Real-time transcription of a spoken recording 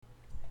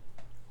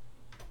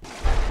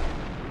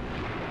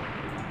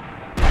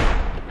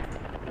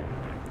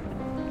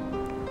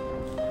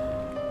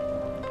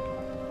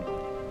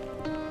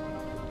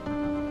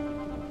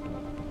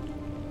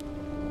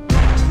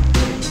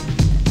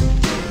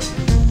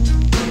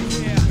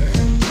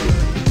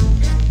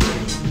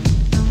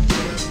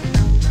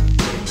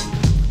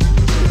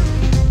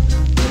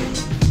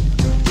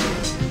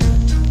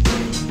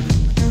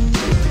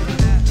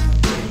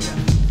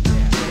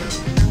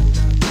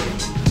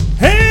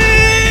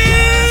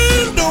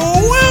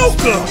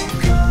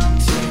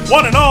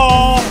one and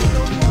all.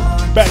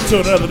 Back to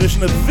another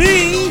edition of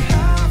the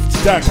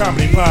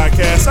 .Comedy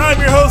Podcast.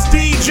 I'm your host,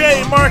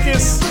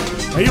 DJMarcus,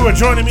 and you are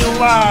joining me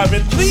live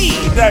in the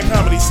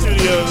 .Comedy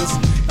Studios.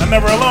 I'm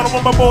never alone. I'm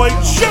with my boy,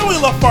 Joey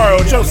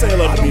LaFaro. Joe, say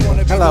hello to me.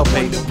 Hello,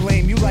 Peyton.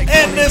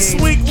 And this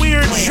week we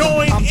are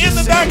joined in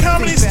the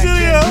 .Comedy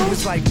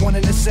Studios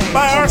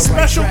by our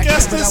special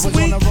guest this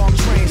week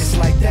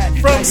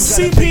from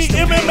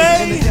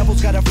CPMMA,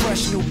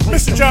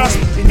 Mr. Josh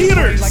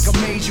Peters.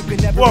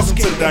 Welcome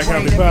to the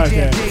 .Comedy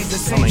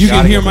Podcast. You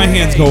can hear my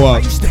hands go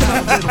up.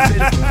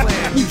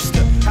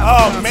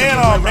 Oh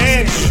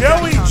man,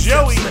 Joey,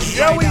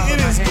 it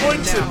is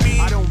going to be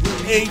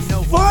a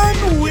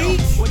fun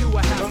week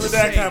on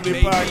the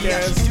 .Comedy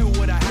Podcast.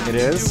 It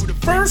is.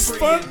 First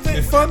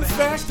fun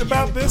fact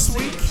about this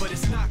week: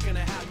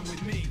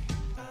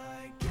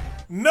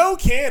 no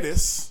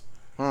Candace.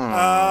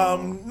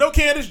 No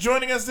Candace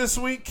joining us this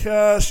week.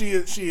 She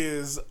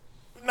is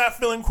not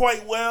feeling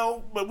quite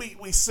well, but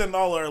we send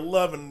all our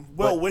love and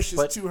well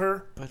wishes to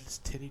her. But it's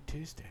Titty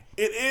Tuesday.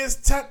 It is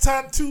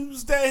Tot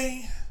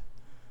Tuesday.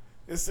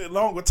 It's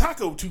along with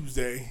Taco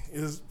Tuesday.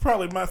 Is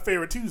probably my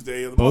favorite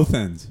Tuesday of the Both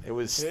month. ends. It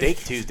was Steak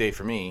Tuesday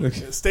for me.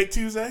 Steak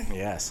Tuesday?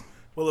 Yes.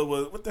 Well, it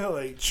was, what the hell,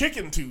 a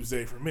Chicken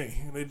Tuesday for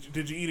me.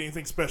 Did you eat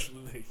anything special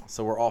today?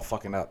 So we're all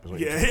fucking up.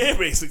 Yeah,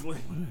 basically.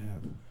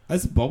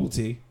 That's bubble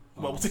tea.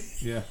 Bubble tea.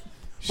 Yeah.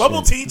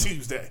 Bubble Tea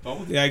Tuesday.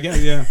 Bubble tea, I guess,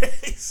 yeah.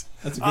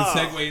 That's a good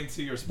segue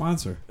into your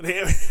sponsor.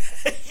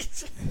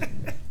 Yes,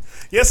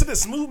 it is.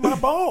 Smooth my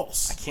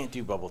balls. I can't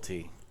do bubble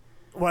tea.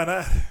 Why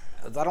not?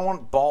 I don't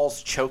want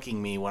balls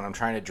choking me when I'm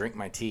trying to drink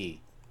my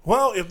tea.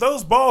 Well, if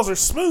those balls are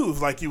smooth,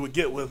 like you would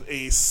get with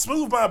a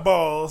Smooth My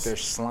Balls, They're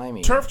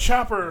slimy. Turf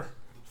Chopper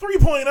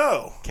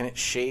 3.0. Can it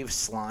shave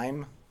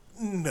slime?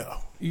 No.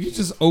 You can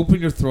just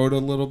open your throat a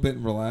little bit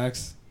and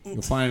relax.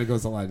 You'll find it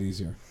goes a lot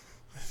easier.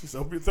 Just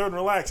open your throat and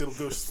relax. It'll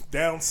go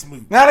down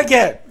smooth. Not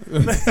again.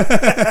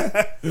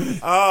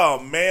 Oh,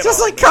 man. Just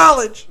like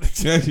college.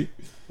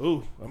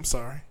 Ooh, I'm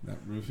sorry.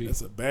 That roofie. That's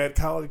a bad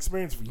college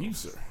experience for you,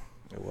 sir.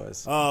 It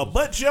was.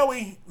 But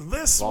Joey,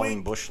 this Volume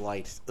week. Bush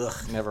Light. Ugh,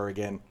 never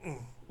again.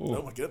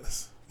 Oh my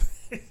goodness.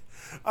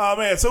 Oh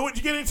man, so would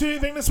you get into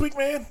anything this week,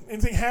 man?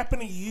 Anything happen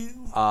to you?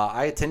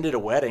 I attended a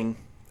wedding.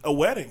 A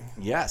wedding?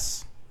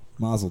 Yes.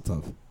 Mazel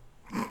tov.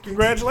 It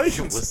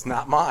Congratulations. was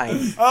not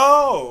mine.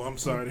 Oh, I'm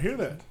sorry to hear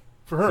that.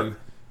 For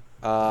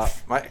her.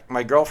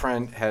 My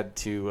girlfriend had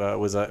to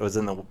was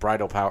in the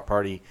bridal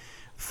party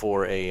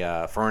for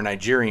a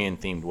Nigerian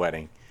themed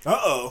wedding.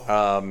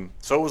 Uh-oh.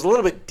 So it was a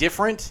little bit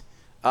different.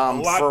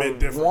 Bit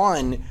different.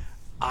 One,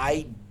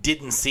 I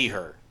didn't see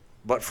her,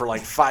 but for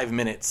like 5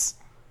 minutes,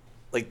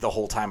 like the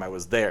whole time I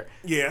was there.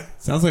 Yeah.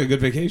 Sounds like a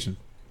good vacation.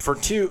 For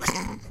two,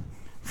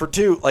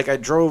 like I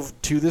drove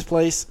to this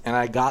place and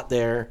I got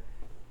there,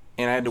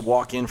 and I had to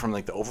walk in from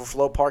like the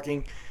overflow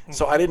parking.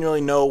 So I didn't really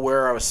know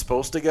where I was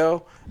supposed to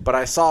go, but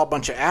I saw a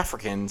bunch of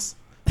Africans,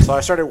 so I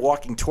started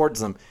walking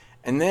towards them.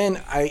 And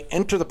then I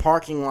enter the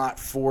parking lot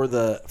for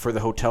the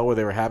hotel where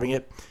they were having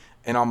it,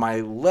 and on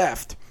my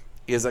left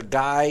is a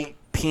guy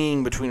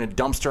peeing between a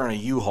dumpster and a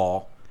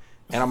U-Haul,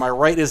 and on my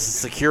right is a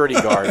security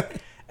guard.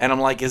 And I'm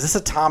like, is this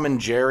a Tom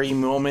and Jerry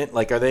moment?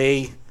 Like,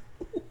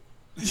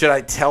 should I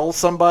tell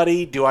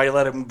somebody? Do I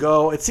let him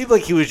go? It seemed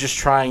like he was just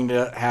trying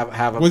to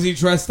have a... Was he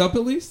dressed up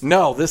at least?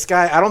 No, this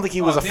guy, I don't think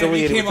he was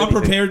affiliated He came with anything.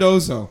 unprepared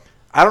also.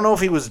 I don't know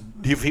what he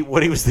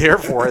was there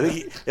for. I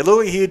think it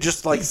looked like he had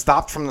just like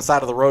stopped from the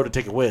side of the road to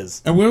take a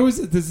whiz. And where was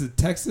it? This is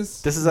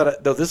Texas? This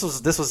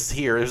was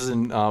here. This was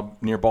in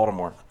near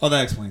Baltimore. Oh,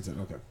 that explains it.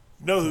 Okay.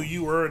 Know who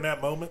you were in that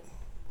moment?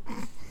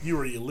 You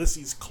were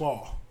Ulysses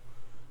Claw.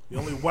 The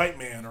only white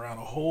man around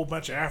a whole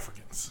bunch of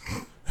Africans.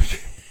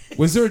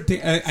 Was there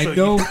I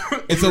know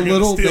it's a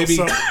little maybe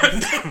something.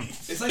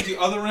 it's like the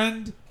other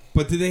end,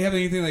 but did they have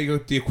anything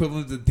like the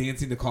equivalent of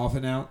dancing the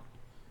coffin out?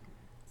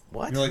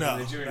 What? You know, like No.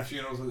 the Nigerian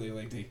funerals where they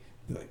like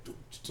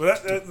Well,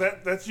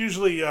 that's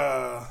usually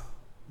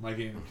my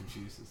game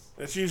confuses.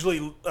 that's usually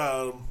New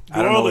don't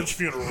know Orleans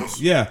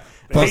funerals. Yeah.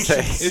 The But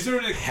Haitians. is there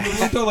an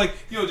equivalent though? Like,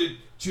 you know, the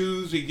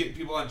Jews, we get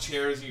people on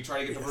chairs and you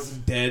try to get the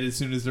person dead as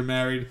soon as they're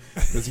married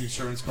because the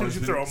insurance card's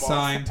You throw been 'em off.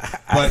 signed.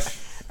 But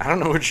I don't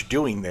know what you're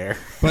doing there.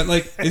 but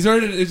like, is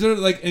there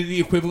like any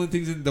equivalent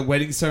things in the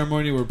wedding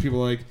ceremony where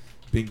people are like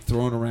being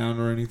thrown around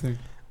or anything?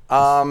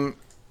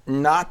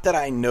 Not that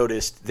I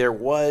noticed. There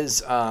was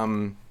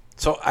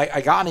so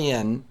I got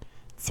in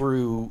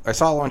through. I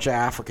saw a bunch of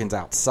Africans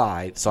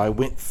outside, so I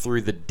went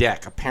through the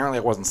deck. Apparently,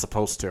 I wasn't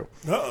supposed to.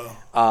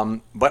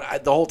 Uh-oh.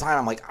 But the whole time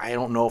I'm like, I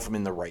don't know if I'm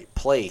in the right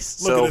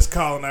place. Look at this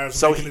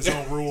colonizer making his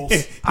own rules.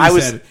 I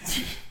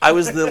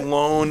was the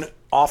lone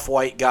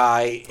off-white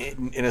guy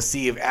in a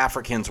sea of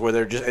Africans where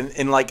they're just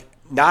and like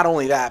not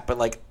only that, but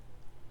like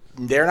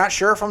they're not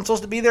sure if I'm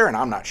supposed to be there, and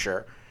I'm not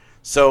sure.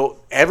 So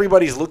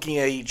everybody's looking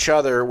at each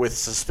other with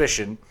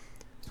suspicion.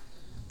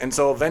 And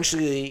so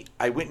eventually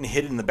I went and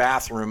hid in the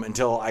bathroom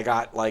until I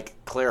got like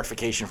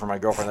clarification from my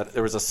girlfriend that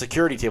there was a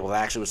security table that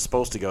I actually was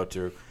supposed to go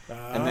to.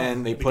 And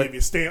then they gave you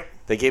a stamp.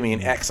 They gave me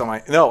an X on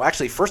my... No,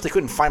 actually, first they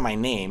couldn't find my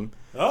name.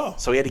 Oh.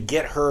 So he had to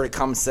get her to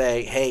come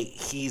say, hey,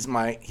 he's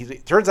my...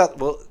 It turns out,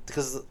 well,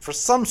 because for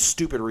some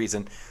stupid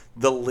reason,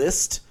 the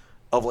list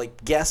of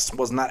like guests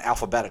was not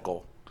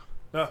alphabetical.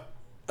 Oh.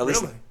 At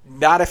least Really?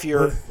 not if you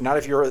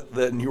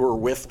were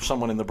with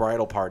someone in the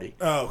bridal party.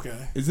 Oh,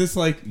 okay. Is this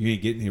like you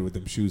ain't getting here with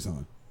them shoes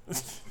on?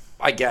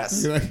 I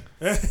guess.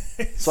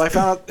 So I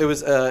found out it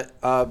was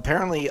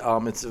apparently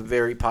it's a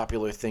very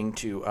popular thing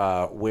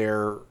to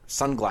wear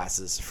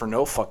sunglasses for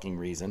no fucking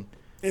reason.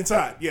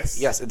 Inside, yes.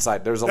 Yes,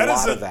 inside. There's a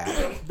lot of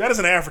that. That is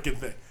an African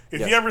thing. If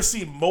Yes. you ever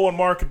see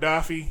Muammar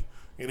Gaddafi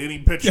in any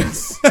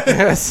pictures,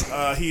 Yes.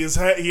 he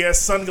has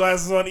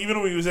sunglasses on. Even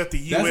when he was at the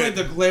UN, That's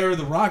like the glare of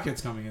the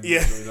rockets coming in.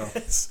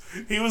 yes,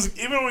 he was.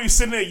 Even when he was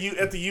sitting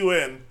at the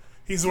UN,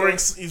 he's wearing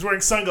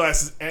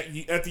sunglasses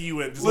at the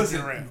UN, just looking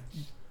around.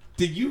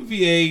 The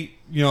UVA,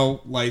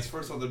 lights.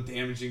 First of all, they're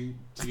damaging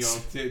to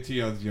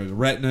the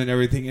retina and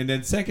everything, and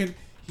then second,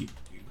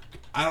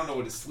 I don't know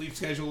what his sleep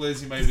schedule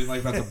is. He might have been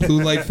like about the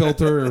blue light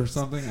filter or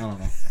something. I don't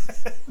know.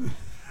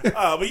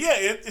 But yeah,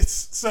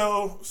 it's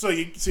so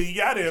you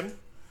got in,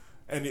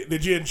 and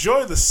did you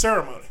enjoy the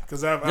ceremony?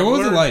 Because What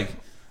was it like?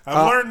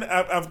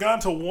 I've gone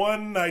to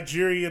one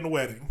Nigerian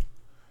wedding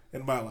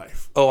in my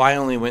life. Oh, I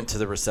only went to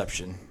the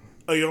reception.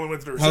 Oh, you only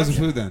went to the reception? How's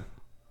the food then?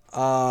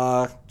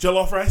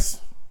 Jollof rice.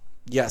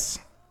 Yes.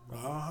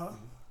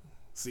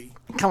 See,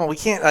 Come on, we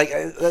can't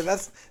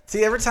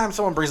see. Every time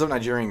someone brings up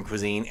Nigerian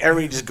cuisine,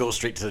 everybody just goes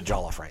straight to the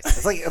jollof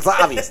rice. It's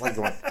obvious. Like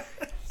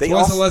they So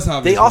what's the less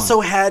obvious also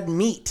one? had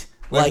meat,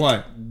 Like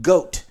what?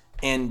 goat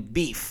and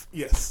beef.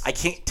 yes, I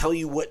can't tell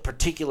you what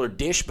particular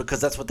dish because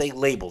that's what they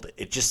labeled it.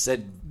 It just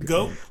said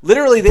goat.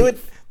 Literally,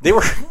 they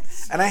were,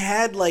 and I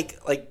had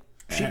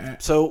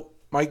so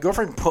my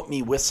girlfriend put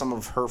me with some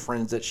of her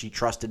friends that she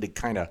trusted to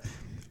kind of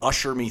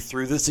usher me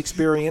through this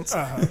experience,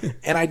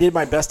 and I did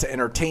my best to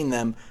entertain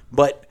them.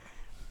 But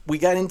we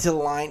got into the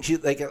line.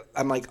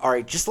 I'm like, all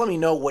right, just let me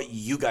know what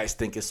you guys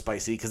think is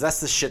spicy because that's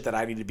the shit that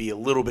I need to be a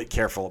little bit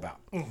careful about.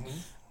 Mm-hmm.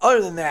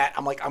 Other than that,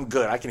 I'm like, I'm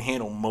good. I can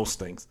handle most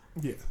things.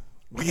 Yeah.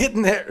 We get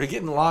in there, we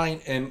get in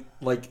line, and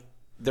like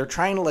they're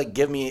trying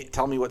to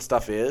tell me what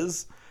stuff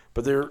is,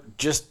 but they're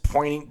just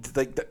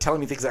telling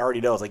me things I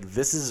already know. It's like,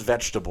 this is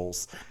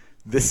vegetables.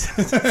 This,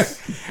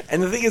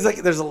 and the thing is, like,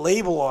 there's a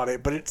label on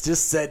it, but it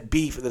just said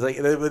beef. And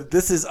they're like,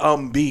 this is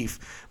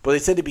beef, but they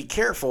said to be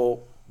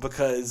careful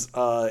because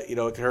it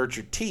could hurt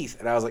your teeth.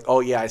 And I was like, oh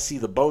yeah, I see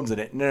the bones in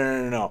it.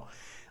 No.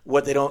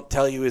 What they don't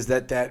tell you is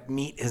that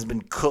meat has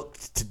been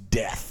cooked to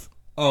death.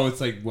 Oh, it's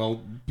like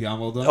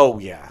beyond well done. Oh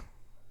yeah.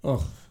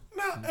 Oh.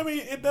 No, I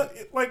mean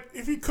like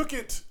if you cook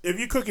it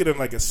in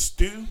like a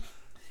stew.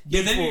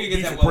 Yeah, then you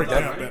can get that will well break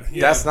done, down right? better.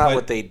 Yeah. That's not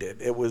what they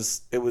did. It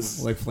was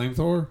Like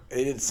flamethrower?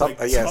 It did something.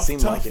 Like Yeah, it tough,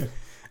 seemed tough. like it.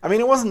 I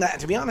mean, it wasn't that.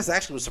 To be honest, it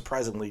actually was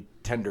surprisingly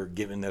tender,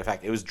 given the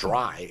fact it was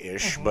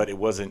dry-ish, but it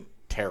wasn't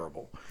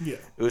terrible. Yeah,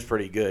 it was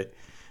pretty good.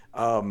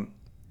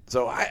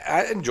 So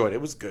I enjoyed it.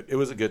 It was good. It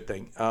was a good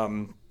thing.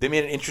 They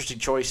made an interesting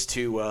choice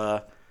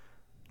to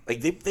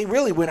they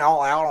really went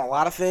all out on a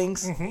lot of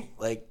things. Mm-hmm.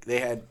 Like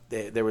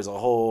there was a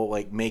whole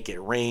like make it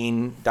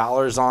rain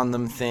dollars on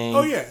them thing.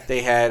 Oh yeah.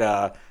 They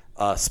had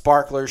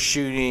sparklers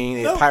shooting.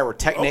 They had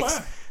pyrotechnics.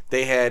 Oh,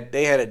 They had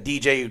a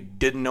DJ who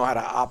didn't know how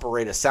to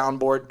operate a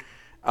soundboard.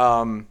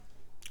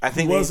 I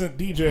think he wasn't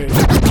DJ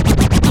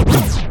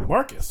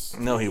Marcus.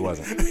 No, he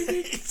wasn't.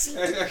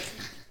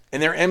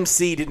 And their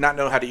MC did not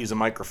know how to use a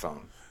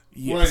microphone.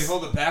 Yes. Why, did he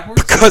hold it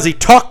backwards? Because he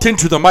talked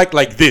into the mic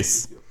like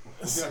this.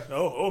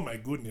 Oh my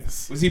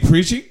goodness. Was he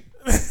preaching?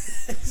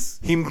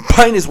 He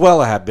might as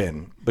well have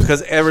been,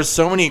 because there were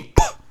so many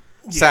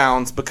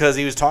sounds because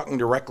he was talking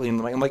directly in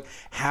the mic. I'm like,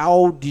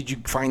 how did you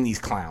find these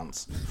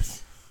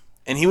clowns?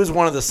 And he was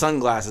one of the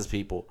sunglasses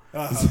people.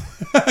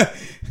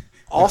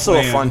 Also,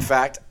 a fun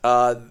fact: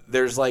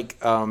 there's like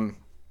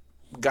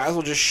guys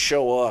will just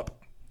show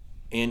up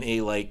in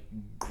a like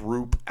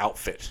group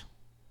outfit.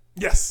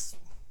 Yes,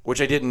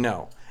 which I didn't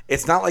know.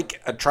 It's not like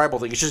a tribal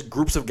thing. It's just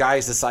groups of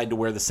guys decide to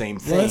wear the same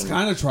thing. Well, it's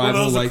kind of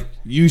tribal, like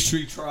U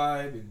Street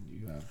Tribe.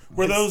 And,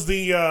 were those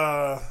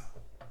the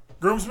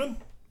groomsmen?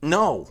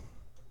 No.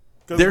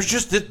 There's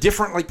just the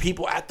different like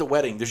people at the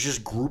wedding. There's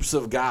just groups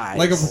of guys.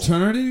 Like a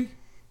fraternity?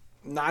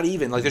 Not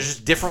even. Like there's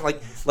just different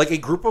like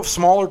a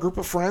smaller group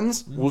of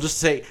friends will just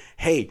say,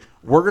 "Hey,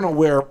 we're gonna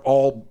wear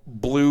all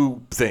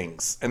blue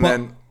things," and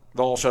then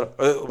they'll all show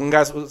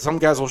up. Some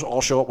guys will all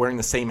show up wearing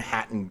the same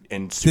hat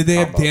and suit. Did they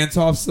have dance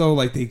offs though?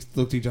 Like they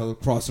looked at each other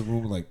across the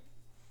room, like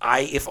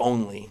if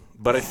only.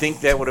 But I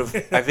think that would have.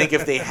 I think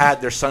if they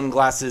had their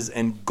sunglasses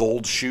and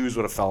gold shoes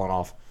would have fallen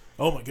off.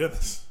 Oh my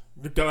goodness!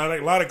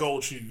 A lot of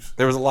gold shoes.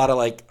 There was a lot of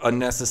like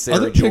unnecessary. Are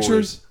there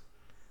pictures?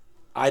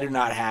 I do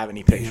not have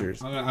any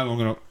pictures. I'm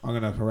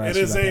gonna harass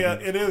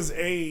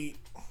you.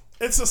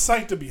 It's a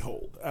sight to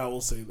behold. I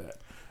will say that.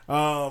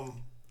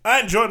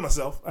 I enjoyed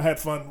myself. I had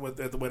fun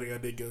at the wedding I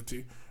did go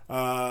to.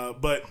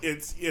 But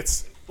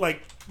it's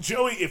like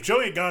Joey. If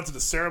Joey had gone to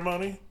the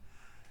ceremony,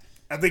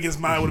 I think his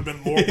mind would have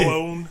been more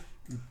blown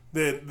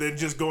than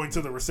just going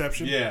to the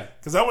reception. Yeah,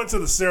 because I went to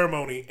the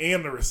ceremony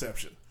and the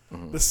reception.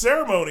 Mm-hmm. The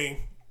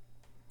ceremony,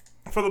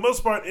 for the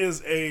most part,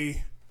 is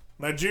a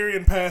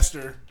Nigerian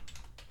pastor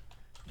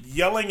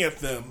yelling at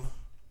them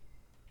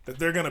that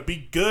they're gonna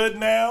be good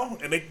now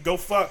and they can go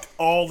fuck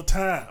all the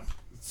time.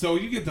 So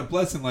you get the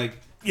blessing like.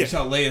 You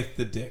shall layeth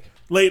the dick.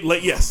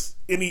 Yes,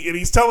 and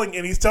he's telling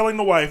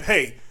the wife,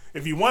 hey,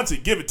 if he wants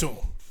it, give it to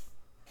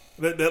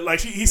him. Like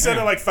he said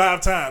it like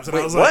 5 times, and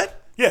Wait, I was what? like,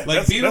 yeah,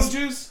 like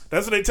Beetlejuice.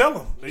 That's what they tell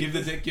him. Give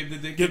the dick, give the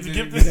dick, give the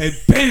dick, and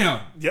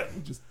bam. Yep.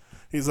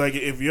 He's like,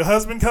 if your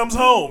husband comes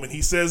home and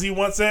he says he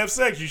wants to have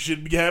sex, you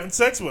should be having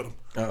sex with him.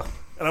 Oh.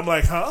 And I'm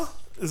like, huh?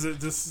 Is it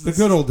this? The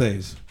good old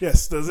days.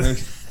 Yes. Does it?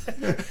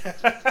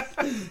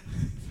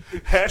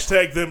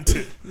 Hashtag them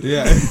too.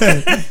 Yeah.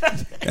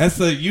 That's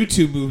the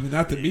YouTube movement,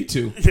 not the Me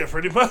Too. Yeah,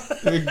 pretty much.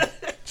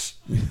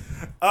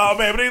 Oh,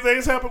 man, but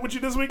anything's happened with you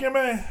this weekend,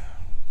 man?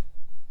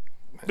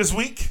 This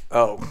week?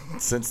 Oh,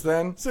 since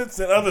then?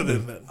 Other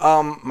than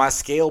that. My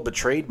scale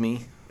betrayed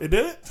me. It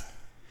did it?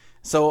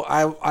 So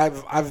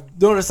I've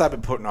noticed I've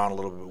been putting on a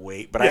little bit of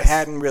weight, but yes. I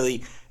hadn't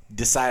really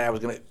decided I was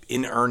going to,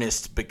 in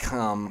earnest,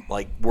 become,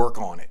 work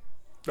on it.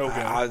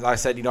 Okay. I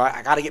said,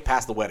 I got to get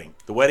past the wedding.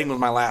 The wedding was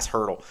my last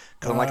hurdle.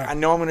 Because I'm like, I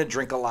know I'm going to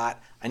drink a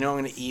lot. I know I'm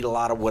going to eat a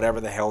lot of whatever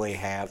the hell they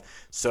have.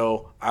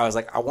 So I was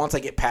like, once I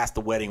get past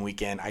the wedding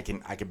weekend, I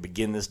can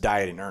begin this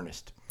diet in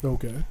earnest.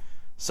 Okay.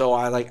 So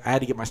I had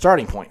to get my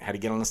starting point. I had to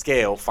get on the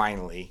scale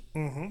finally.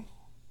 Mm-hmm.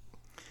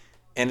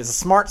 And it's a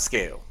smart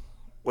scale.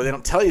 What they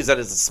don't tell you is that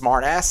it's a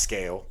smart ass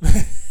scale.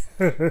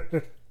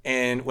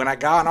 And when I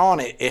got on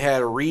it, it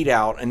had a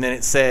readout, and then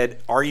it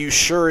said, "Are you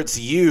sure it's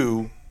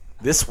you?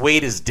 This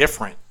weight is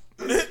different."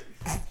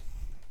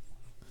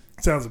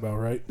 Sounds about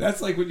right.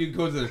 That's like when you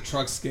go to the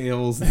truck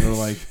scales and they're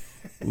like,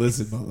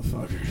 "Listen,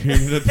 motherfucker, you're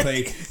gonna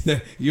play.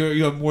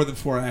 You have more than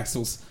 4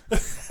 axles.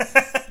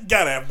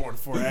 Gotta have more than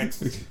 4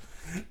 axles."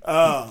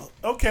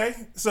 Okay.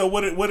 So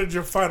what did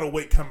your final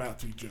weight come out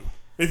to, Joe?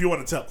 If you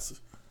want to tell us.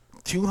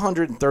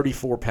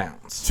 234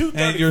 pounds.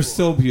 234. And you're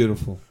still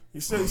beautiful.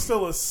 You're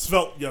still a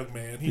svelte young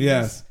man.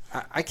 Yes.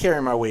 I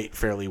carry my weight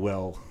fairly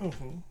well.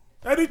 Mm-hmm.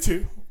 I do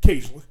too,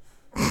 occasionally.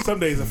 Some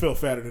days I feel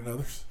fatter than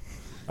others.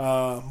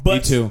 But me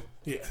too.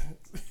 Yeah.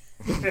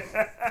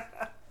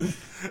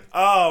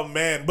 Oh,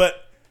 man. But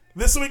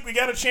this week we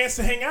got a chance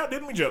to hang out,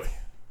 didn't we, Joey?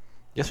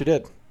 Yes, we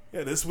did.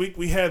 Yeah, this week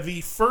we had the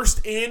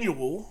first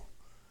annual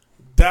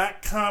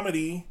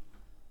Comedy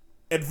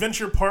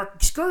Adventure Park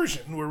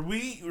excursion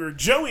where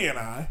Joey and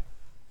I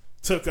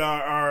took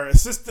our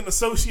assistant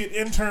associate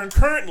intern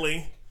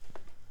currently,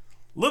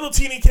 little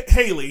teeny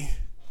Haley,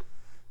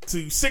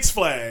 to Six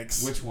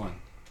Flags. Which one?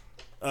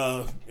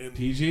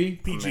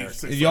 PG.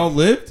 And y'all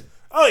lived?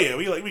 Oh yeah,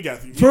 we got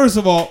through. First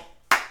of all,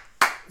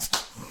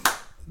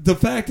 the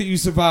fact that you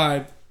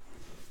survived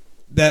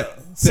that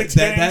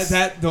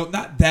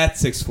not that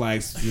Six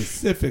Flags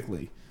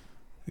specifically.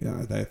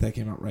 Yeah, that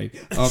came out right.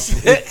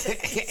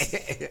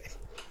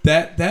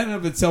 That in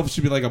of itself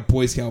should be like a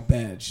Boy Scout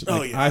badge.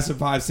 Like, I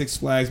survived Six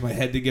Flags. My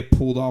head didn't get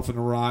pulled off in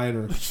a ride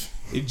or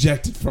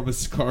ejected from a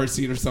car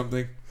seat or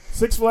something.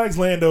 Six Flags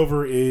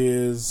Landover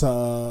is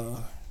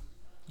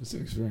it's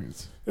an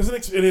experience. It is an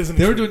experience.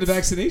 They were doing the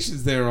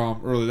vaccinations there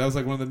early. That was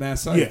like one of the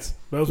mass sites. Yeah,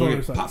 that was one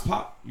of the sites.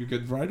 Pop. You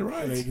could ride a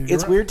ride.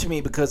 It's weird to me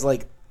because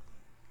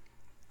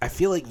I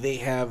feel like they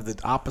have the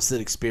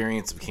opposite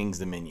experience of King's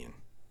Dominion.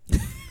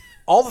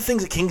 All the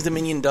things that King's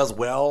Dominion does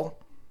well,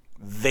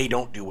 they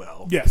don't do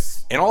well.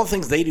 Yes. And all the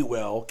things they do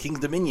well, King's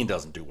Dominion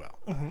doesn't do well.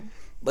 Mm-hmm.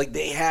 Like,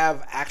 they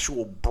have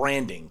actual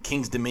branding.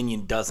 King's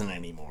Dominion doesn't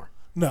anymore.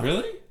 No.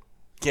 Really?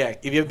 Yeah.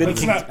 If you've been to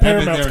King's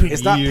Dominion,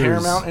 it's not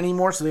Paramount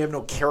anymore, so they have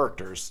no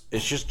characters.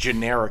 It's just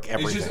generic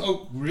everything. It's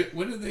just,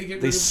 when did they get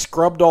rid They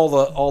scrubbed all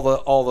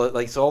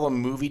the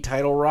movie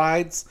title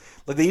rides.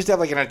 Like, they used to have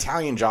like an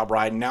Italian Job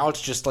ride, and now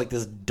it's just like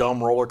this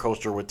dumb roller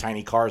coaster with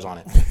tiny cars on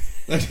it.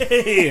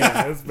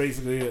 Yeah, that's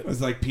basically it.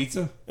 It's like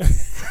pizza.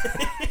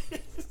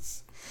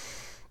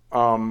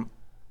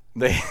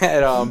 They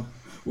had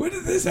when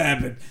did this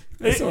happen?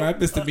 Sorry, I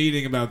missed a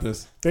meeting about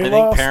this. I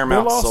think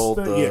Paramount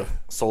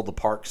sold the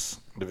parks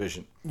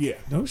division. Yeah,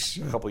 no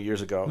shit. A couple of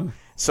years ago. Huh.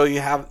 So you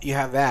have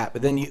that,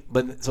 but then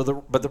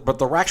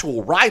the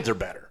actual rides are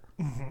better.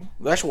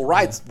 Mm-hmm. The actual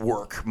rides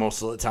work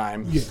most of the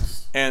time.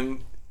 Yes,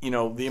 and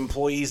the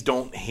employees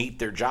don't hate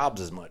their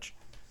jobs as much.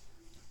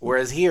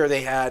 Whereas here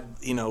they had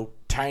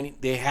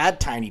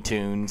Tiny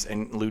Toons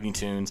and Looney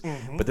Tunes,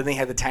 mm-hmm. but then they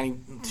had the Tiny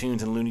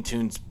Toons and Looney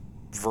Tunes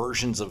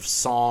versions of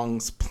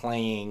songs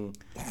playing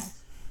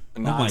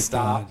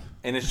nonstop,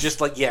 and it's just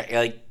like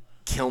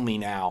kill me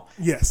now.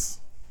 Yes,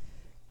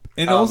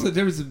 and also the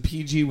difference in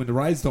PG when the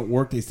rides don't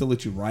work, they still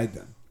let you ride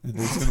them, and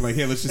they're just like,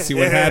 hey, let's just see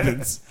what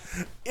happens.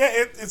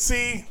 Yeah,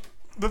 see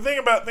the thing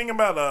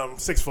about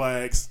Six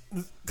Flags,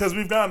 because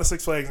we've gone to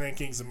Six Flags and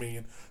Kings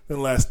Dominion in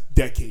the last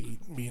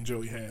decade. Me and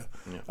Joey have.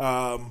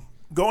 Yeah.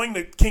 going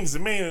to King's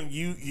Dominion,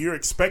 you're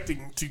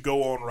expecting to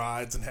go on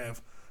rides and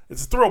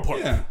it's a thrill park.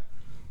 Yeah.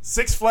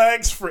 Six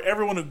Flags, for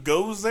everyone who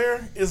goes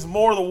there, is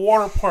more the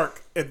water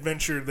park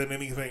adventure than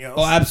anything else.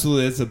 Oh,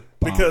 absolutely. It's a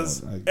bomb.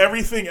 Because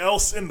everything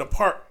else in the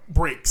park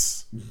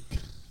breaks.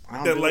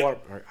 I don't do water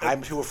park.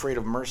 I'm too afraid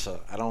of MRSA.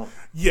 I don't.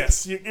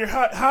 Yes, you're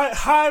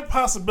high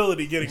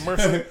possibility getting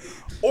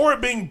MRSA or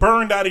being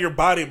burned out of your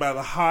body by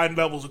the high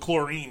levels of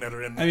chlorine that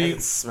are in there. I mean, I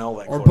can smell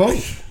that. Or chlorine.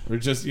 both. Or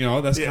just,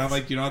 that's kind of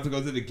like you don't have to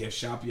go to the gift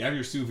shop. You have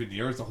your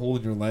souvenir. It's a hole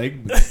in your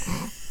leg.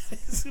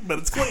 But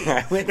it's clean.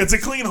 It's a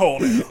clean hole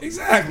now.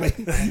 Exactly.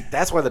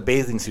 That's why the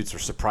bathing suits are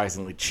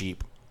surprisingly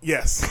cheap.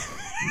 Yes.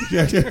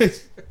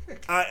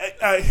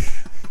 I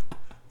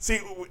see.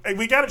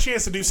 We got a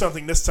chance to do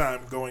something this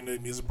time going to the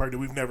amusement park that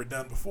we've never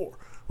done before,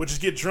 which is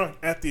get drunk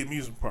at the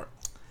amusement park.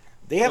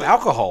 They have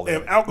alcohol there.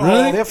 They have alcohol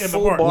Really? They have in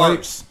full the park.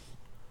 bars.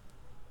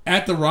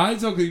 At the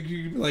rides, okay,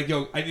 you can be like,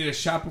 yo, I need a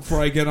shot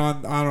before I get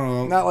on. I don't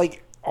know. Not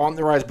like on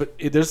the rides, but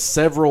there's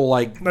several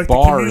Like the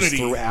bars community.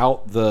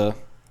 throughout the.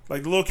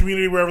 Like the little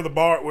community wherever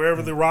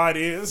the ride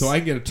is. So I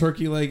can get a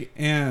turkey leg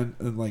and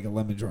like a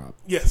lemon drop.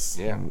 Yes.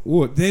 Yeah.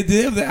 Ooh, they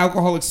have the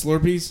alcoholic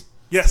Slurpees.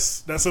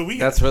 Yes, that's what we.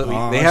 That's what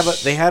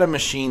they had a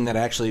machine that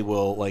actually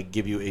will like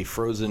give you a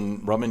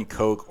frozen rum and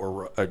Coke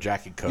or a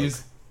Jack and Coke.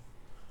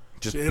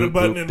 Just hit a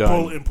button and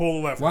pull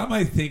the lever. Why am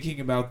I thinking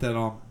about that?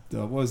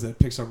 What was that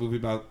Pixar movie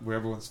about where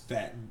everyone's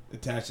fat and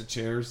attached to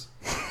chairs?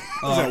 Is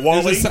that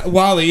WALL-E?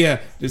 WALL-E,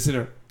 yeah. Just sit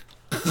there.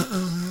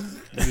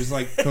 It just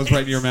like goes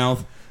right in your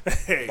mouth.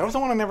 Hey, That was the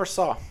one I never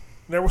saw.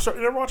 never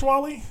watch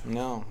WALL-E?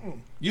 No.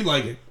 You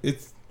like it?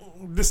 It's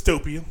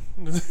Dystopian.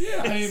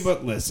 yeah. I mean,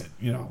 but listen,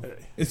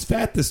 it's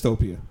fat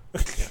dystopia.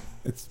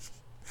 It's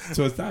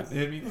not.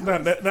 I mean,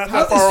 not how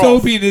that far off.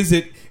 dystopian is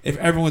it if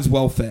everyone's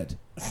well fed?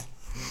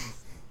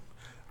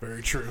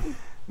 Very true.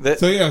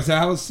 So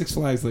how was Six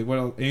Flags? Like, what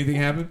else? Anything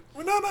happen?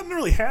 Well, no, nothing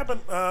really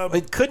happened.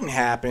 It couldn't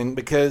happen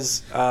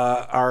because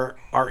our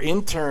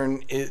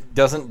intern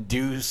doesn't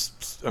do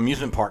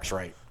amusement parks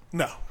right.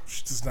 No,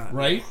 she does not.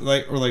 Right?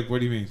 Like what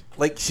do you mean?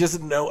 Like she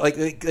doesn't know.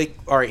 Like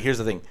all right. Here's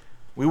the thing.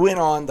 We went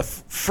on the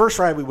first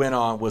ride we went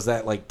on was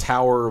that like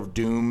Tower of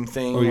Doom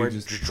thing where it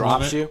just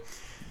drops you.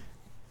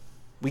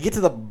 We get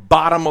to the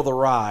bottom of the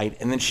ride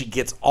and then she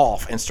gets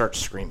off and starts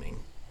screaming.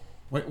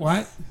 Wait,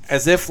 what?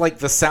 As if like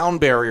the sound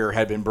barrier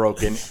had been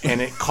broken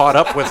and it caught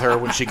up with her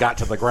when she got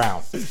to the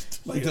ground.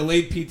 Like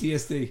delayed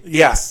PTSD.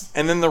 Yes.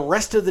 And then the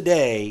rest of the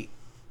day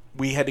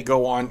we had to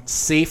go on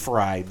safe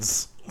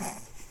rides.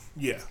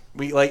 Yeah.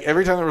 We like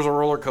every time there was a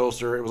roller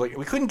coaster, it was like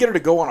we couldn't get her to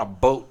go on a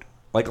boat,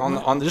 like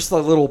on just a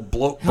little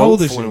boat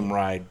flume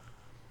ride.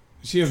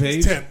 Is she of age?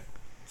 She's 10.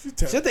 She's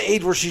 10. She's at the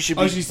age where she should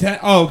be. Oh, she's 10.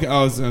 Oh, okay.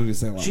 I was going to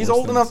say. She's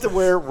old enough to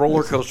where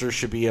roller coasters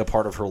should be a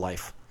part of her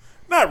life,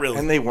 Not really.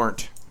 and they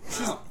weren't.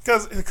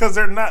 Because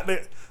they're not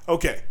there.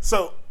 Okay,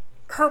 so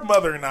her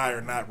mother and I are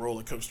not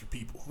roller coaster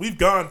people. We've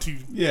gone to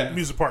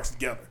amusement parks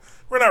together.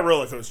 We're not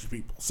roller coaster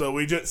people. So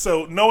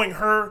knowing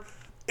her,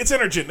 it's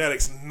in her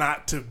genetics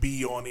not to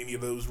be on any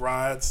of those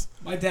rides.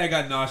 My dad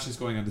got nauseous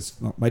going on the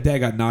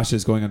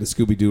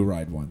Scooby Doo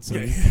ride once. So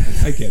Yeah.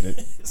 I get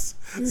it.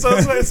 So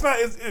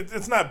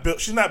it's not built.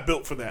 She's not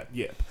built for that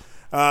yet.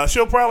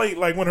 She'll probably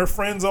like when her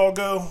friends all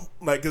go,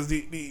 like because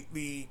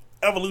the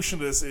evolution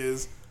of this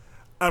is.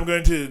 I'm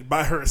going to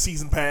buy her a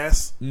season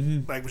pass,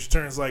 like when she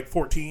turns like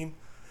 14.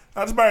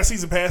 I'll just buy her a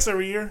season pass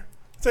every year.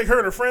 Take her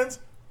and her friends,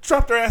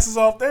 drop their asses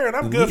off there, and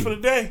I'm good for the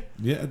day.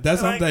 Yeah,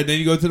 that's something. Then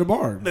you go to the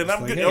bar. Then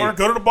I'm good. Hey, Or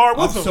go to the bar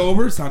with them. I'm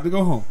sober. It's time to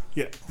go home.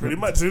 Yeah, pretty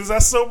much. As soon as I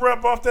sober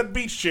up off that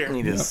beach chair.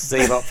 You need to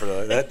save up for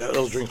that.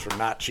 Those drinks were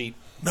not cheap.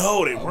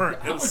 No, they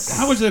weren't. How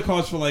much did it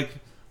cost for like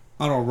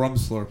I don't know, rum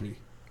Slurpee?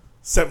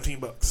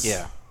 $17.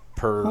 Yeah.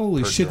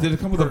 Holy shit! drink. Did it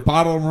come with a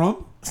bottle of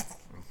rum?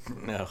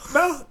 No,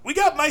 we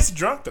got nice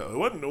drunk though. It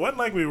wasn't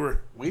like we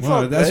were.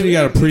 Well, that's when you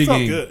got a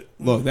pregame. Good.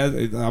 Look,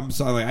 I'm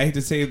sorry. Like, I hate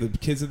to say the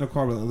kids in the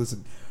car, but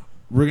listen,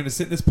 we're gonna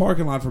sit in this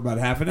parking lot for about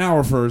half an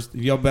hour first.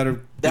 Y'all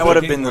better. That would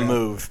have been the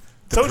move.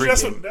 Told you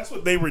that's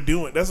what they were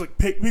doing. That's what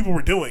people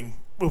were doing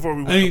before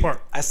we went to the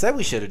park. I said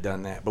we should have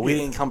done that, but we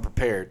didn't come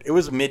prepared. It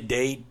was a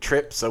midday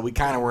trip, so we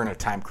kind of were in a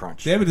time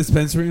crunch. They have a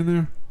dispensary in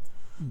there.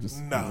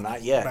 No,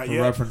 not yet.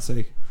 For reference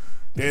sake,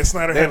 Dan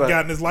Snyder hadn't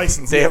gotten his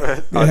license. They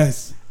have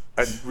yes.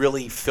 A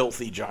really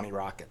filthy Johnny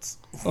Rockets.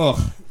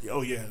 Oh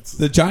yeah.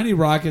 The Johnny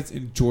Rockets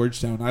in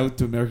Georgetown. I went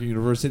to American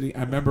University.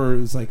 I remember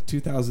it was like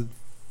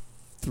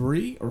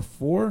 2003 or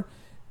 4.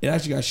 It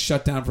actually got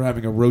shut down for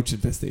having a roach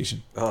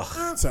infestation.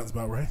 That sounds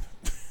about right.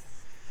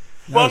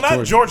 Well,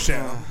 not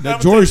Georgetown.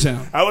 Not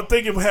Georgetown. I would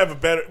think it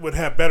would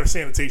have better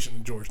sanitation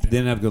than Georgetown. They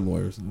didn't have good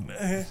lawyers.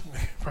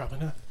 Probably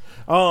not.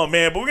 Oh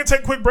man, but we're gonna take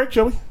a quick break,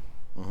 shall we?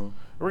 Mm-hmm.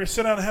 We're gonna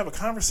sit down and have a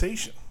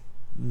conversation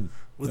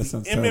with the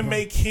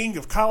MMA king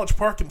of College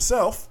Park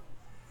himself.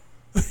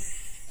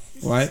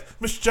 What?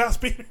 Mr. Josh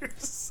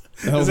Peters.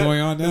 The hell's going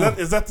on now?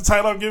 Is that the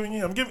title I'm giving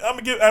you? I'm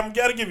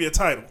gotta give you a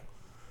title.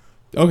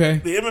 Okay.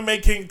 The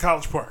MMA king of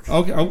College Park.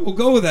 Okay, we'll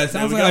go with that.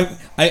 Sounds like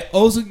I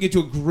also can get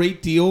you a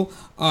great deal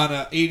on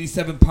a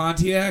 '87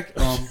 Pontiac.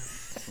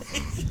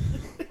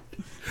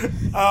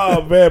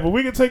 Oh, man. But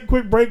we can take a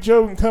quick break,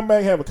 Joe, and come back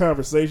and have a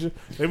conversation.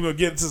 Maybe we're going to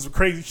get into some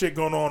crazy shit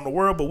going on in the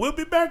world, but we'll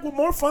be back with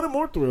more fun and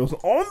more thrills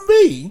on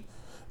the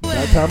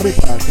That Comedy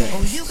Podcast.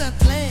 Oh, you got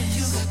plans.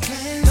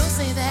 Don't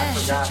say that. I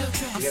forgot. You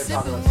gotta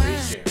talk about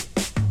Space Jam.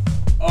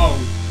 Oh,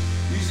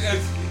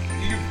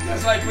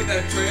 that's why I put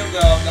that trail,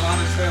 the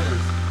honest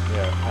trailers.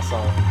 Yeah, I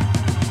saw it.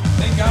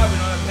 Thank God we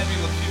don't have Henry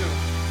LaPew.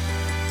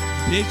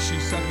 Bitch, you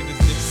sucking this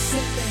dick.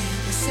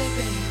 Say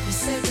baby,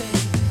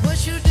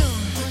 what you doing?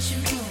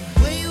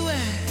 Where you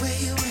at?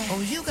 Oh,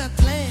 you got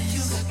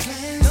plans.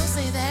 Don't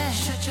say that.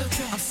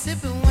 I'm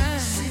sipping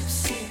wine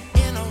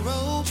in a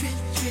robe.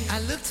 I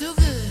look too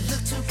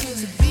good to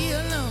be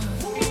alone.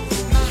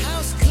 My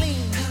house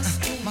clean,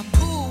 my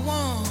pool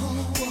warm.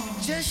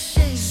 Just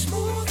shake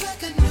smooth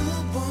like a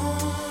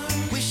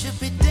newborn. We should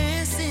be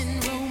dancing,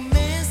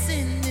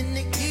 romancing in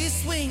the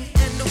east wing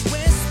and the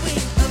west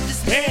wing of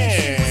this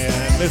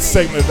And this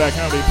segment of That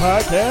Comedy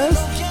Podcast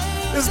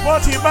is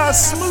brought to you by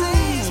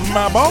Smooth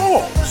My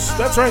Balls.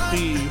 That's right,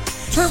 the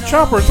Turf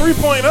Chopper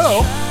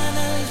 3.0.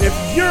 If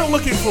you're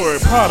looking for a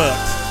product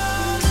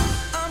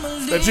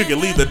that you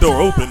can leave the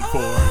door open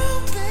for,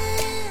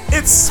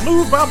 it's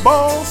Smooth My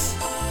Balls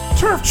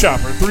Turf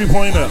Chopper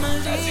 3.0.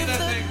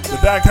 The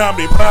That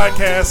Comedy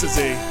Podcast is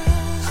a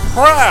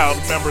proud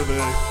member of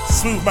the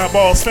Smooth My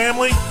Balls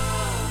family.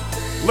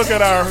 Look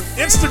at our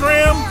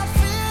Instagram,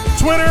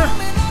 Twitter,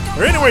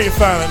 or anywhere you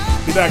find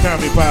the That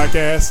Comedy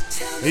Podcast.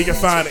 And you can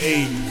find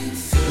a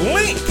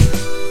link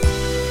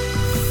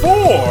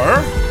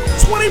for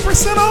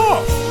 20%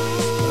 off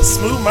the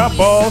Smooth My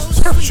Balls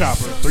Turf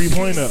Chopper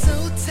 3.0.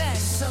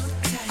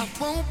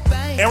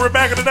 And we're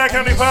back at the That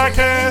Comedy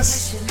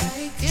Podcast.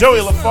 Joey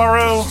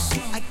LaFaro,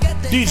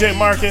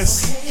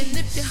 DJMarcus,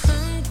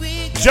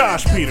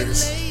 Josh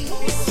Peters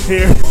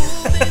here.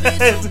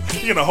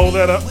 You gonna hold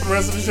that up for the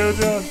rest of the show,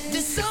 John?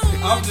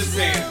 I'm just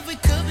saying.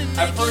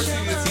 At first, you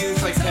can see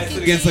this like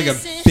tested against like a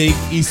big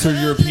Eastern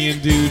European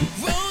dude.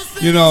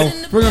 You know,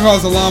 we're gonna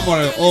cause a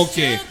lawnmower.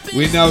 Okay,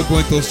 we're now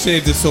going to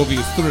shave the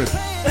Soviet strip.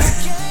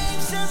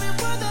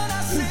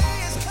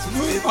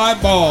 Smooth my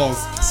balls.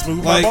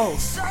 Smooth my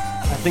balls.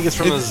 I think it's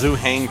from the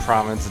Zhuhang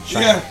province in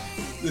China.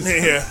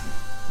 Yeah.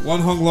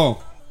 One hung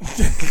low.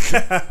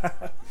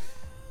 The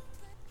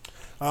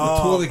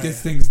toilet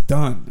gets things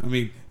done. I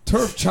mean,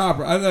 Turf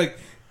Chopper. I'm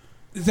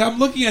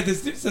looking at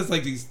this. This says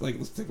like these. Like,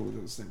 let's take a look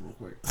at this thing real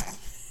quick. I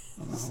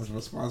don't know how much of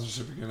a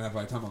sponsorship you're gonna have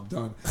by the time I'm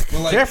done. But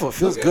like, Careful, it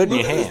feels good in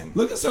your hand.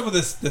 Look at some of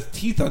the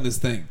teeth on this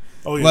thing.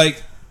 Oh yeah.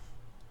 Like,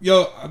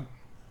 yo,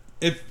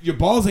 if your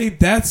balls ain't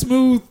that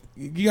smooth,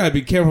 you gotta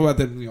be careful about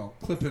them. You know,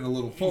 clipping a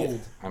little fold.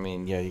 I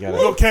mean, yeah, you gotta.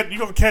 You're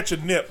gonna catch a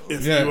nip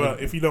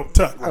if you don't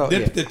tuck. Oh,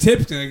 The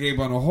tip's gonna give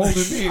on a whole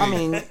new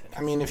meaning.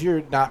 I mean, if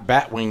you're not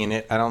bat winging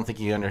it, I don't think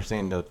you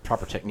understand the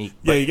proper technique.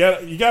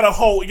 Yeah, you gotta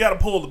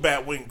pull the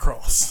bat wing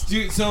across. Do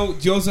you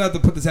also have to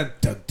put this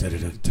out.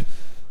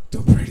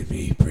 Don't pray to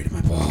me, pray to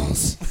my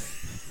balls.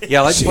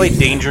 Yeah, I like to play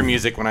danger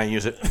music when I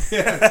use it.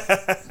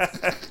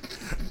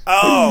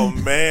 Oh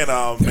man.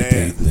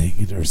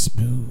 Dangling or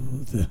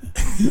smooth.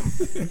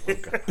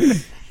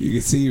 You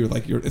can see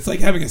it's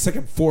like having a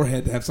second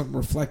forehead to have something to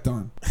reflect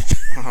on.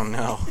 Oh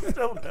no.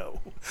 Oh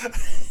no.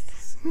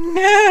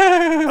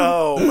 No.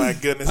 Oh my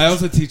goodness. I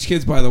also teach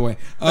kids, by the way.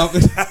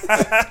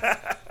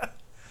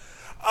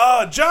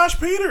 Josh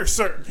Peters,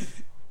 sir.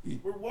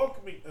 We're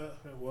welcoming.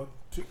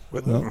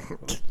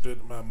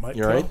 My mic.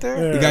 You're right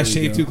there. You got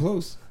shaved too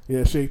close.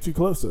 Yeah, shave too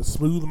close to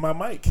smooth my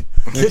mic.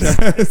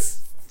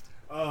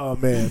 Oh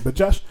man, but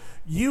Josh,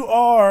 you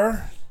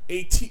are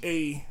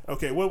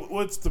okay.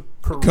 What's the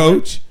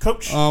Coach?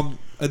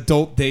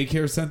 Adult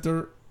daycare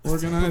center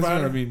organizer.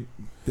 Provider? I mean,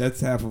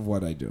 that's half of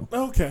what I do.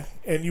 Okay,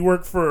 and you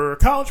work for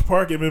College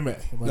Park MMA.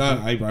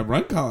 I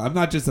run college. I'm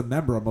not just a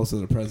member. I'm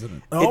also the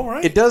president. All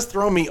right. It does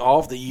throw me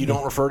off that you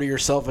don't refer to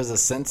yourself as a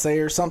sensei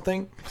or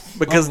something,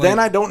 because then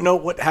I don't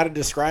know how to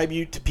describe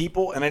you to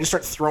people, and I just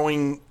start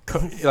throwing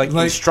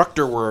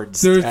instructor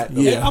words. At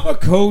them. I'm a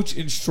coach,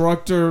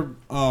 instructor.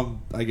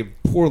 I give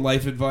poor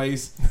life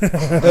advice.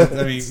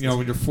 I mean,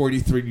 when you're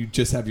 43 and you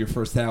just have your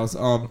first house.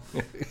 I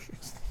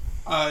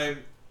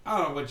don't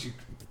know what you.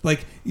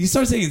 Like, you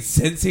start saying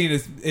sensei,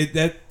 and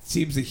that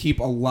seems to heap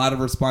a lot of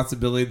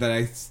responsibility that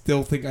I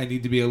still think I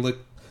need to be a little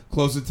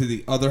closer to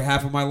the other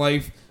half of my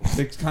life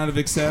to kind of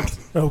accept.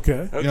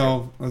 Okay.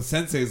 A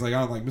sensei is like,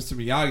 I'm like Mr.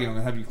 Miyagi, I'm going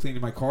to have you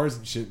cleaning my cars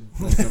and shit.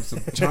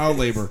 Some child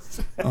labor.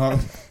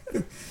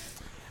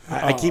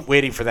 I keep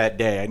waiting for that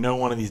day. I know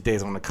one of these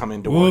days I'm going to come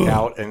in to work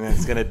out, and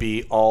it's going to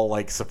be all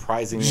like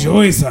surprisingly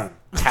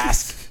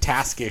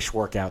taskish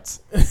workouts.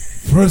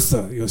 First,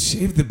 you'll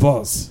shave the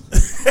balls.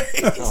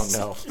 Oh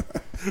no.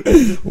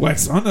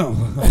 Wax on, no.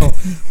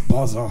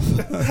 Balls off.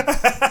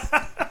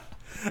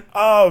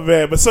 Oh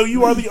man, but so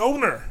you are the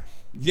owner.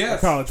 Yes.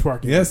 Of College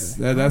Park. Yes,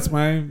 that's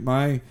my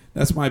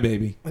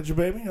baby. That's your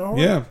baby. All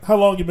right. Yeah. How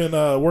long you been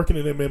working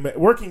in MMA?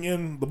 Working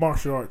in the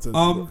martial arts?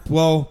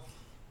 Well,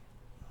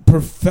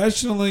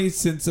 professionally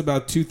since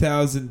about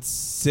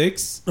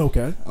 2006.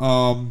 Okay.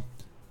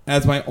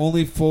 As my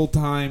only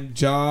full-time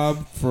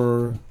job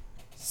for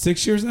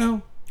 6 years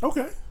now.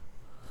 Okay.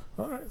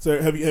 All right.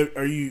 So have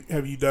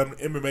you done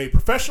MMA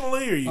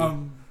professionally? Or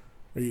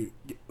are you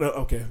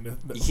okay? No.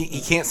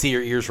 You can't see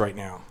your ears right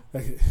now. I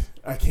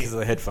can't because of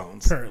the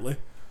headphones. Currently,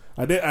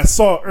 I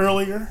saw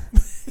earlier.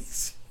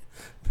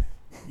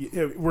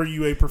 Were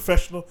you a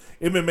professional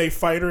MMA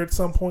fighter at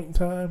some point in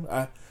time?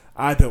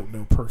 I don't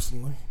know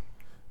personally.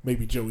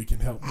 Maybe Joey can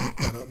help me.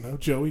 I don't know.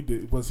 Joey,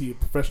 was he a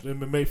professional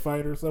MMA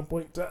fighter at some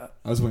point in time?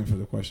 I was waiting for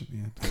the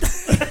question.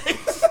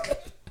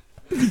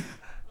 Yeah.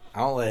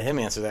 I'll let him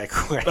answer that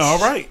question. All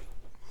right.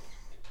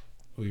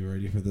 Are you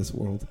ready for this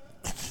world?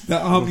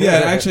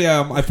 Yeah, actually,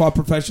 I fought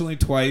professionally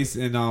twice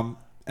in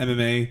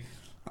MMA.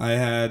 I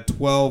had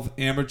 12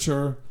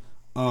 amateur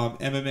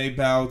MMA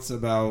bouts, I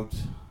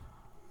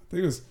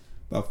think it was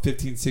about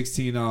 15,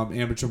 16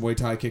 amateur Muay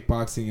Thai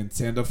kickboxing and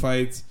stand-up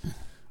fights,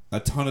 a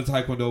ton of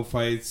Taekwondo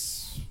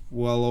fights,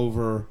 well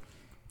over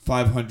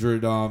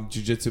 500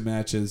 jiu-jitsu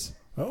matches.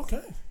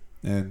 Okay.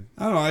 And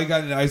I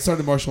don't know, I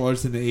started martial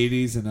arts in the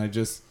 80s, and I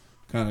just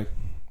kind of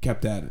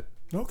kept at it.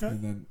 Okay.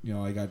 And then,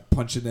 I got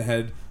punched in the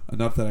head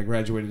enough that I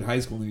graduated high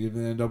school and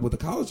even ended up with a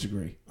college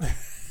degree.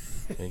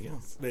 There you go.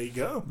 There you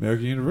go.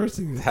 American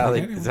University. Is how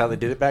they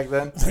did it back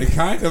then?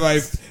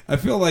 I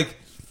feel like,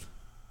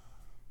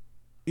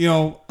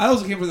 I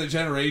also came from the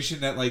generation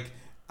that,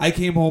 I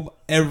came home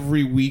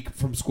every week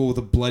from school with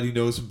a bloody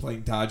nose from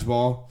playing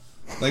dodgeball.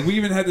 Like, we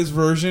even had this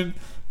version.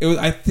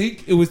 I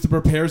think it was to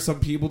prepare some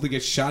people to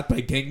get shot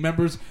by gang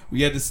members.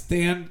 We had to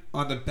stand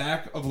on the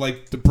back of,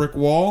 the brick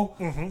wall,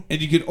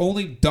 and you could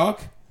only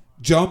duck,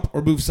 jump,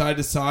 or move side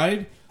to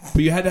side,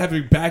 but you had to have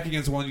your back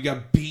against one. You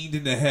got beamed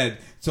in the head.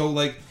 So,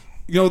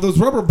 those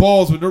rubber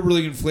balls, when they're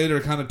really inflated,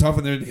 are kind of tough,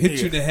 and they hit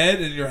you in the head,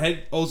 and your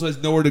head also has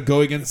nowhere to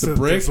go against the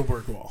brick. It's a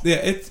brick wall. Yeah,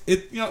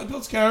 it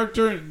builds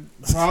character and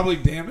probably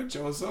damage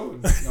also,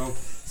 and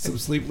some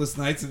sleepless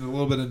nights and a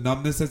little bit of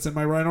numbness that's in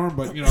my right arm.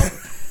 But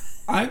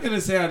I'm gonna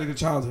say I had a good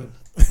childhood.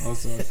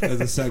 Also, as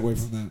a segue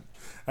from that.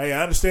 Hey,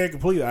 I understand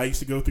completely. I used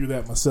to go through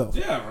that myself.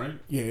 Yeah, right.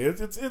 Yeah,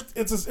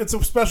 it's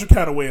a special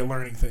kind of way of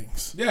learning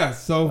things. Yeah.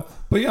 So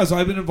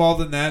I've been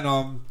involved in that.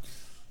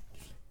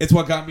 It's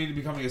what got me to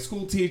becoming a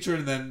school teacher,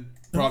 and then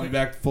brought me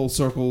back full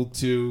circle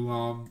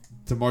to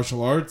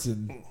martial arts,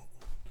 and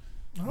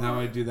now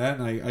I do that.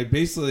 And I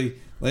basically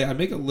I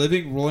make a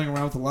living rolling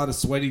around with a lot of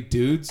sweaty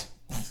dudes,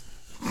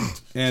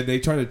 and they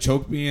try to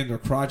choke me, and their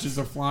crotches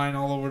are flying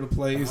all over the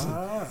place.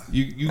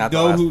 You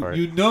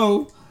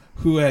know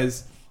who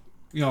has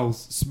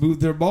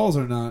smoothed their balls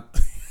or not.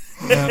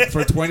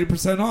 For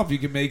 20% off, you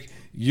can make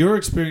your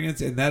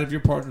experience and that of your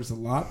partners a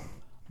lot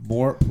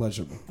more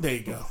pleasurable. There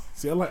you go.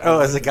 See,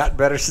 has it gotten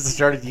better since I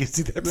started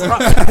using that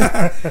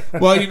product?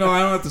 Well, I don't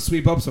have to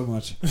sweep up so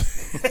much.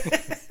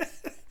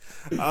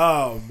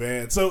 Oh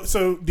man.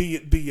 So do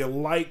you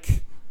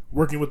like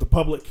working with the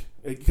public?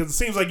 Because it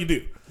seems like you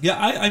do. Yeah,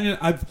 I mean,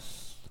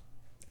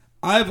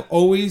 I've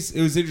always,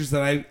 it was interesting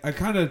that I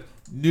kind of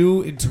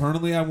knew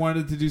internally I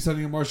wanted to do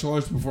something in martial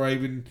arts before I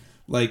even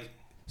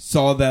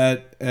saw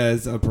that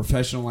as a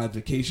professional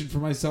application for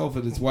myself,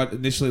 and it's what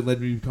initially led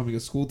me to becoming a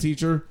school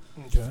teacher.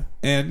 Okay.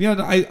 And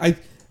I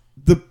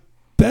the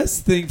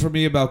best thing for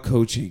me about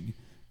coaching,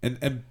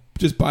 and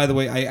just by the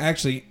way, I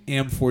actually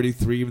am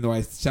 43, even though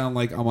I sound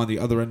like I'm on the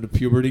other end of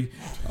puberty,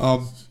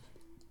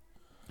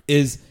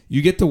 is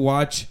you get to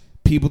watch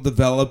people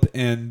develop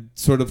and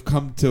sort of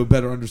come to a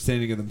better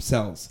understanding of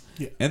themselves.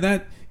 Yeah. And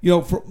that,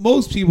 for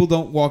most people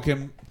don't walk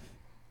in,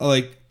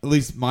 at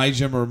least my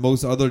gym or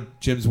most other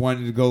gyms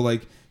wanting to go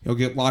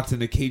get locked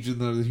in a cage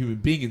with another human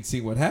being and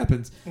seeing what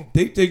happens.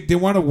 They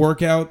want a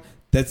workout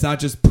that's not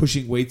just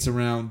pushing weights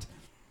around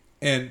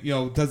and,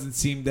 doesn't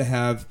seem to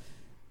have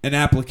an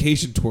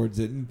application towards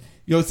it. And,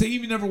 say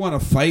you never want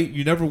to fight,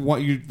 you don't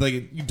want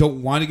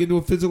to get into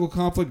a physical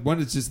conflict.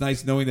 One, it's just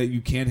nice knowing that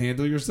you can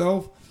handle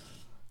yourself.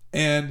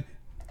 And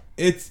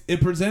it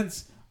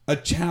presents a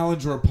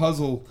challenge or a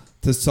puzzle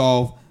to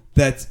solve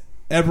that's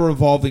ever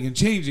evolving and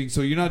changing.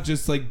 So you're not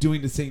just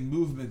doing the same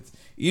movements.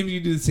 Even if you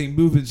do the same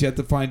movements, you have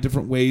to find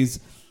different ways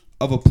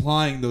of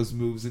applying those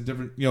moves and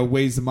different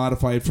ways to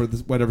modify it for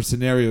whatever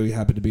scenario you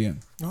happen to be in.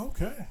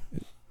 Okay.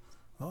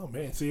 Oh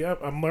man, see,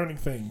 I'm learning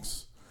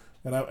things,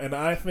 and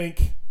I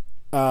think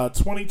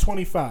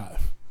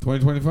 2025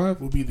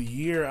 will be the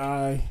year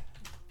I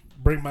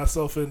bring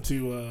myself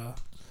into.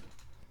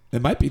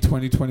 It might be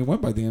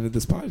 2021 by the end of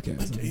this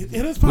podcast. It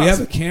is possible. We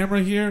have a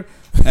camera here,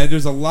 and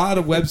there's a lot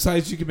of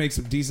websites you can make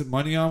some decent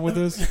money on with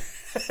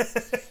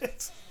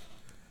this.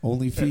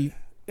 Only feet.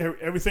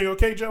 Everything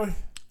okay, Joey?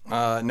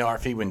 No, our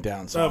feed went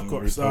down, so of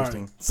course. I'm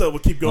reposting. Right. So we'll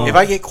keep going. If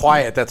I get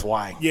quiet, that's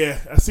why. Yeah,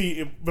 I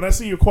see. When I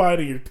see you quiet,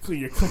 and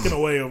you're clicking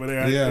away over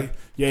there.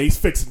 Yeah, he's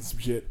fixing some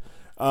shit.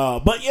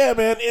 But yeah,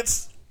 man,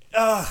 it's.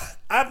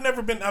 I've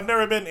never been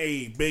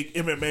a big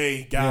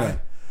MMA guy. Yeah.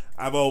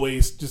 I've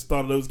always just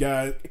thought of those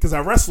guys because I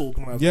wrestled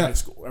when I was in high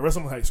school. I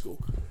wrestled in high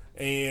school,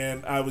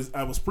 and I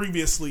was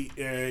previously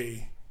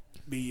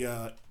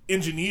the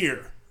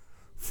engineer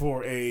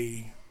for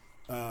a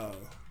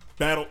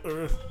battle.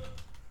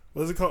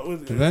 What is it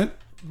called? Event?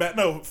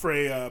 for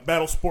a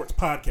battle sports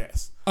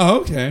podcast.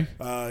 Oh, okay.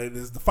 It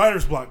is the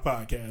Fighters Block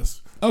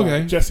podcast.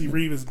 Okay. Jesse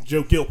Reeves and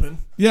Joe Gilpin.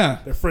 Yeah.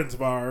 They're friends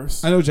of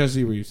ours. I know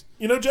Jesse Reeves.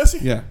 You know Jesse?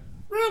 Yeah.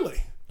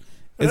 Really?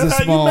 It's Is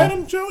that how you met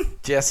him, Joey?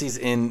 Jesse's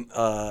in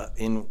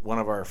one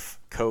of our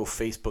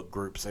co-Facebook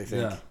groups, I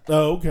think. Yeah.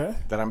 Oh, okay.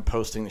 That I'm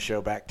posting the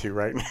show back to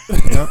right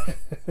now.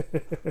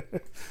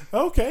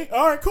 Okay.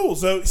 All right. Cool.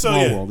 So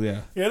Small yeah. world,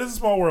 yeah. Yeah, this is a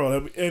small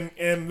world,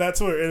 and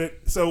that's where.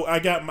 So I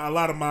got a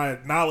lot of my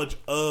knowledge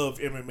of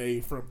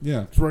MMA from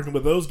working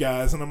with those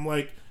guys, and I'm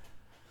like,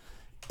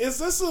 is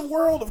this a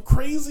world of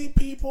crazy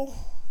people?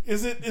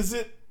 Is it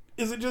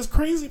just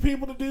crazy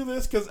people to do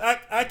this? Because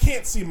I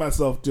can't see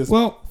myself just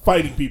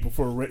fighting people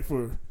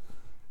for.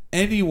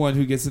 Anyone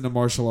who gets into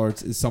martial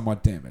arts is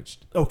somewhat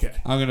damaged. Okay.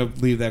 I'm going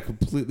to leave that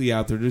completely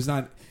out there. There's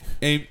not,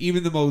 and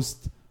even the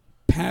most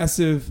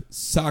passive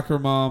soccer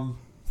mom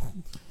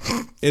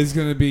is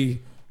going to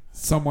be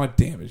somewhat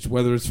damaged,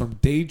 whether it's from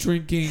day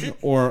drinking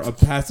or a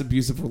past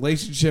abusive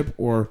relationship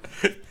or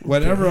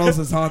whatever else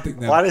is haunting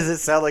them. Why does it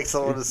sound like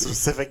someone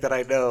specific that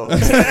I know?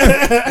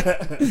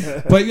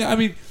 But yeah, I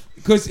mean,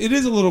 because it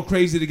is a little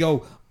crazy to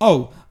go,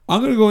 oh, I'm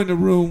going to go in a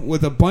room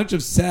with a bunch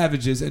of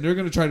savages and they're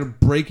going to try to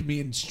break me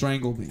and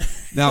strangle me.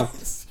 Now,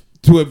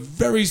 to a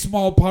very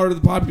small part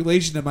of the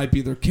population, that might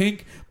be their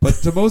kink, but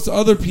to most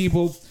other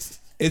people,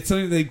 it's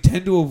something they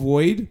tend to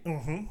avoid.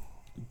 Mm-hmm.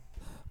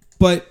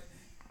 But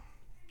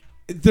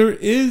there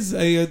is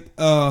I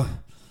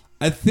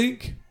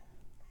think,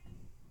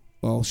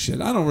 well,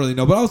 shit, I don't really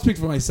know, but I'll speak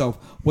for myself.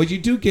 What you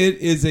do get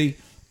is a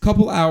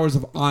couple hours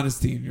of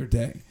honesty in your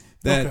day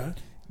that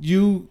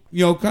you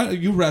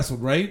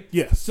wrestled, right?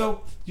 Yes.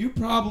 So you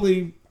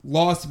probably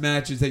lost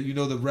matches that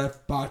the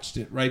ref botched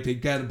it, right? They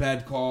got a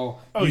bad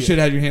call. You should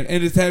have your hand,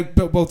 and it's had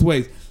both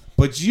ways.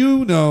 But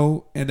and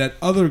that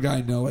other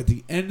guy know at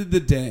the end of the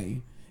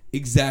day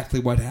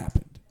exactly what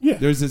happened. Yeah.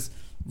 There's this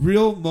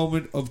real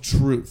moment of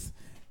truth.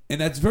 And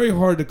that's very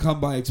hard to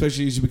come by,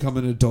 especially as you become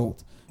an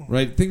adult,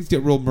 right? Things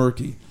get real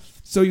murky.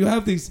 So you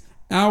have these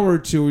hour or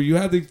two where you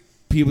have these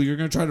people, you're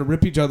going to try to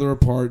rip each other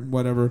apart and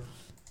whatever,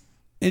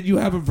 and you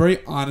have a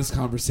very honest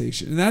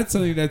conversation. And that's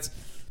something that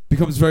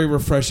becomes very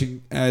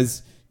refreshing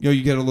as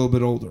you get a little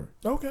bit older.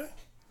 Okay.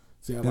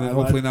 See, and then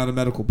hopefully not a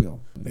medical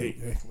bill.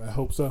 Hey, I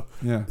hope so.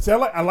 Yeah. See,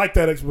 I like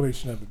that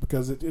explanation of it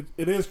because it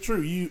is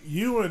true.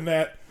 You and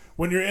that,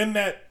 when you're in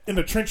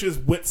the trenches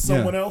with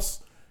someone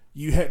else,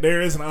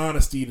 there is an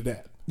honesty to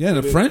that. Yeah,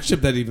 the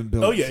friendship that even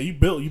builds. Oh yeah, you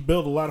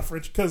build a lot of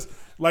friendship because,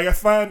 like, I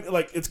find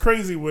like it's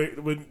crazy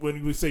when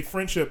we say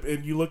friendship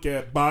and you look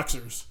at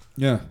boxers,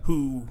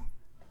 who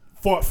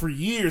fought for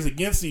years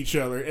against each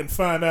other and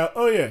find out,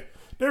 they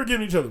were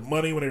giving each other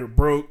money when they were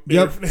broke. They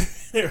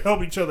were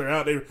helping each other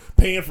out. They were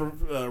paying for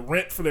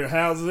rent for their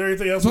houses,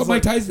 everything else. So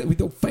Mike Tyson, we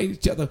don't fight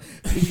each other.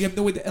 We have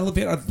no way to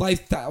elevate our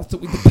lifestyle, so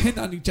we depend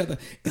on each other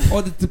in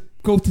order to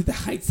go to the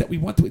heights that we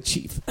want to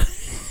achieve.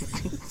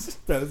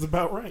 That is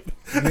about right.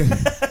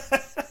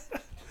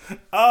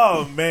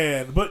 Oh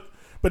man, but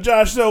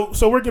Josh,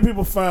 so where can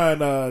people find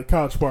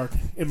College Park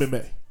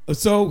MMA?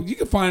 So you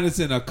can find us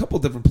in a couple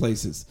different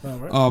places. All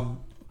right.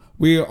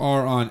 We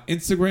are on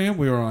Instagram.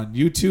 We are on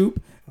YouTube.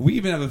 We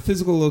even have a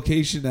physical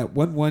location at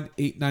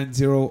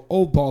 11890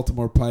 Old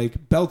Baltimore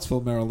Pike,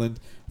 Beltsville,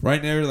 Maryland,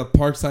 right near the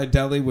Parkside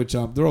Deli, which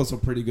they're also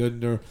pretty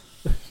good. And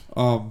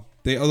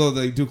although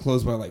they do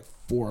close by like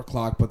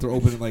 4:00, but they're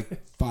open at like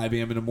 5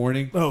 a.m. in the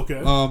morning.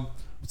 Okay.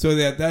 So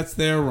that's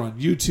there. We're on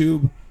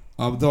YouTube.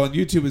 Though on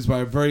YouTube is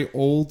by a very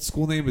old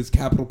school name, is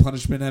Capital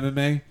Punishment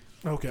MMA.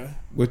 Okay.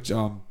 Which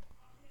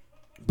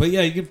but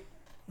yeah, you can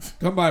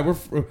come by.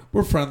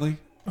 We're friendly.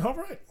 All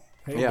right.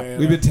 Hey, yeah, man,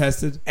 we've been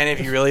tested. And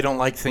if you really don't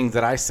like things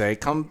that I say,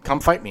 come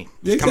fight me.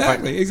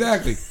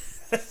 Exactly.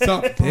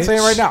 So, I'm saying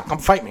it right now, come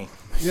fight me.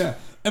 Yeah.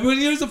 And but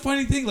here's the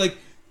funny thing, like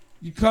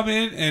you come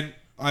in, and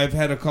I've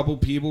had a couple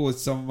people with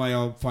some of my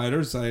own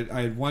fighters. I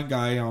had one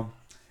guy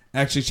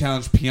actually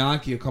challenged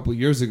Bianchi a couple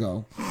years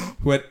ago,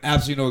 who had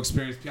absolutely no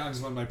experience.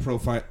 Bianchi's one of my pro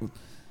fight.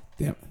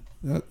 Damn.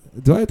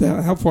 Do I have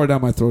to? How far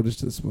down my throat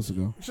is this supposed to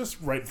go? It's just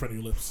right in front of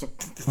your lips.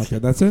 Okay,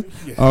 that's it?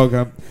 Yeah. Oh,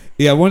 okay.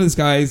 Yeah, one of these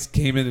guys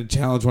came in and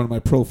challenged one of my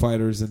pro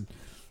fighters, and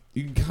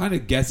you can kind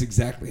of guess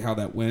exactly how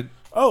that went.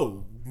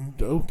 Oh,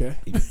 okay.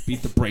 He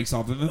beat the brakes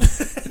off of him.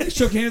 And they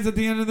shook hands at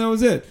the end, and that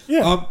was it.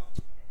 Yeah.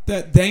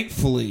 That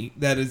thankfully,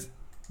 that is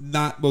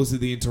not most of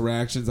the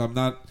interactions. I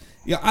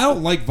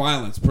don't like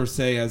violence per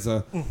se as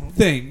a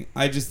thing.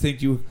 I just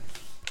think you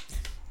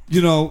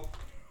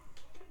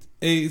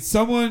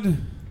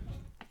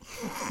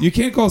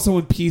can't call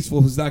someone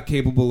peaceful who's not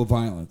capable of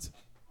violence.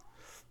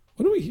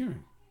 What are we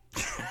hearing?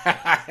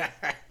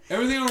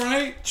 Everything all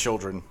right?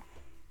 Children.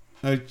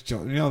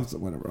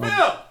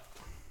 Whatever.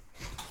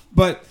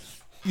 But,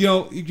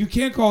 you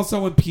can't call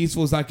someone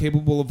peaceful who's not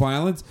capable of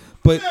violence.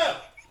 But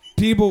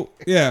people,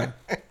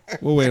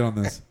 we'll wait on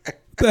this. What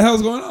the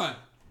hell's going on?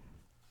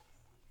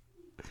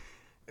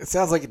 It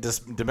sounds like a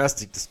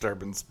domestic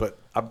disturbance, but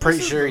I'm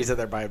pretty sure he's in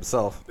there by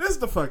himself. That's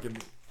the fucking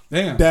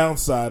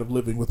downside of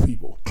living with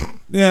people.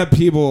 Yeah,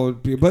 people.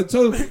 But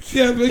so,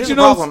 yeah, but Here's the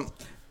problem.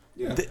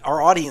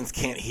 Our audience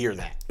can't hear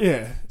that.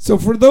 Yeah. So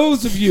for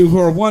those of you who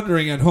are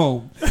wondering at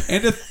home,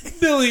 and the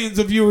millions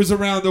of viewers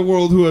around the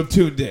world who have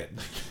tuned in,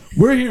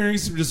 we're hearing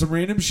some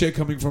random shit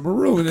coming from a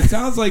room, and it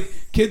sounds like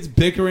kids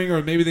bickering,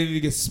 or maybe they need to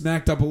get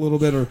smacked up a little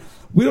bit, or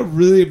we don't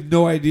really have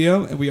no idea,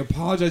 and we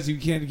apologize if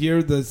you can't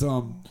hear this.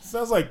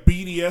 Sounds like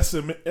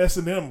BDSM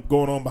S&M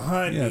going on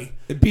behind me.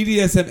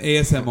 BDSM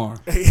ASMR.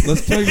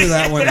 Let's figure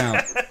that one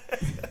out.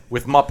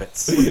 With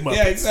Muppets.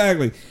 Yeah,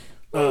 exactly.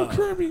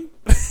 Kirby.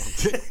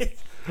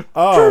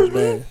 Oh,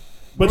 man.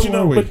 But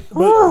Where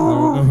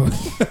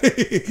but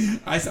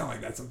I sound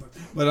like that sometimes.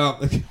 But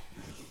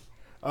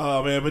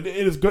oh man, but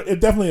it is good. It's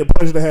definitely a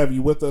pleasure to have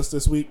you with us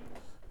this week,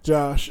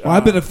 Josh. Well,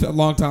 I've been a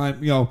long time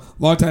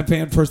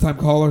fan, first time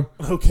caller.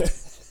 Okay.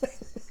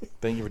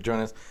 Thank you for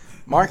joining us,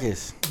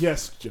 Marcus.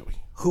 Yes, Joey.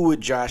 Who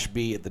would Josh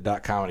be at the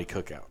Comedy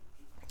Cookout?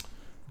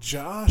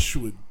 Josh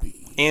would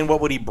be. And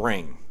what would he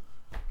bring?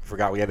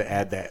 Forgot we had to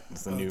add that.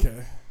 It's the new.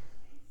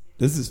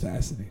 This is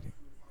fascinating.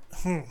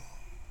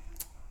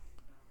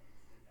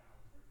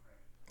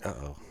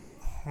 Uh-oh.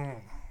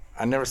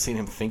 I've never seen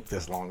him think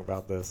this long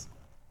about this.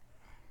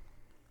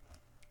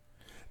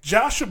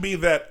 Josh would be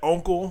that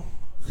uncle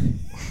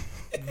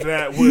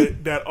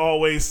that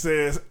always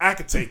says, I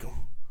could take him.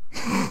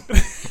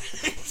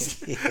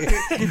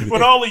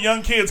 When all the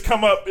young kids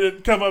come up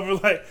and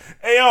like,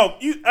 hey,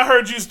 I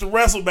heard you used to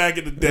wrestle back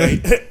in the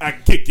day. I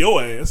can kick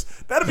your ass.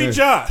 That'd be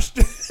Josh.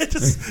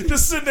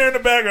 just sitting there in the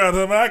background.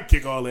 I can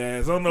kick all the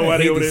ass. I don't know why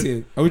they over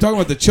there. Are we talking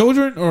about the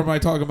children, or am I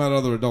talking about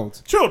other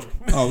adults? Children.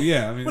 Oh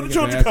yeah, I mean, when the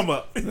children come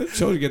up, the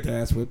children get the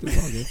ass whipped. It's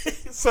all good.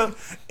 So,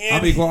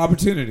 I'm equal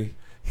opportunity.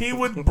 He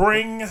would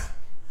bring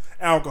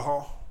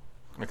alcohol.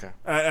 Okay.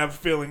 I have a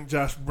feeling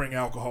Josh would bring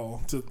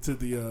alcohol to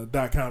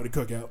the Comedy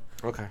Cookout.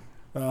 Okay.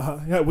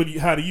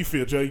 How do you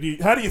feel, Joe?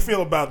 How do you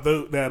feel about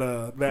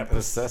that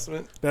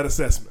assessment? That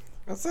assessment.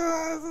 That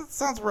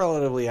sounds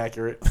relatively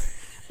accurate.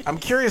 I'm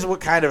curious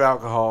what kind of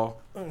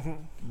alcohol,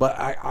 but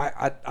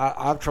I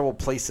have trouble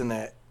placing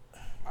that.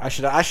 I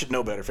should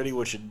know better. If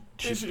anyone should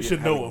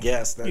know him.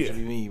 Guess that should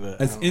be me. But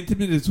as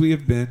intimate as we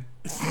have been,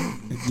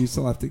 and you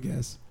still have to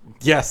guess.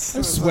 Yes,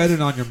 I'm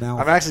sweating on your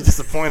mouth. I'm actually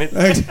disappointed.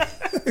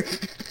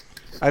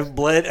 I've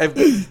bled.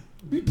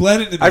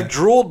 I've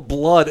drooled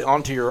blood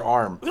onto your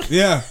arm.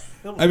 Yeah.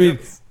 I mean,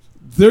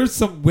 there's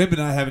some women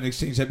I haven't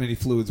exchanged that many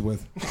fluids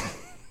with.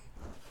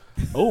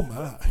 Oh,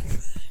 my.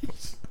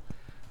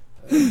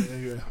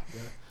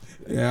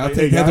 Yeah, I'll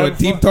take that to a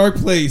deep, dark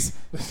place.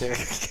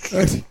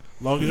 As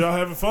long as y'all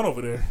having fun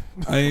over there.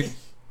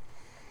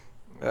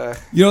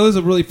 There's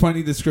a really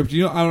funny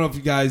description. I don't know if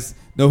you guys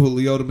know who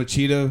Lyoto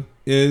Machida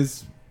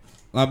is.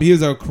 He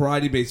was a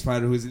karate-based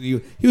fighter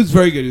he was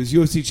very good. He was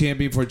UFC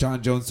champion before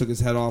John Jones took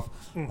his head off.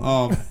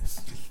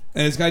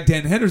 And this guy,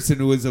 Dan Henderson,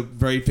 who is a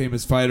very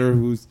famous fighter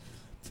who's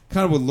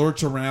kind of would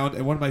lurch around.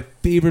 And one of my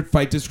favorite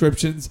fight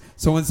descriptions,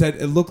 someone said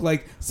it looked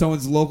like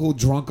someone's local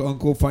drunk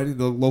uncle fighting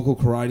the local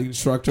karate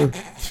instructor.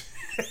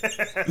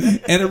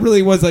 And it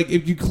really was like,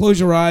 if you close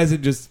your eyes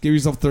and just give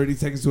yourself 30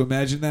 seconds to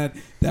imagine that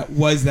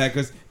was that.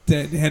 Because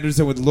Dan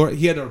Henderson would lurch.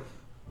 He had a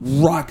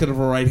rocket of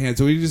a right hand.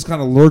 So he just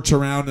kind of lurch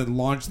around and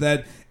launch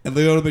that. And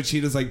Lyoto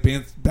Machida's like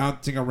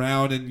bouncing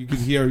around, and you can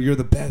hear "You're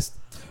the best"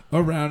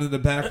 around in the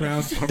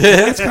background.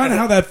 That's kind of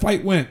how that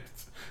fight went.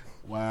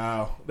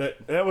 Wow,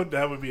 that would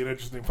be an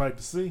interesting fight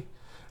to see.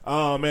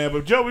 Oh man,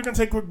 but Joe, we're gonna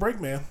take a quick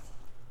break, man.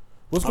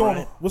 What's going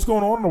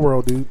on in the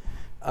world, dude?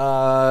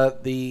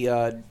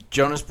 The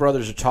Jonas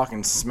Brothers are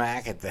talking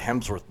smack at the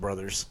Hemsworth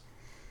brothers.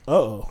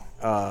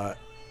 Can't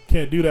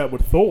do that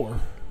with Thor.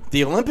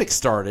 The Olympics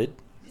started.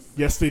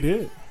 Yes, they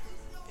did.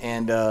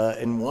 And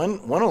one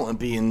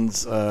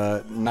Olympian's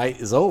night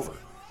is over.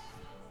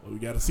 Well, we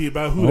got to see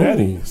about who that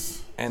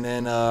is. And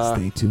then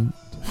stay tuned.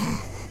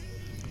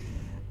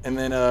 And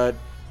then a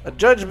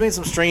judge made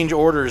some strange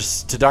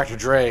orders to Dr.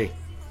 Dre.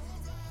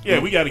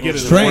 Yeah, we got to get it.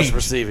 Strange.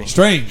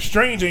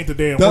 Strange ain't the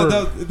damn word.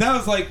 That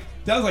was like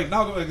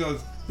Malcolm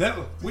goes.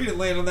 We didn't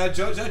land on that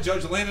judge. That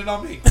judge landed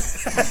on me.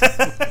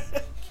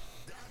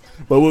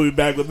 But we'll be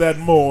back with that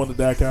and more on the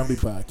That Comedy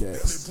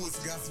Podcast.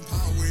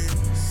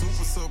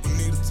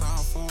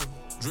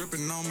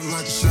 Dripping on me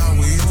like a shower.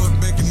 You know it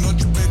back, you know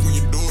you back when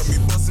you do it. Me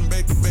busting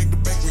back to back to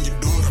back when you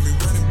do it. I be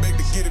running back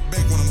to get it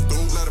back when I'm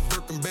through. Let a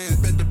Birkin bag,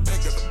 back to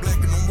back, got the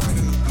black and the white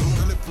and the blue.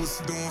 That lip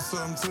pussy doing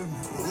something to me.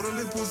 Oh, that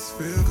lip pussy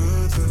feel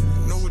good to me.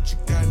 Know what you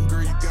got, and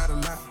girl, you got a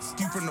lot.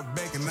 Skew from the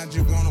back and I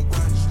just wanna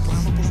watch.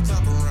 Climb up on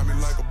top around me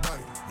like a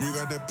body. You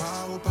got that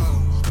power.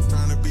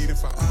 Trying to beat it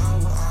for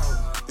hours.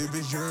 If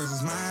it's yours,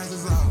 it's mine,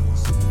 it's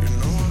ours. You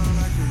know what I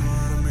like, you know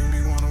how to make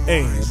me wanna watch.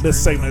 And this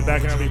segment of the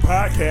That Comedy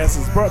Podcast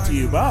is brought to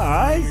you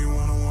by...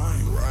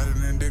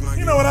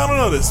 You know what? I don't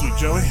know this week,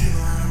 Joey.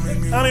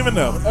 I don't even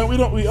know.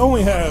 We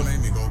only have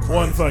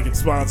one fucking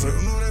sponsor.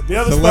 The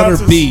other letter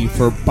B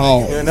for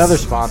balls. Another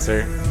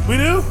sponsor. We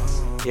do?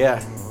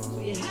 Yeah.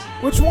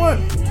 Which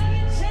one?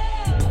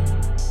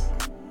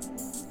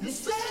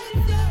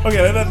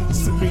 Okay, that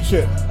doesn't mean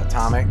shit.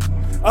 Atomic.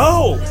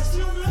 Oh,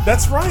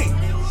 that's right.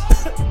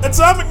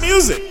 Atomic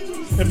Music.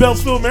 in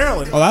Beltsville,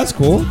 Maryland. Oh, that's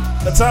cool.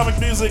 Atomic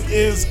Music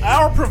is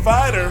our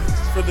provider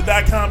for the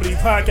 .comedy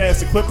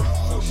podcast equipment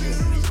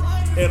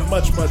and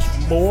much, much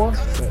more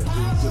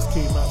that just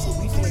came out, so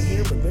we can't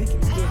hear, but they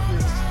can still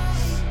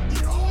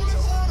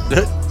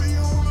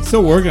hear.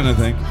 Still working, I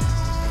think.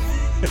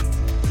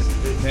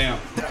 Damn.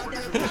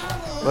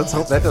 Let's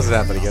hope that doesn't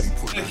happen again.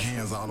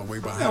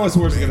 That was the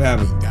worst that could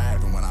happen.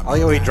 I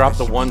like how we dropped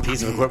the one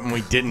piece of equipment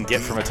we didn't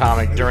get from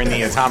Atomic during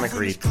the Atomic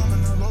read.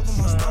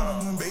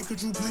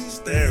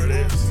 There it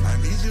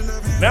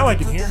is. Now I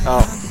can hear.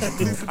 Oh.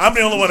 I'm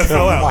the only one that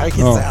fell out. Mic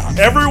is out.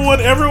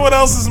 Everyone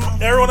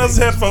else's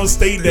headphones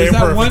stayed there. There's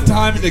that perfect. one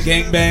time in the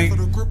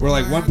gangbang where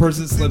like one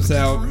person slips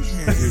out.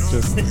 It's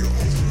just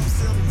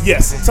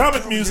Yes,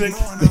 Atomic Music,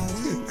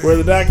 where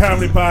the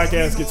 .comedy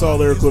podcast gets all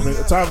their equipment.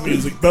 Atomic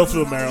Music,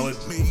 Beltsville, Maryland.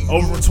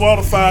 Over from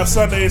 12 to 5,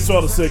 Sundays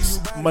 12 to 6,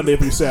 Monday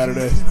through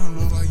Saturday.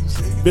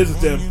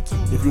 Visit them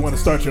if you want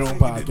to start your own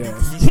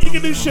podcast. You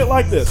can do shit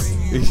like this.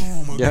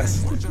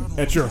 Yes.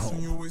 At your home.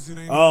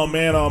 Oh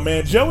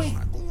man, Joey.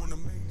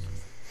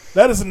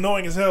 That is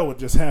annoying as hell what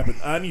just happened.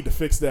 I need to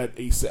fix that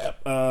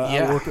ASAP.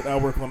 I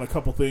work on a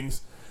couple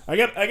things. I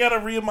got to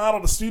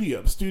remodel the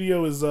studio. The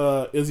studio is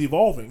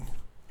evolving.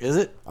 Is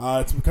it?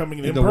 It's becoming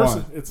an Into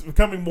in-person. what? It's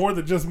becoming more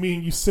than just me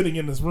and you sitting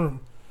in this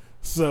room.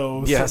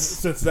 So Yes.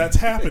 since that's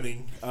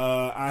happening,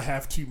 I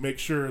have to make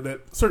sure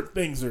that certain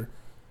things are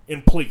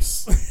in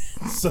place,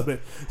 so that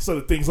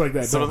things like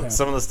that don't happen.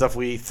 Some of the stuff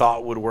we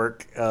thought would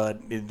work,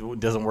 it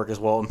doesn't work as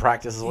well in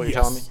practice. Is what you're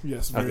telling me?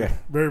 Yes, Okay.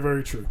 very,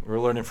 very true. We're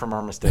learning from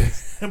our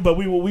mistakes. But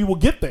we will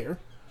get there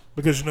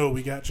because you know what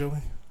we got, Joey.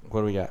 What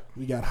do we got?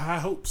 We got high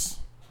hopes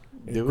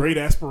and Do we? great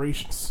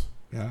aspirations.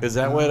 yeah. Is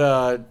that what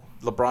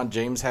LeBron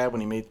James had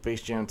when he made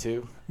Space Jam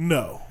 2?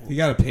 No, You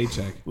got a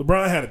paycheck.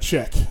 LeBron had a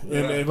check,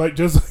 and like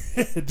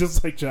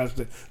just like Josh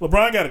did,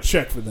 LeBron got a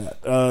check for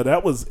that.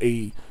 That was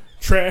a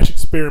trash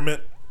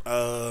experiment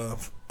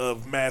of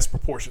mass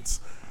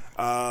proportions.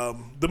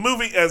 The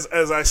movie, as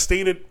I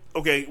stated,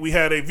 okay, we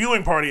had a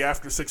viewing party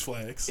after Six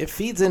Flags. It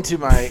feeds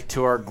into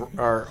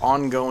our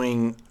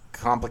ongoing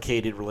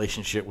complicated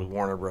relationship with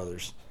Warner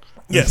Brothers.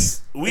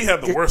 Yes, we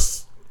have the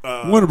worst.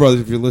 Warner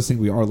Brothers, if you're listening,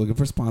 we are looking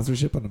for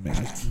sponsorship on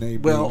a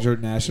Well- major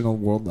national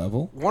world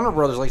level. Warner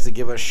Brothers likes to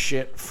give us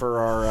shit for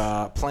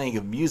our playing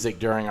of music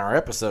during our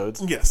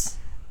episodes. Yes.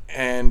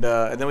 And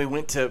then we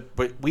went to,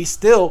 but we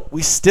still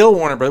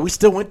Warner Brothers. We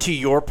still went to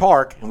your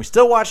park and we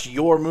still watched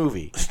your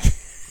movie.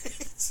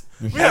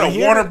 We had a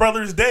Warner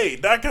Brothers Day.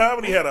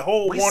 .comedy had a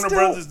whole Warner still,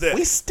 Brothers Day.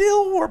 We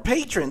still were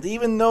patrons,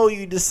 even though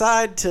you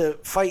decide to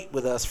fight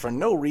with us for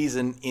no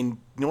reason in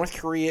North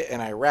Korea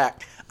and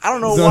Iraq. I don't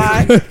know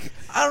why.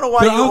 I don't know why.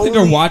 I don't think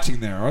they're watching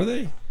there, are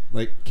they?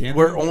 Like, Canada?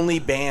 We're only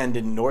banned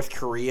in North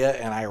Korea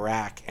and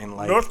Iraq and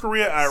like North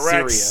Korea,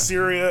 Iraq,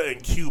 Syria,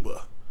 and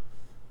Cuba.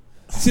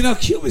 See, now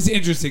Cuba's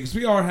interesting because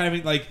we are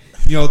having like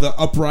the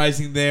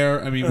uprising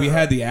there. I mean, we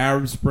had the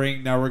Arab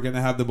Spring. Now we're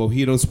gonna have the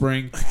Mojito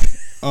Spring.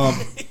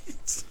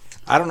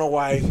 I don't know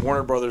why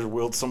Warner Brothers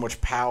wields so much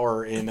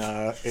power in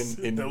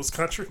those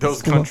countries.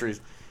 Those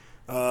countries.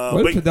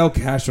 What did Fidel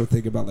Castro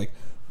think about like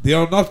they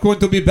are not going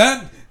to be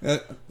banned?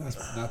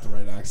 That's not the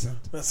right accent.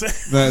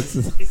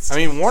 That's I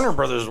mean, Warner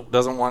Brothers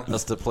doesn't want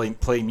us to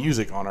play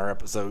music on our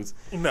episodes.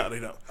 No, they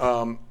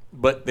don't.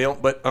 But they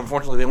don't. But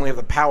unfortunately, they only have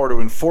the power to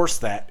enforce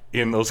that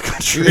in those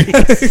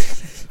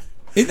countries.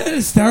 Isn't that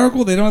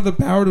hysterical? They don't have the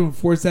power to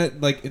enforce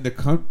that, like in the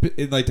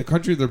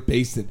country they're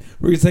based in.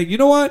 We're gonna say, you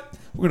know what?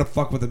 We're gonna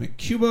fuck with them in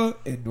Cuba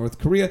and North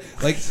Korea.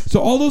 Like, so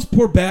all those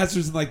poor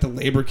bastards in like the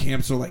labor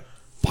camps are like,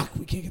 fuck,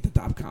 we can't get the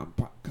comedy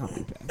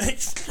back.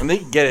 And they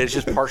can get it. It's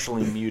just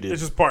partially muted.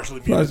 It's just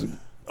partially muted.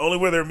 Only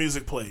where their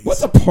music plays.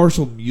 What's a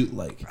partial mute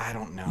like? I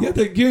don't know.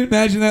 Can you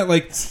imagine that?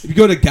 Like, if you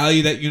go to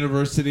Gallaudet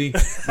University,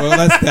 well,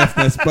 that's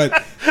deafness, but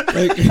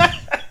like,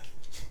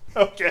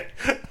 okay.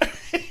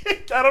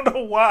 I don't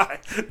know why.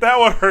 That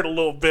one hurt a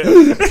little bit.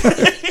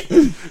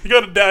 You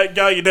go to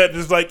Gallaudet,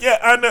 just like, yeah,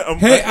 I know.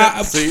 hey,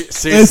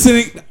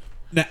 listening.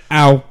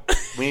 Ow.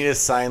 We need a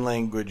sign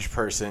language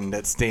person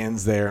that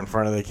stands there in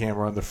front of the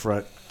camera on the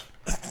front.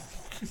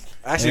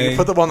 Actually, you can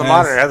put them on the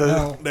monitor.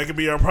 That could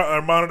be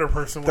our monitor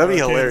person. That'd be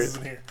hilarious.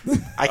 In here.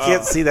 I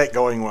can't see that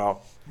going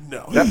well.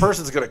 No. That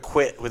person's going to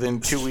quit within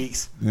 2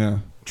 weeks. Yeah.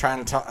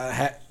 Trying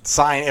to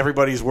sign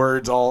everybody's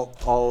words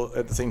all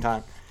at the same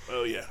time.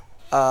 Oh, yeah.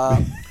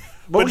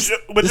 But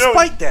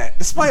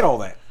despite all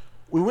that,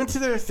 we went to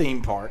their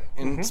theme park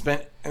and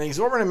spent an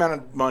exorbitant amount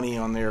of money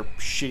on their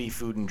shitty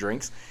food and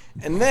drinks.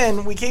 And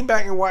then we came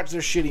back and watched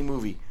their shitty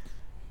movie.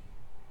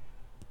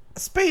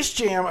 Space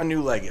Jam: A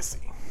New Legacy.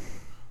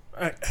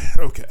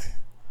 Okay.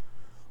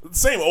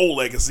 Same old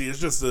Legacy. It's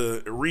just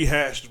a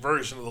rehashed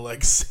version of the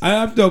Legacy. I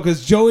have to know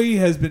because Joey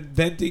has been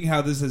venting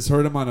how this has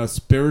hurt him on a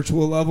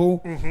spiritual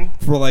level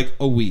for like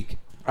a week.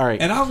 All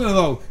right. And I'm going to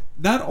know,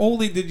 not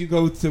only did you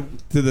go to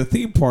the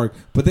theme park,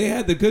 but they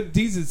had the good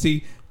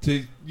decency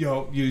to,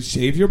 you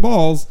shave your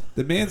balls,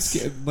 the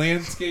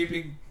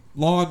landscaping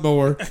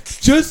lawnmower,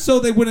 just so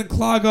they wouldn't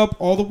clog up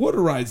all the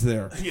water rides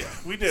there. Yeah,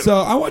 we did. So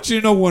I want you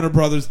to know, Warner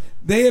Brothers,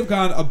 they have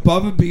gone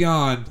above and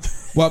beyond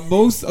what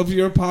most of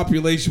your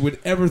population would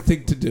ever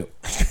think to do.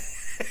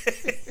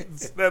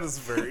 That is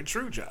very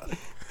true, John.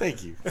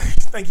 Thank you.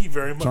 Thank you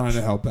very much. Trying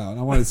to help out.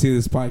 I want to see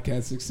this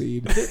podcast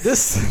succeed.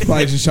 This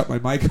Probably just shut my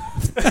mic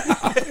off.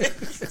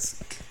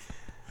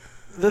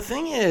 The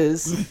thing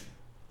is,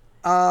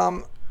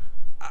 and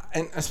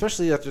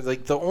especially after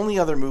like the only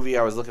other movie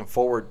I was looking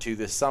forward to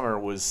this summer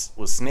was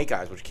Snake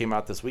Eyes, which came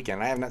out this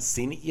weekend. I have not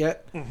seen it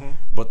yet,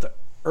 but the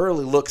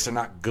early looks are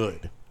not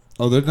good.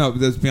 Oh,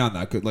 that's beyond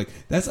not good. Like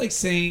that's like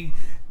saying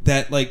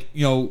that, like,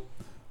 you know,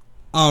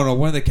 I don't know,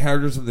 one of the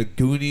characters from the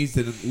Goonies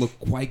didn't look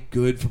quite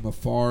good from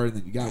afar, and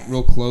then you got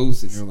real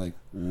close, and you're like,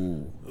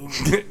 ooh.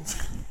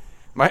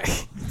 My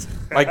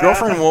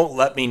girlfriend won't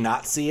let me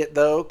not see it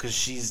though, because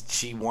she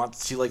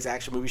likes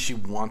action movies.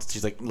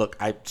 She's like, look,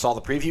 I saw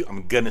the preview,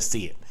 I'm gonna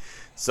see it.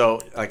 So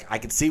like I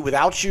could see it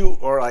without you,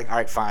 or like, all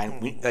right,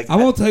 fine. I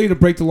won't tell you to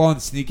break the law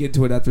and sneak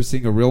into it after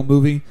seeing a real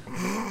movie,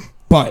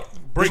 but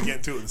break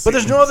into it. But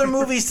there's no other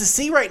movies to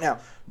see right now.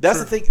 That's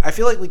the thing. I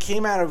feel like we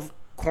came out of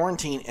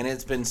quarantine and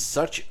it's been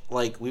such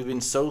like we've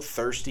been so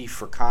thirsty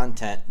for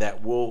content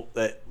that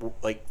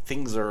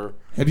things are.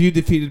 Have you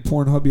defeated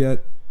Pornhub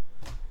yet?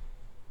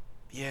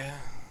 Yeah.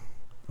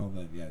 Oh,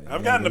 then, yeah.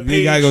 I've gotten to page.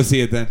 You gotta go see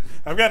it then.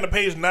 I've gotten to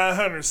page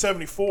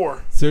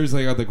 974.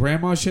 Seriously, I got the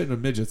grandma shit and the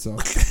midgets though.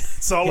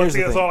 That's all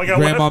I got.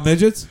 Grandma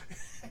midgets.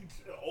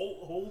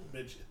 Old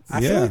midgets.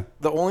 I feel like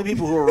the only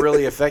people who are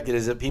really affected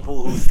is the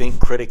people who think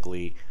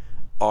critically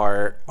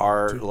are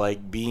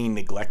like being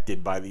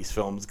neglected by these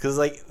films, because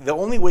like the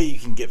only way you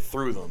can get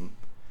through them,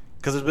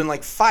 because there's been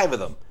like 5 of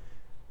them.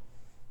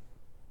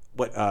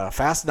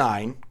 Fast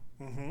 9,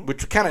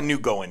 which you kind of knew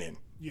going in,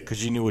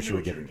 because you knew what you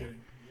were getting.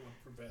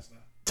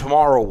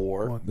 Tomorrow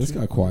War. This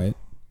got quiet.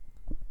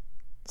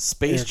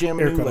 Space Jam: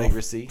 New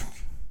Legacy.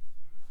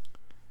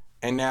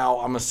 And now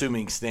I'm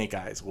assuming Snake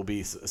Eyes will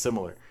be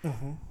similar.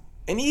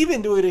 And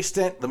even to an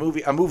extent, a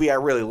movie I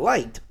really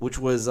liked, which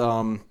was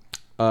the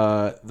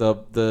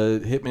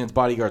Hitman's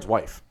Bodyguard's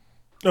Wife.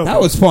 That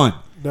was fun.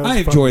 I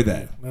enjoyed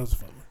that. That was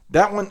fun.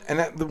 That one, and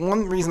the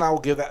one reason I will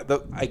give that,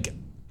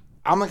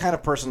 I'm the kind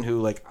of person who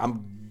like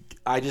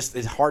it's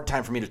a hard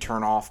time for me to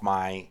turn off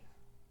my.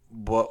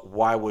 But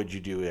why would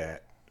you do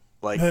that?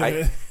 Like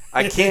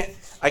I can't,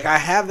 like I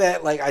have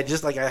that, like I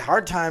just like a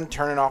hard time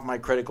turning off my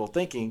critical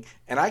thinking,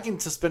 and I can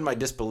suspend my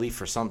disbelief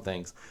for some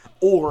things,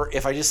 or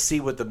if I just see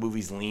what the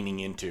movie's leaning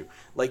into.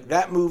 Like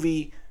that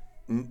movie,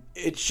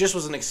 it just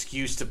was an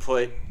excuse to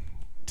put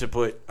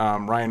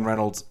Ryan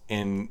Reynolds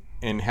in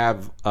and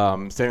have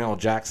Samuel L.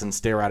 Jackson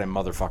stare at him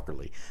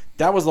motherfuckerly.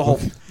 That was the whole.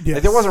 Yes.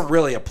 Like, there wasn't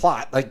really a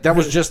plot. Like that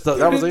was just the.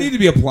 There didn't need to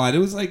be a plot. It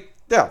was like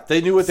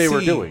they knew what they were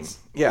scenes. doing.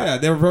 Yeah,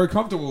 they were very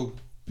comfortable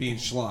being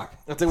schlock.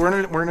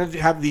 We're gonna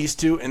have these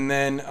two, and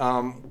then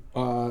Salma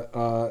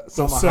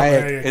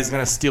Hayek is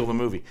gonna steal the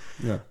movie.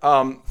 Yeah.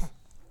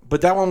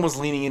 But that one was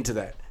leaning into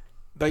that.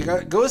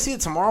 Like, go see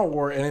it Tomorrow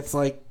War, and it's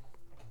like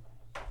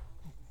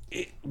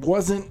it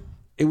wasn't.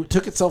 It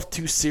took itself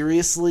too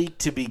seriously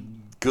to be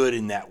good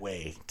in that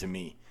way to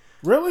me.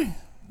 Really?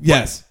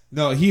 Yes.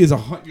 No, he is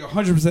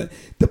 100%.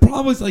 The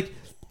problem is, like,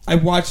 I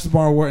watched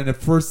Tomorrow War, and at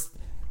first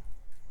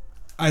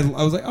I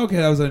was like, okay,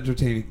 that was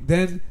entertaining.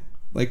 Then,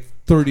 like,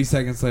 30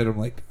 seconds later, I'm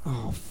like,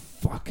 oh,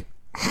 fuck.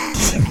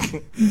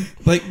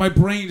 Like, my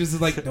brain just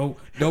is like, no.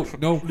 Your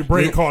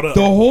brain caught up.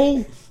 The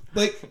whole,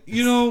 like,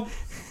 you know,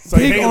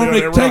 take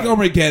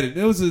Armageddon.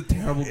 It was a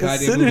terrible goddamn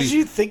movie. As soon as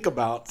you think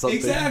about something.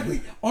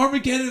 Exactly.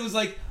 Armageddon was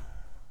like,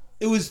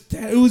 it was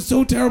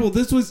so terrible.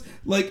 This was,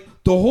 like,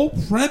 the whole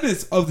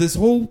premise of this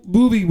whole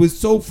movie was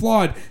so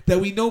flawed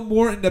that we know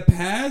more in the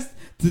past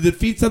to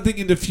defeat something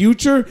in the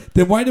future,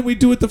 then why didn't we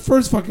do it the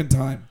first fucking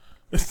time?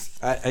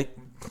 I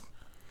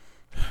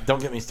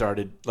don't get me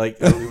started. Like,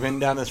 we've been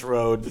down this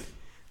road.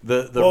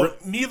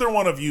 Neither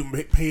one of you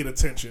paid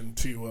attention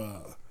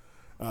to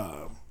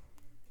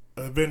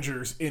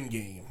Avengers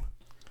Endgame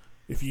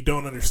if you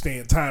don't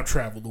understand time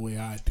travel the way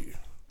I do.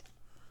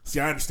 See,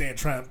 I understand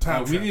time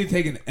travel. We need to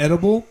take an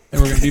edible,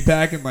 and we're going to be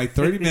back in like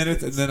 30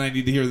 minutes, and then I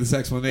need to hear this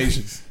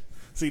explanation.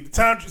 See,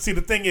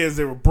 the thing is,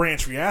 there were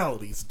branch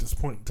realities at this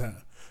point in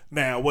time.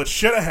 Now, what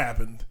should have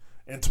happened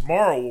in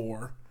Tomorrow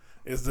War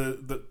is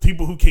the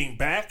people who came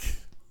back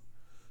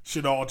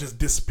should all just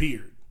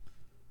disappeared.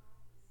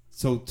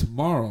 So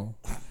tomorrow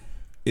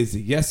is a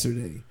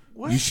yesterday.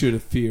 What? You should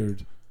have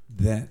feared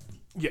then.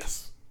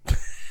 Yes.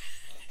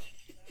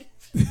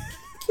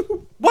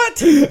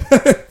 What?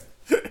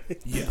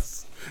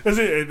 Yes.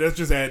 That's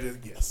just added.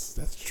 Yes,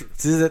 that's true.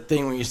 This is that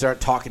thing when you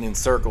start talking in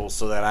circles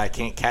so that I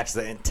can't catch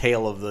the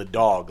tail of the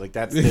dog. Like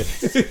that's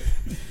the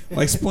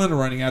like Splinter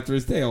running after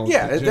his tail.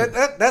 Yeah,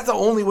 that's the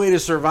only way to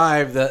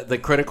survive the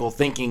critical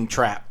thinking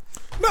trap.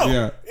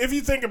 No, if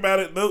you think about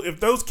it, if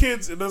those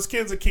kids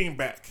that came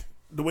back,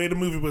 the way the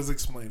movie was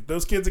explained,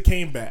 those kids that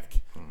came back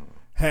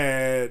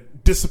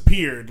had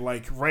disappeared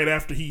like right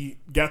after he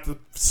got the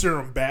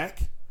serum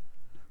back.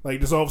 Like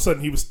just all of a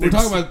sudden he was. We're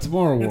talking about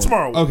Tomorrow War.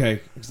 Tomorrow War.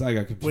 Okay, because I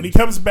got confused. When he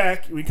comes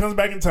back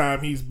in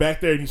time, he's back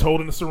there and he's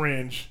holding the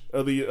syringe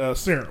of the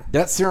serum.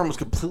 That serum was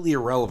completely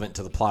irrelevant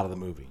to the plot of the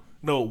movie.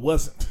 No, it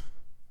wasn't.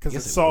 because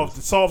it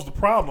solves the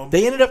problem.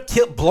 They ended up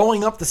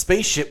blowing up the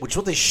spaceship, which is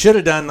what they should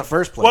have done in the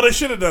first place. Well, they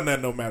should have done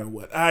that no matter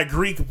what. I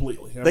agree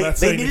completely.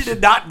 They needed to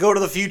not go to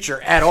the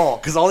future at all,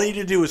 because all they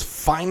needed to do was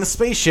find the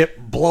spaceship,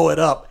 blow it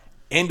up,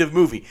 end of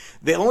movie.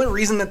 The only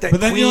reason that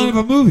But then you don't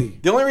have a movie.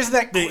 The only reason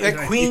that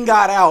Queen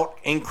got out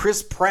and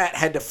Chris Pratt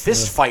had to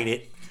fist fight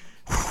it,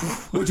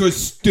 which was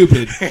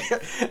stupid.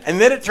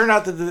 and then it turned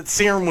out that the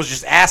serum was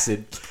just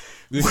acid.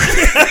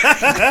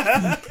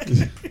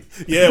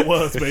 Yeah, it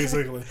was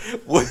basically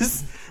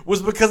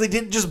was because they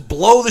didn't just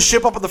blow the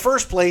ship up in the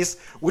first place,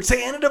 which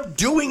they ended up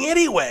doing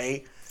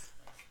anyway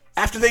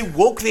after they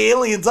woke the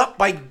aliens up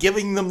by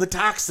giving them the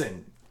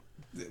toxin.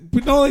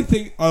 But the only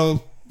thing,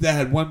 that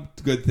had one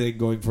good thing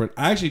going for it.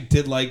 I actually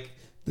did like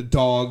the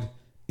dog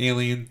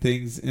alien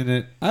things in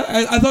it.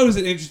 I thought it was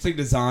an interesting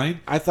design.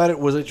 I thought it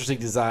was an interesting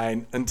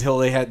design until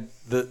they had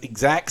the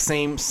exact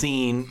same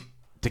scene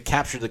to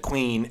capture the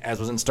Queen as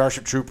was in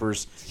Starship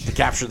Troopers to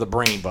capture the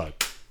brain bug.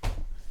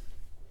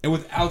 And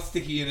without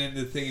sticking it in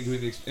the thing and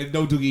doing and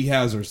no Doogie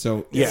Howser,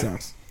 so it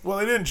sucks. Well,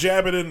 they didn't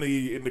jab it in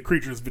the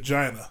creature's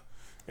vagina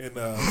in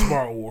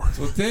Tomorrow War.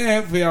 So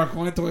today we are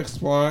going to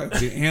explore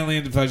the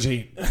alien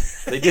vagina.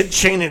 They did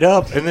chain it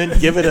up and then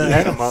give it an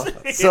enema.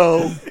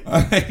 So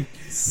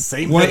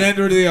same one thing. end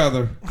or the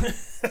other.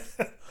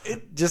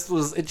 It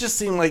just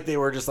seemed like they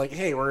were just like,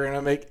 hey, we're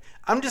gonna make.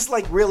 I'm just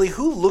like, really,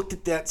 who looked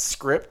at that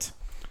script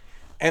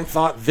and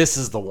thought this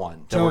is the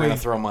one that we're gonna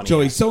throw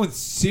money at? Someone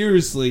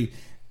seriously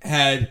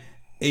had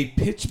a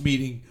pitch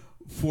meeting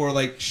for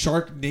like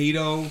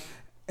Sharknado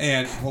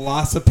and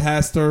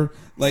Velocipaster.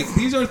 Like,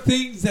 these are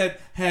things that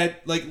had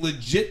like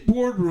legit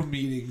boardroom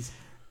meetings,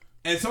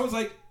 and someone's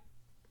like,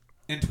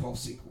 and 12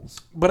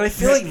 sequels. But I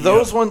feel like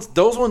those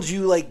ones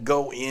you like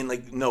go in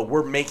like, no,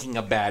 we're making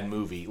a bad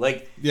movie.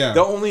 Like,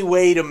 the only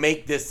way to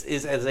make this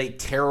is as a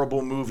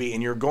terrible movie,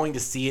 and you're going to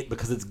see it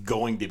because it's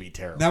going to be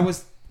terrible. That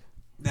was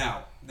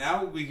now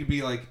we could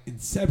be like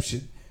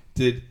Inception.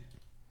 Did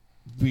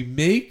we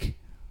make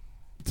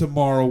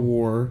Tomorrow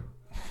War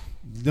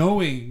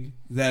knowing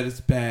that it's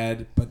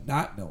bad but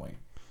not knowing?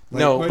 Like,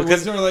 no,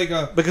 because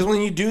like because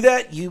when you do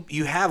that,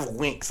 you have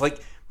winks. Like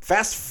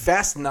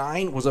Fast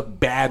 9 was a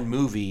bad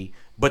movie,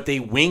 but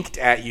they winked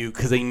at you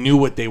because they knew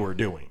what they were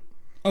doing.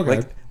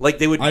 Okay, like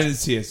they would. I didn't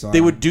see it. So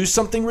they would do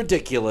something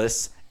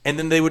ridiculous, and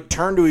then they would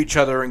turn to each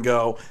other and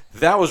go,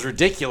 "That was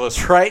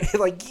ridiculous, right?"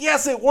 Like,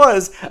 yes, it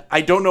was.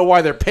 I don't know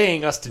why they're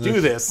paying us to do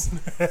this,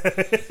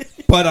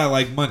 but I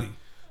like money.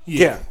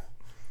 Yeah.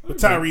 But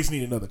Tyrese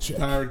need another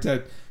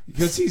check.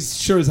 Because he's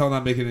sure as hell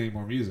not making any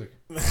more music.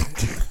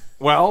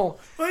 Well,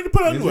 he need to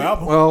put out a new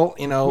album. Well,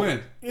 you know,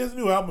 when? He has a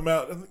new album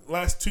out. I think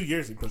last 2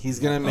 years he put. He's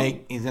gonna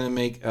make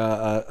make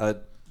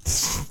the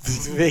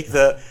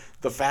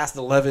Fast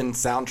 11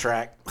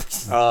 soundtrack,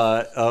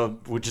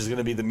 which is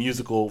gonna be the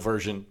musical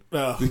version.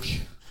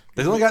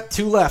 They've only got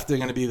 2 left. There's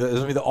gonna be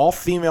the all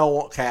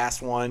female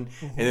cast one,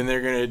 and then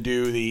they're gonna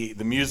do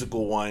the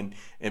musical one,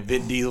 and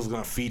Vin Diesel's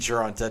gonna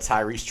feature on that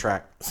Tyrese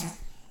track.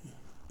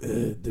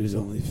 There's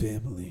only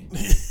family.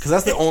 Because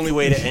that's the only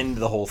way to end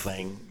the whole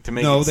thing. To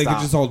make no, it they stop.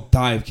 could just all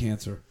die of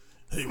cancer.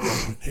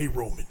 Hey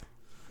Roman.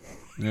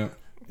 Yeah.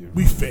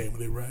 We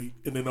family, right?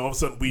 And then all of a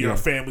sudden, Our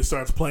Family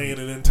starts playing,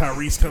 and then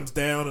Tyrese comes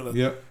down and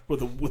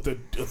with the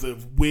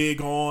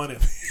wig on, and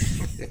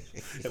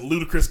and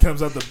Ludacris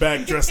comes out the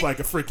back dressed like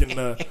a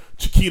freaking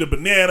Chiquita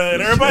banana,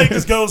 and everybody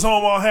just goes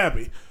home all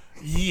happy.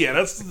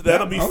 Yeah,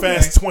 that'll be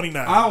Fast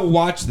 29. I'll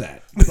watch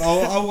that.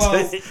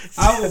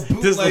 I will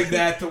bootleg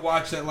that to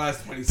watch that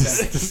last 20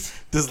 seconds.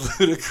 Does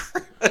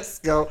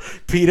Ludacris go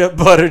peanut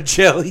butter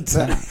jelly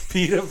time?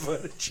 Peanut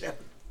butter jelly.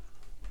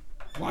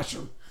 Watch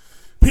them.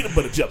 Peanut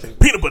butter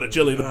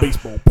jelly in a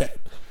baseball bat.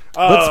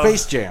 But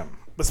Space Jam.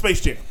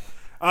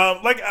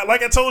 Like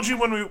I told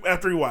you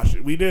after we watched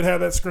it, we did have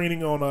that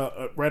screening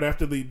on right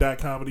after the Dot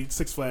Comedy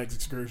Six Flags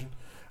excursion.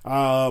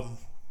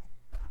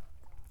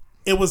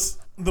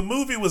 The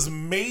movie was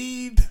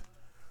made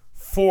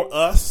for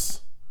us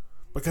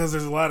because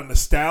there's a lot of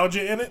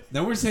nostalgia in it.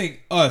 Now we're saying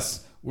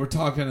us. We're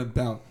talking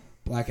about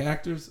black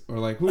actors, or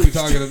like who are we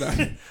talking about?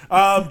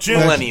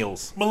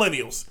 Millennials.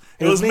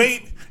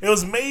 It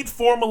was made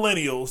for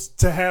millennials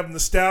to have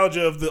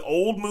nostalgia of the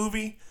old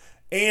movie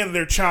and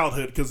their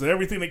childhood because of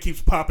everything that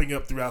keeps popping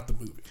up throughout the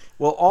movie.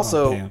 Well,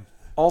 also,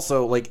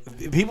 like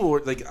people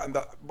were like,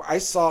 I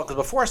saw because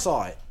before I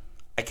saw it,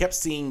 I kept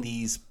seeing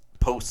these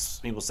posts,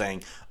 people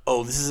saying,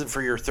 "Oh, this isn't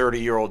for your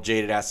 30-year-old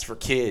jaded ass, for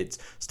kids.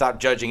 Stop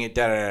judging it."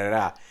 Da da da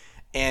da.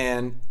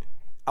 And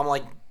I'm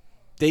like,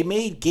 they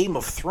made Game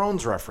of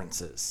Thrones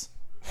references.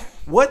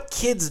 What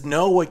kids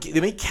know? They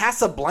made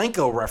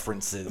Casablanca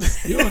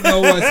references. You don't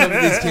know what some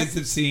of these kids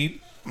have seen.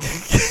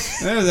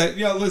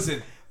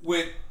 Listen,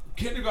 when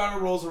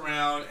kindergarten rolls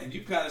around and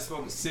you've got to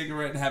smoke a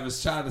cigarette and have a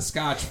shot of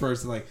scotch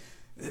first, and like,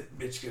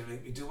 bitch gonna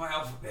make me do my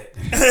alphabet.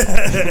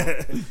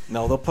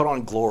 No, they'll put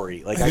on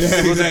Glory. Like,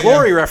 if it was a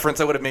Glory reference,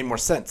 that would have made more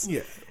sense.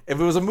 Yeah. If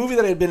it was a movie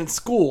that had been in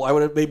school, I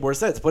would have made more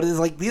sense. But it's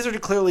like, these are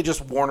clearly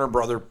just Warner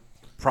Brother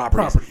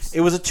properties.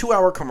 It was a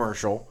 2-hour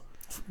commercial.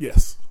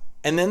 Yes.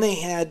 And then they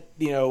had,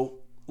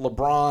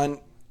 LeBron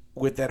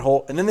with that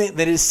whole, and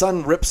then his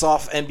son rips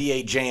off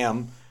NBA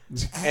Jam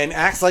and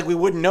acts like we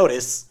wouldn't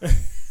notice.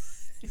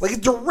 Like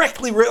it's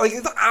directly, like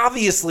it's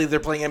obviously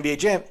they're playing NBA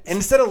Jam, and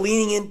instead of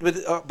leaning in,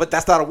 but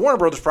that's not a Warner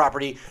Brothers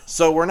property,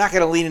 so we're not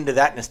going to lean into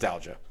that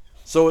nostalgia.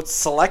 So it's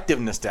selective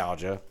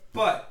nostalgia.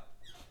 But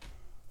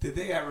did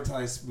they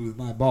advertise Smooth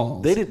My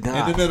Balls? They did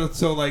not. In the middle,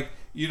 so like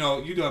you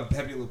do have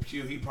Pepe Le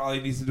Pew. He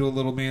probably needs to do a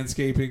little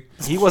manscaping.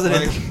 He wasn't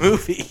in the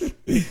movie.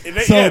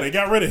 They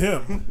got rid of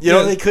him. You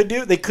know, they could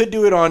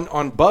do it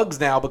on Bugs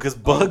now because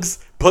Bugs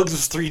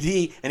was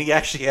 3D and he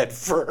actually had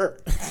fur.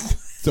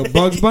 So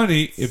Bugs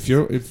Bunny, if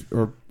you're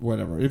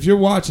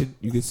watching,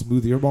 you can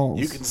smooth your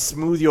balls. You can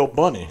smooth your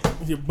bunny.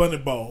 Your bunny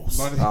balls.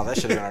 Oh, that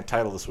should have been our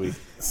title this week.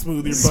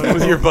 Smooth your bunny.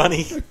 Smooth your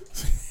bunny.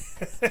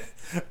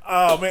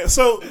 Oh man,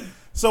 so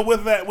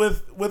with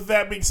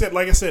that being said,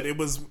 like I said, it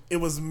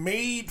was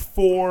made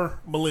for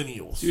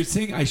millennials. So you're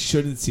saying I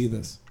shouldn't see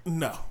this?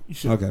 No, you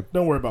shouldn't. Okay.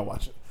 Don't worry about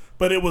watching.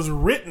 But it was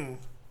written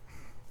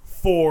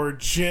for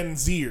Gen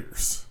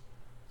Zers.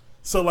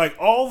 So like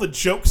all the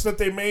jokes that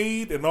they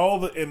made and all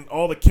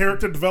the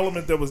character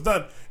development that was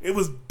done, it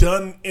was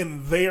done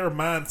in their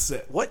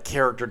mindset. What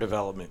character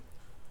development?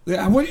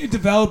 Yeah, what are you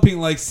developing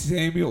like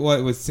Samuel?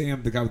 What was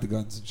Sam, the guy with the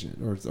guns and shit,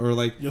 or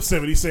like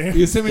Yosemite Sam?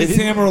 Yosemite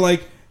Sam,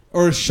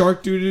 or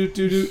Shark Doo.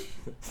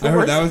 I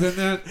heard that was in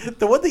that.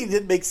 The one thing that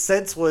didn't make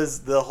sense was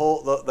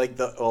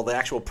the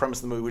actual premise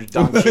of the movie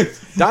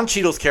was Don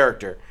Cheadle's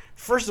character.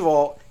 First of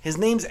all, his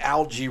name's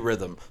Algae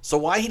Rhythm, so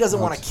why he doesn't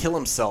want to kill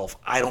himself,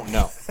 I don't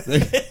know.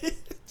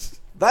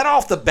 That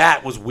off the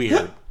bat was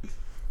weird.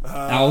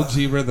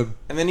 Algae Rhythm.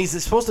 And then he's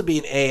supposed to be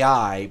an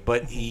AI,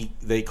 but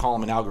they call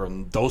him an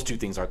algorithm. Those two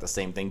things aren't the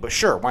same thing, but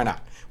sure, why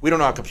not? We don't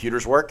know how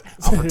computers work.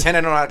 I'll pretend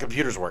I don't know how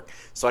computers work.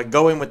 So I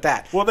go in with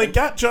that. Well, they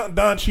got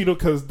Don Cheadle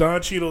because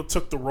Don Cheadle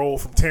took the role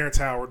from Terrence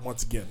Howard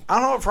once again. I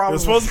don't know what problem. It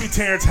was supposed to be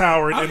Terrence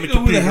Howard. I don't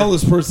know who the hell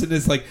this person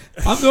is. Like,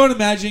 I'm going to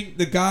imagine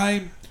the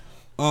guy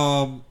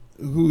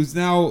who's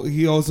now,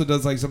 he also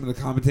does like some of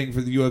the commentating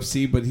for the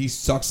UFC, but he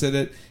sucks at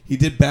it. He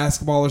did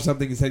basketball or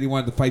something and said he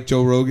wanted to fight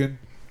Joe Rogan.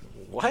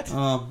 What?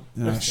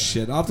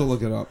 Shit. I'll have to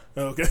look it up.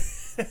 Okay.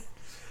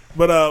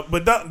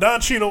 But Don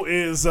Cheadle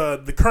is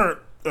the current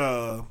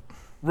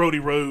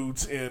Rhodey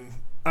Rhodes in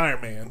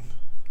Iron Man.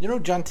 You know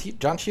who John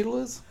Cheadle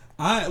is?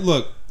 I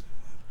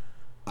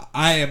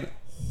am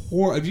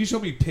horrible. If you show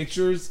me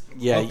pictures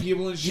of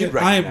people and shit, you'd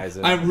recognize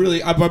it.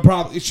 I'm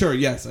probably, sure,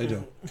 yes, I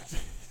do.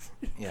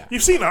 Yeah.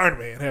 You've seen Iron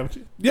Man, haven't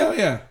you?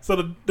 Yeah. So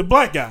the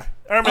black guy.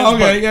 Iron Man's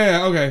black.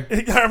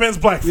 Okay. Iron Man's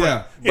black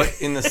friend. Yeah.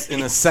 But in the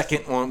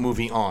second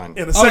movie on.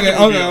 In the second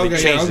movie,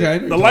 they changed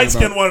it. The light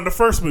skinned one in the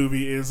first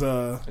movie is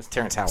it's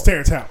Terrence Howard. It's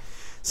Terrence Howard.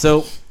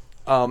 So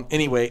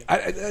anyway,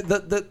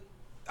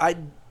 I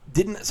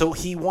didn't. So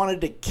he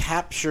wanted to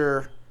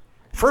capture.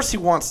 First, he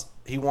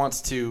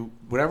wants to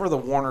whatever the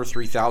Warner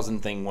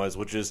 3000 thing was,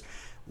 which is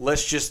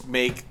let's just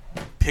make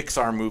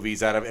Pixar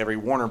movies out of every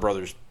Warner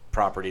Brothers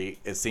property.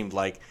 It seemed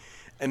like,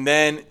 and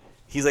then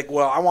he's like,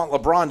 well, I want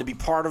LeBron to be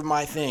part of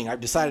my thing. I've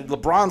decided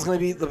LeBron's going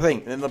to be the thing.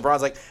 And then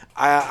LeBron's like,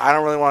 I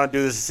don't really want to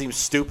do this. It seems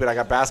stupid. I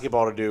got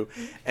basketball to do.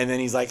 And then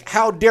he's like,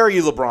 how dare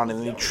you, LeBron? And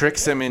then he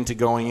tricks him into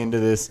going into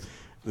this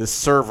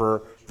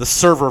server, the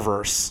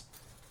serververse.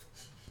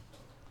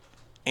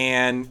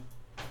 And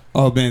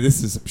oh man,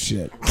 this is some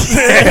shit.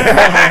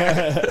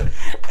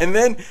 And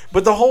then,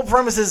 but the whole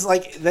premise is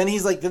like, then he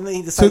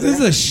decides. So this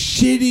is a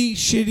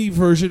shitty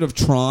version of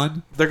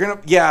Tron. They're gonna,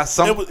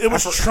 It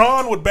was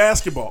Tron with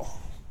basketball.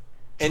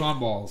 Tron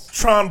balls.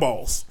 Tron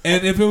balls.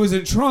 And if it was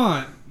in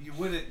Tron, you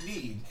wouldn't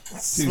need to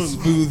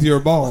smooth your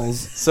balls.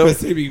 So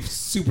they'd be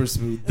super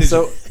smooth.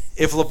 So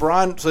if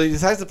LeBron, so he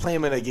decides to play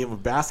him in a game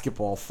of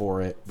basketball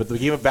for it, but the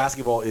game of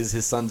basketball is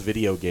his son's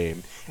video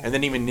game, and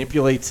then he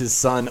manipulates his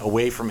son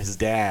away from his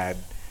dad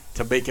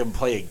to make him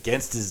play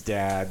against his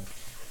dad,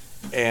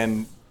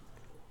 and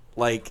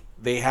like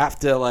they have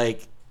to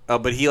like,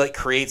 but he like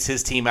creates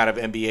his team out of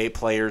NBA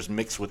players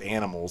mixed with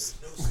animals.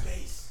 No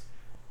space.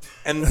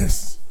 And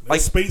like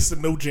space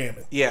and no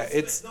jamming. Yeah,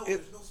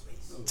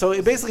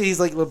 so basically he's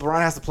like LeBron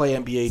has to play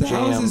NBA Jam.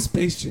 How is this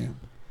Space Jam?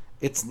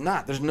 It's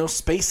not. There's no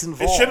space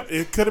involved.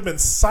 It could have been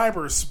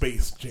Cyber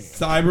Space Jam.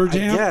 Cyber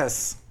Jam?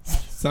 Yes.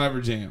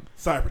 Cyber Jam.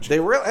 They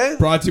really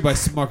brought to you by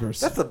Smuckers.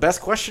 That's the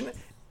best question.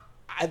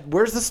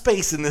 Where's the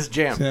space in this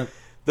jam? Yeah.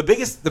 The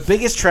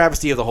biggest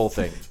travesty of the whole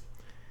thing.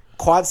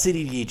 Quad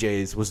City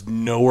DJs was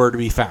nowhere to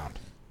be found.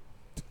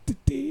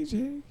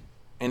 DJ.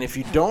 And if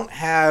you don't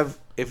have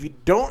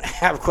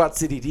Quad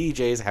City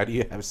DJs, how do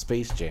you have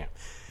Space Jam?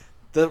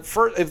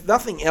 If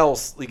nothing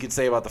else, we could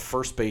say about the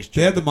first Space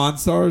Jam. They had the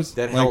Monstars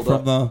that held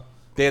from up.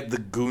 They had the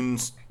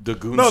Goons. The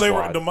Goons. No,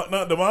 Squad. the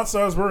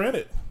Monstars were in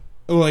it.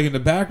 Oh, like in the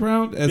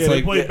background. As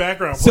they played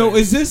background. So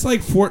players. is this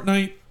like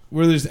Fortnite,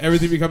 where there's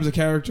everything becomes a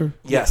character?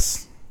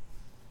 Yes.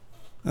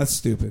 That's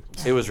stupid.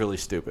 It was really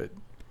stupid.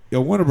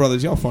 Yo, Warner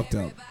Brothers, y'all fucked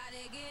up.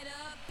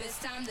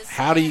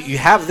 How do you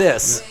have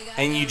this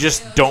and you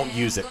just don't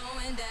use it?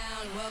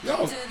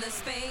 Yo.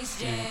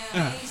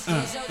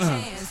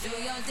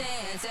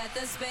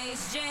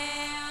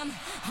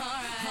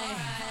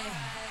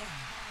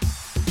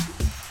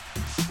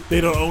 They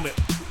don't own it.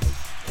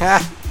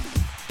 Ha!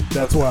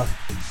 That's why.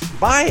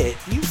 Buy it.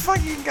 You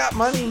fucking got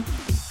money.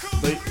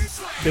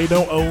 They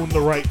don't own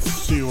the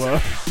rights to.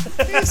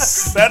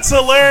 That's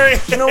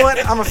hilarious. You know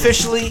what? I'm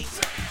officially.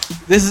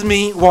 This is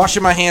me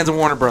washing my hands of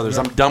Warner Brothers.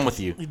 I'm done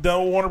with you. You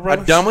done with Warner Brothers?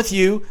 I'm done with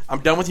you.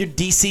 I'm done with your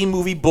DC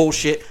movie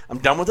bullshit. I'm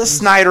done with the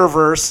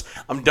Snyderverse.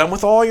 I'm done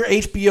with all your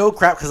HBO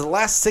crap because the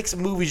last 6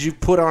 movies you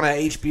put on at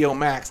HBO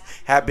Max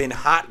have been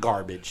hot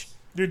garbage.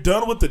 You're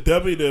done with the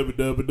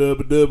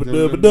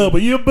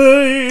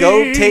WWW.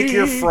 Go take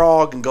your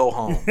frog and go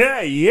home.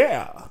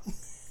 Yeah.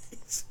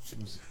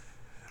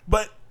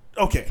 But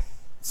okay,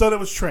 so that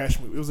was trash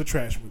movie. It was a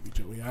trash movie,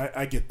 Joey.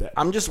 I get that.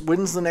 I'm just.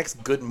 When's the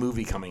next good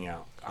movie coming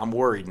out? I'm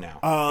worried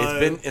now.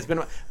 It's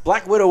been.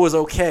 Black Widow was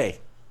okay.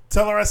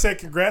 Tell her I said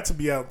congrats will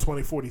be out in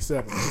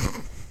 2047.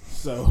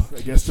 So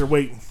I guess they're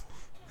waiting.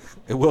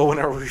 It will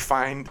whenever we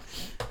find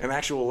an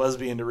actual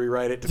lesbian to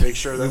rewrite it to make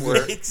sure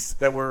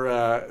that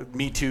we're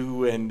Me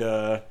Too and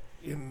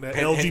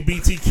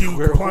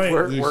LGBTQ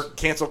compliant. We're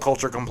cancel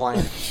culture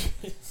compliant.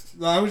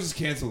 No, I would just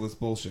cancel this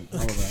bullshit. All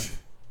of that.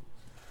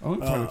 I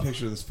want to find a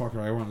picture of this fucker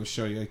I wanted to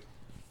show you.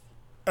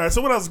 All right,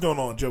 so what else is going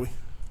on, Joey?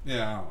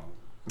 Yeah.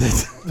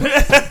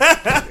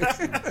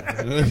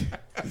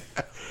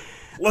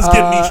 Let's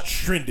get these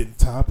trending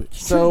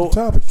topics.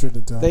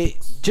 Trending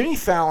topics. Jimmy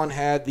Fallon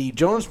had the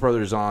Jonas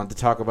Brothers on to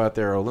talk about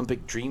their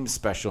Olympic Dreams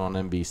special on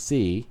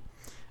NBC,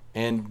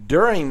 and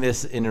during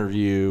this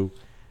interview,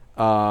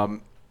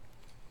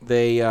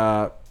 they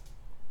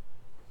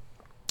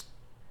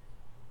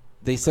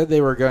said they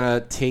were going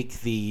to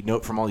take the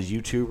note from all these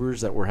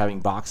YouTubers that were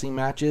having boxing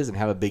matches and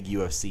have a big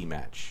UFC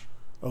match.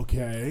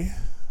 Okay.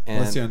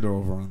 What's the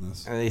under-over on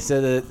this? And they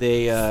said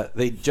that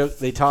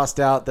they tossed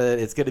out that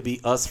it's going to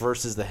be us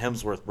versus the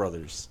Hemsworth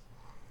brothers.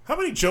 How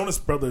many Jonas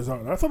Brothers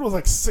are there? I thought it was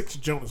like 6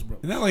 Jonas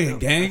Brothers. Isn't that like a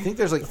gang? I think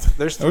there's 3.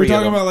 Are we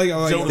talking about like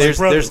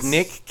there's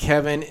Nick,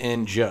 Kevin,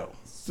 and Joe.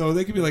 So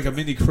they could be like a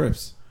mini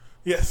Crips.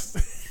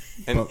 Yes.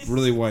 But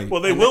really white.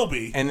 Well, they will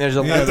be. And there's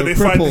after they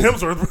fight the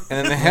Hemsworth.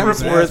 And in the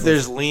Hemsworth,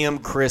 there's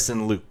Liam, Chris,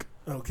 and Luke.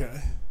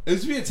 Okay.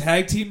 This would be a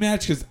tag team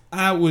match because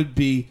I would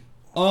be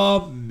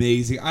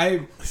amazing.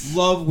 I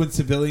love when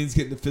civilians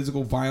get into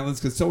physical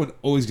violence because someone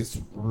always gets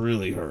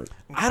really hurt.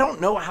 I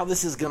don't know how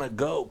this is gonna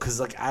go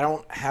because I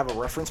don't have a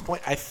reference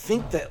point. I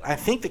think the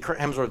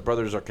Hemsworth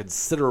brothers are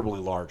considerably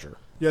larger.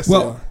 Yes.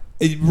 Well,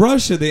 in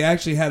Russia, they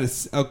actually had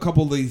a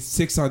couple of these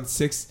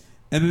 6-on-6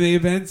 MMA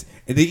events,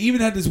 and they even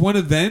had this one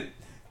event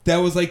that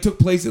was took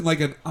place in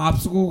an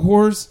obstacle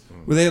course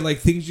where they had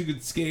things you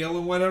could scale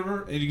and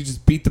whatever, and you could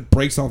just beat the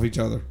brakes off each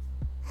other.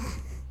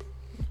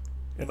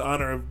 In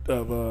honor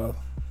of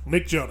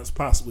Nick Jonas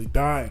possibly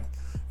dying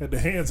at the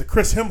hands of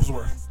Chris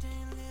Hemsworth,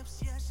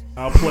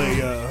 I'll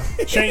play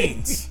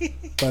Chains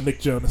by Nick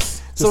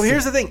Jonas. So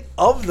here's the thing.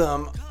 Of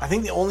them, I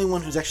think the only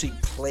one who's actually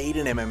played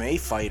an MMA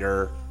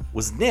fighter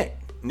was Nick.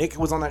 Nick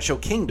was on that show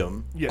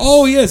Kingdom. Yes.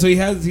 Oh, yeah, so he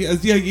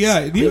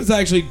was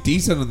actually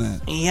decent on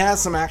that. He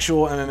has some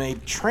actual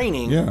MMA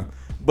training. Yeah.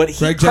 But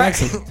he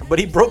Jackson. But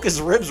he broke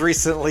his ribs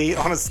recently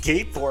on a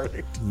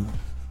skateboard.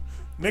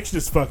 Nick's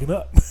just fucking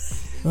up.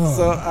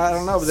 So I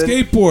don't know. But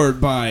Skateboard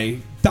by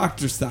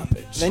Dr.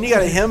 Stoppage. Then you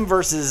got him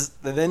versus.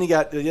 Then you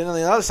got on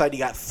the other side. You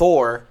got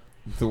Thor,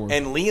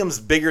 and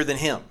Liam's bigger than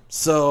him.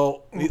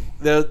 So I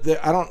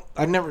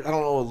don't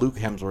know what Luke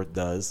Hemsworth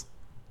does.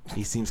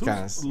 He seems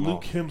kind of small.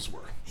 Luke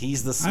Hemsworth.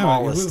 He's the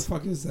smallest. Who the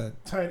fuck is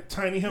that?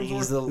 Tiny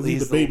Hemsworth.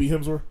 He's the baby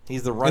Hemsworth.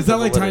 He's the runt. Is that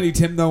like litter. Tiny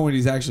Tim though when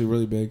he's actually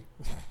really big?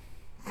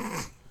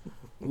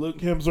 Luke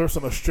Hemsworth's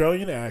an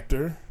Australian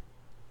actor.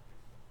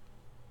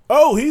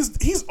 Oh,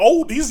 he's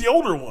old. He's the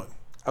older one.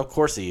 Of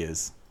course he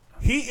is.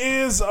 He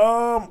is.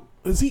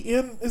 Is he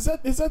in? Is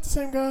that the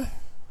same guy?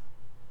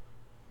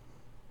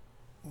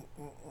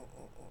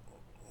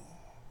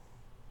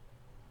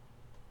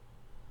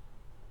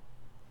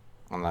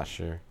 I'm not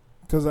sure.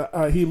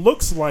 Because he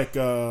looks like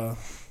the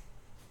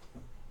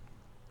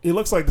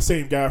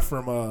same guy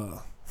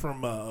from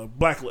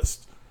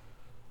Blacklist.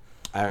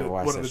 I haven't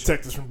watched one of the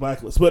detectives from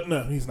Blacklist, but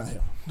no, he's not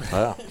him.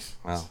 Well.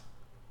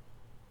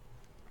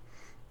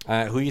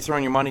 Who are you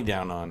throwing your money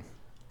down on?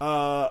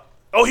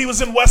 He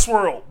was in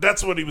Westworld.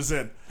 That's what he was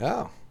in.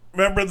 Oh.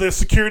 Remember the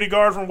security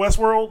guard from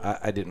Westworld?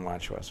 I didn't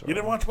watch Westworld. You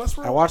didn't watch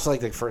Westworld? I watched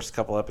the first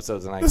couple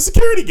episodes and the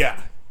security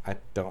guy. I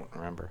don't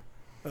remember.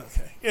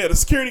 Okay. Yeah, the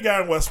security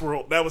guy in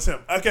Westworld. That was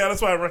him. Okay,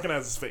 that's why I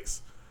recognize his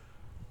face.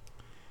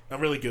 I'm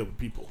really good with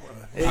people.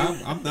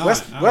 I'm not.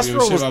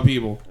 Westworld was about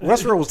people.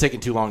 Westworld was taking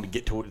too long to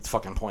get to its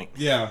fucking point.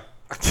 Yeah.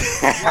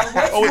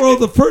 Westworld,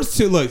 the first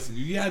two, look,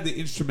 you had the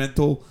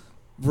instrumental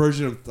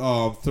version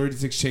of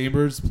 36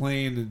 Chambers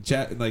playing and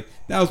chat, that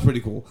was pretty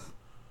cool.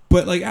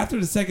 But after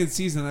the second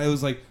season, I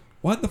was like,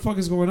 what the fuck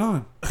is going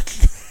on? And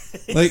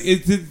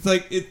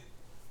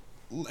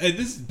this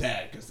is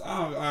bad because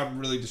I'm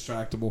really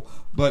distractible.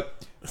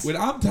 But when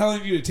I'm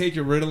telling you to take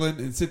your Ritalin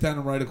and sit down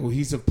and write a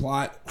cohesive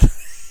plot,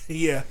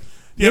 yeah,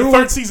 the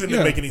third season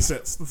didn't make any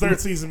sense. The third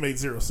season made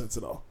zero sense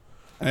at all.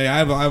 Hey, I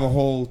have a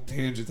whole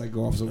tangent I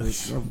go off. So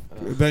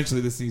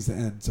eventually, this needs to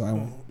end. So I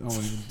won't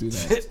even do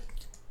that.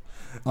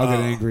 I'll get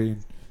angry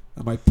and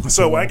I might punch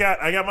So him. I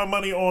got my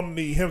money on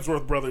the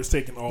Hemsworth brothers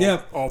taking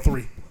all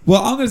three.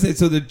 Well, I'm gonna say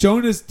so. The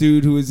Jonas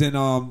dude who was in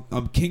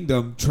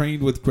Kingdom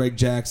trained with Greg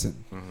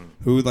Jackson,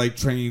 who like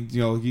trained.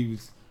 You know, he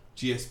was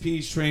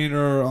GSP's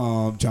trainer.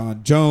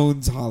 John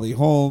Jones, Holly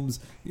Holmes.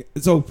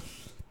 So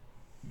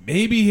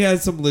maybe he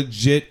has some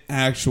legit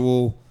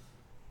actual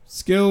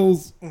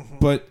skills,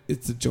 but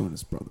it's the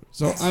Jonas brothers.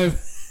 So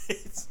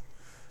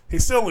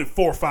He's still only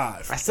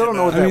 4'5". I still don't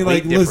know what that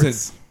weight difference.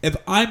 Listen, if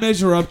I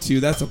measure up to you,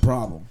 that's a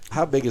problem.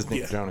 How big is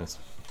Nick Jonas?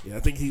 Yeah, I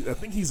think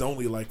he's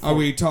only like. Are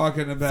we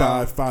talking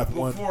about 5'1"?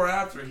 Before or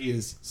after he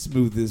is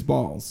smooth as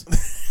balls?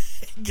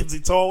 Gets he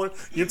taller?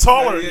 You're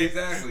taller. Yeah,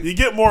 exactly. You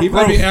get more He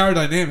growth. might be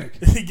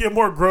aerodynamic. You get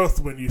more growth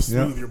when you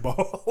smooth your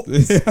balls.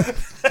 He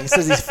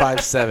says he's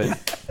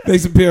 5'7".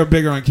 Makes him appear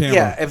bigger on camera.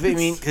 Yeah,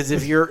 because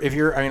if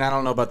you're, I mean, I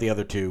don't know about the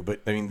other two,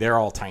 but I mean, they're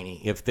all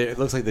tiny. It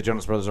looks like the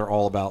Jonas Brothers are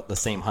all about the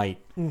same height,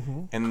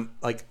 and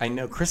like I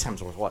know Chris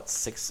Hemsworth,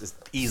 is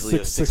easily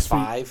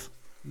 6'5".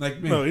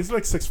 Like me. No, he's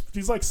like 6.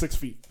 He's like 6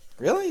 feet.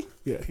 Really?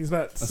 Yeah, he's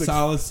not A 6.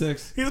 solid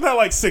 6 He's not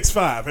like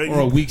 6'5".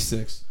 or a weak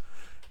 6.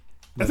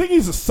 I think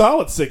he's a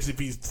solid 6 if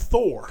he's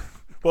Thor.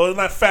 Well, it's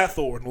not Fat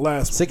Thor in the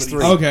last one.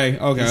 6'3". Okay. He's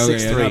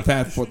Yeah, 6'3". not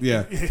fat.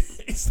 Yeah.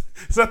 He's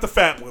not the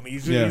fat one.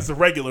 He's the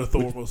regular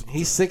Thor. Most of the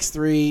He's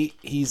 6'3".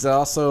 He's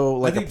also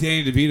like I think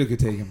Danny DeVito could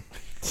take him.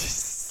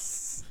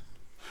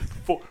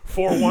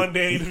 4'1"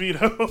 Danny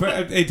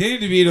DeVito. Hey, Danny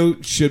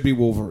DeVito should be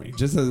Wolverine.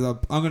 Just as I'm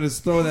going to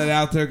throw that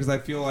out there because I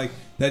feel like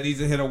that needs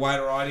to hit a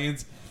wider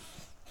audience.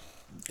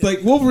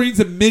 Like Wolverine's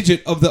a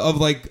midget of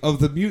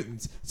the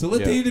mutants, so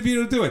let Danny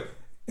DeVito do it.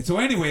 And so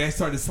anyway, I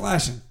started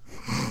slashing.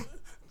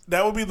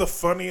 That would be the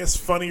funniest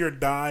Funny or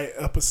Die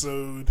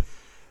episode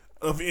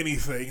of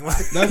anything.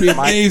 That'd be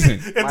amazing.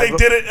 If they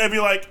did it, I'd be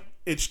like,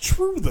 it's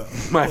true though.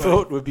 My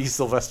vote would be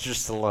Sylvester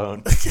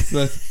Stallone.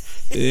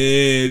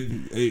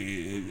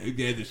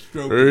 Get a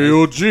stroke.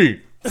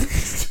 AOG.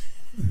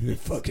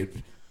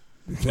 Fucking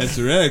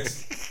Professor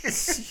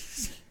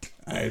X.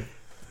 I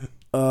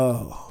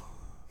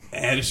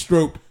had a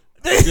stroke.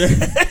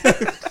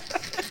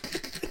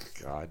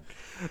 God.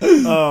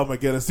 Oh my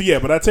goodness. So, yeah,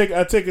 but I take the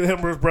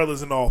Hemsworth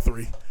brothers in all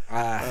three.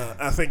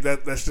 I think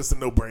that's just a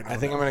no-brainer. I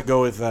think I'm going to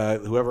go with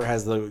whoever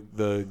has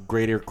the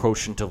greater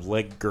quotient of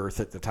leg girth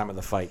at the time of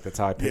the fight. That's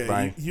how I pick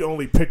mine. You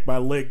only pick by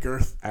leg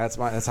girth. That's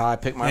how I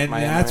pick my. And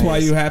that's why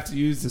you have to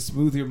use to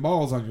smooth your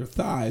balls on your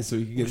thighs so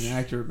you can get an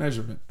accurate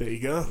measurement. There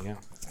you go. Yeah.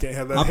 Can't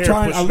have that I'm hair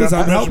trying. pushing Listen,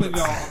 out I'm the helping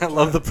measurement. y'all. I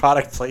love the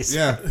product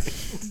placement.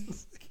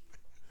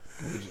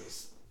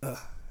 Yeah.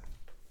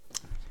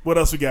 What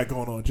else we got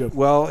going on, Joe?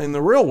 Well, in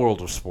the real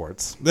world of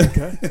sports,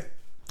 Okay.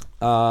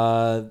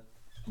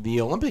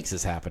 the Olympics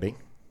is happening.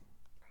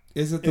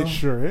 Is it though? It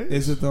sure is.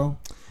 Is it though?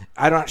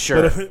 I'm not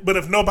sure. But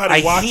if nobody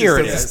I watches, hear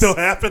it does it is. still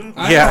happen?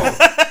 I Yeah.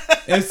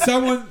 know. If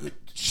someone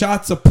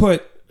shots a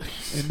put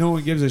and no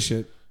one gives a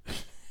shit.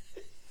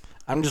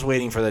 I'm just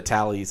waiting for the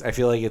tallies. I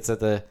feel like it's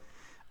at the.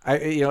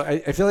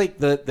 I feel like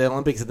the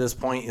Olympics at this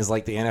point is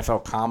like the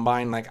NFL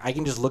Combine. Like I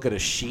can just look at a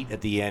sheet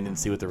at the end and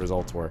see what the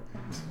results were.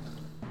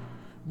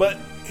 But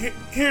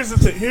here's the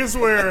thing.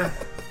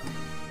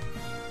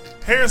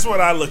 Here's what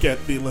I look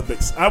at the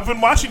Olympics. I've been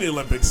watching the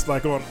Olympics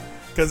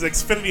because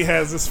Xfinity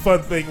has this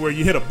fun thing where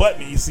you hit a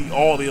button and you see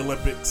all the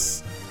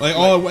Olympics.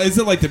 Is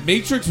it like the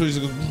Matrix where it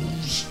just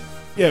goes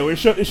Yeah, where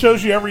it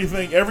shows you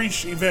everything, every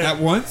event at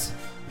once?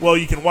 Well,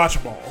 you can watch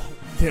them all.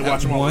 You can't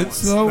watch them all at once,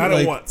 once. though? Not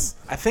Like- at once.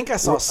 I think I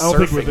saw I don't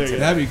think we're surfing there today. yet.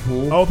 That'd be I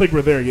cool. don't think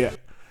we're there yet.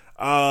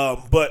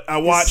 But I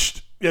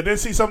watched. Did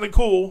see something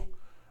cool.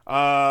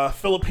 The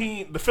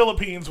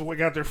Philippines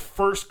got their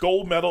first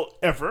gold medal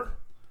ever.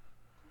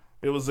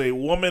 It was a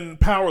woman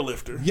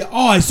powerlifter, Yeah.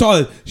 Oh, I saw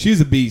it. She's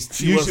a beast.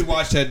 She You was should a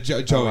watch that,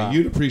 Joey. wow.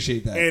 You'd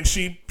appreciate that. and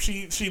she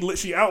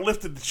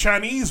outlifted the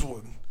Chinese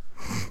one,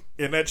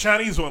 and that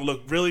Chinese one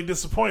looked really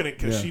disappointed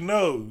because she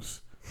knows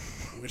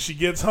when she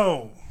gets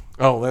home,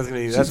 Oh, that's gonna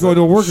be. She's going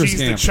to a worker she's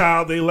the camp.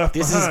 child they left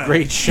This behind. is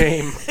great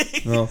shame.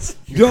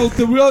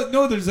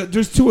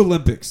 There's two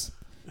Olympics.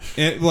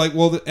 And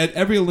at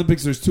every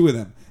Olympics there's two of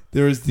them.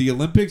 There's the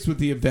Olympics with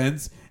the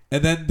events,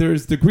 and then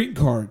there's the green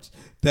cards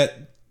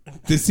that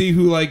to see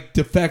who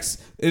defects.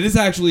 It is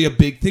actually a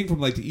big thing from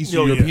the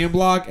Eastern European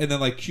bloc, and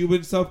then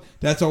Cuban stuff.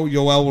 That's how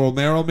Yoel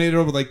Romero made it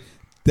over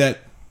that.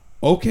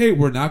 Okay,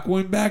 we're not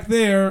going back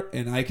there,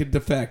 and I can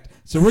defect.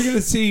 So we're going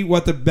to see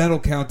what the medal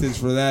count is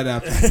for that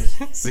after.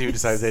 See who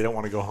decides they don't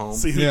want to go home.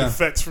 See who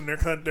defects from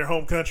their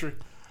home country.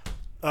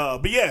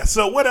 But yeah,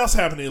 so what else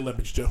happened in the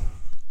Olympics, Joe?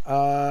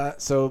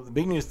 So the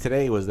big news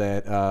today was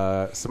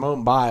that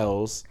Simone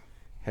Biles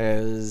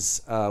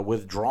has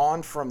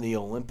withdrawn from the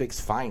Olympics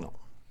final.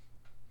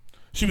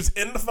 She was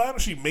in the final.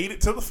 She made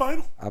it to the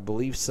final. I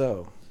believe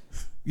so.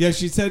 Yeah,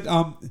 she said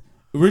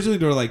originally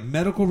there were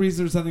medical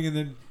reasons or something, and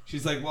then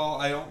she's like, well,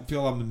 I don't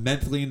feel I'm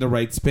mentally in the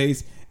right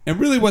space. And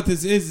really what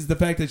this is the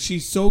fact that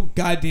she's so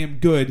goddamn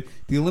good,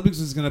 the Olympics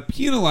was going to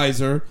penalize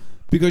her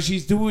because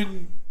she's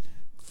doing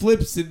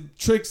flips and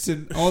tricks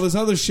and all this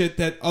other shit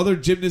that other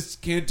gymnasts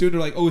can't do. They're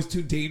like, oh, it's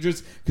too dangerous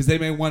because they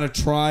may want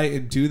to try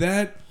and do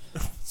that.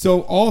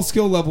 So all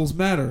skill levels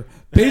matter.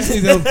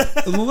 Basically,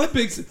 the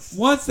Olympics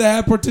wants to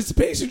have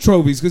participation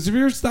trophies because if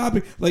you're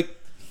stopping, like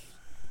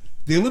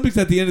the Olympics,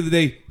 at the end of the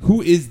day,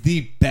 who is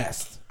the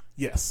best?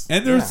 Yes.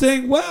 And they're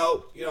saying,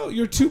 well,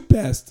 you're too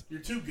best. You're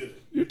too good.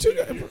 You're too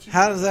good.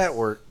 How does that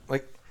work?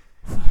 Like,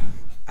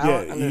 I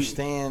don't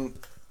understand.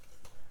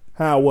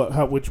 How? What?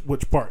 How?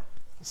 Which part?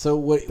 So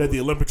what? That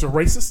the Olympics are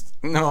racist?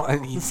 No, I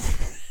mean,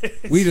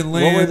 We didn't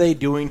land. what were they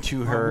doing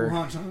to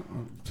her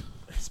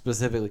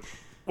specifically?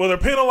 Well, they're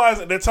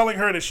penalizing. They're telling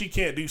her that she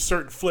can't do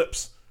certain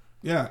flips.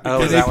 Yeah, Oh,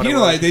 because is they that what it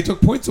penalized. was? They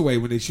took points away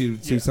when they see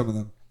some of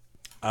them.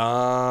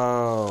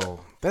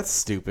 Oh, that's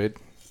stupid.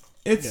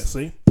 It's Yeah,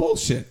 see?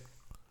 bullshit.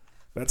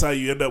 That's how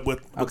you end up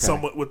with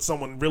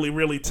someone really,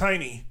 really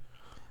tiny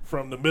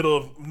from the middle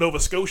of Nova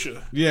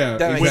Scotia. Yeah,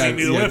 That makes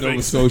exactly. sense. Yeah,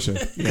 Nova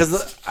Scotia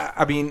Because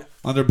I mean,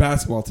 on their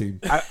basketball team.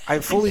 I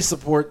fully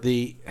support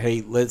the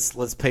hey,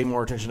 let's pay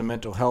more attention to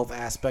mental health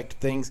aspect of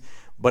things,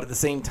 but at the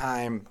same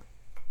time,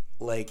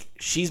 like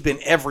she's been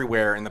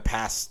everywhere in the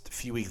past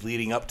few weeks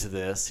leading up to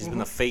this. She's been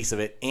the face of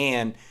it,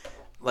 and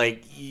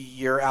like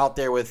you're out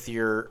there with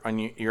you're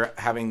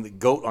having the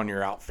goat on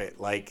your outfit.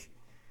 Like,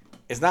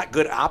 it's not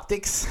good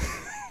optics.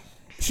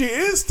 She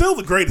is still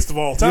the greatest of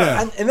all time.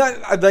 Yeah. And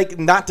that, like,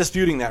 not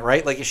disputing that,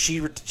 right? Like,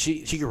 she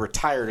could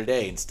retire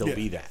today and still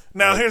be that.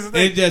 Now, here's the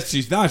thing. And yes,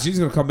 she's not. She's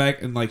going to come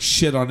back and like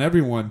shit on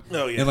everyone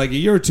Oh, yeah. in like a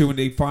year or two when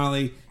they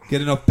finally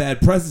get enough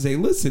bad press and say,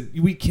 listen,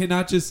 we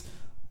cannot just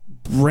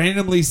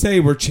randomly say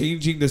we're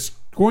changing the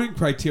scoring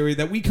criteria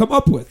that we come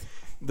up with.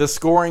 The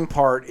scoring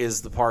part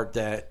is the part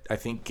that I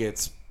think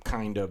gets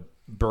kind of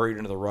buried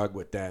under the rug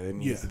with that. It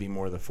needs to be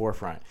more the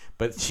forefront.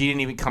 But she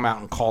didn't even come out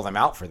and call them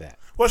out for that.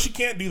 Well, she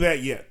can't do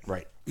that yet.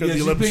 Right. Because Yeah, the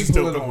she's Olympics being is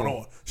still political. going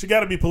on. She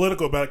got to be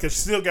political about it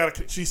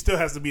because she still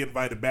has to be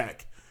invited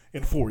back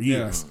in 4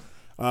 years.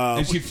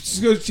 And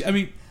she goes, I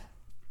mean,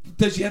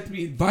 does she have to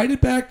be invited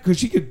back? Because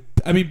she could,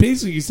 I mean,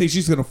 basically you say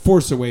she's going to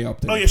force her way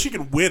up there. Oh, yeah, she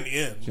can win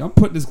in. I'm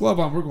putting this glove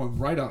on. We're going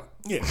right up.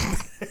 Yeah.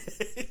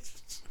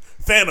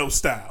 Thanos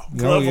style.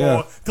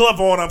 Oh, Glove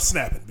on, I'm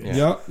snapping, bitch.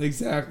 Yep,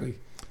 exactly.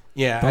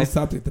 Yeah. Don't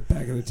stop at the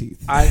back of the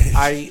teeth.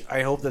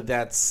 I hope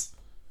that's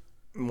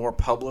more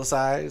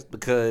publicized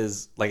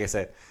because, like I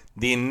said,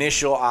 the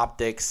initial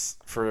optics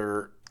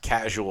for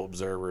casual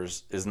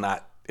observers is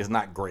not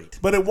great.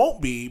 But it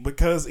won't be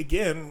because,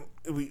 again,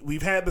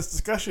 we've had this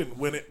discussion.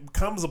 When it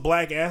comes a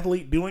black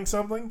athlete doing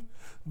something,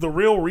 the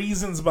real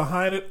reasons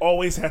behind it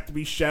always have to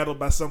be shadowed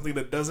by something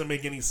that doesn't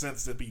make any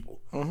sense to people.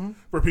 Mm-hmm.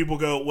 Where people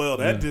go, well,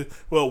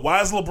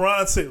 why is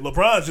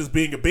LeBron's just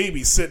being a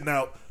baby sitting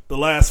out the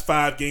last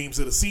 5 games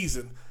of the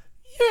season?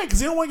 Yeah, because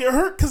he don't want to get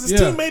hurt because his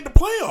team made the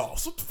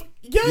playoffs. What the fuck?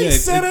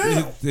 He's sat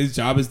down. His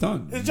job is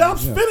done. His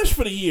job's finished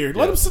for the year.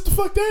 Let him sit the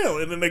fuck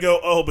down. And then they go,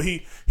 oh, but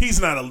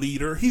he's not a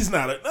leader. He's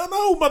not a...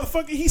 No,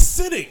 motherfucker, he's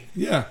sitting.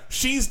 Yeah.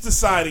 She's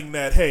deciding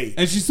that, hey...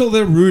 And she's still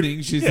there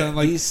rooting. She's done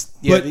like...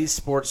 These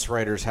sports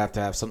writers have to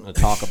have something to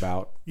talk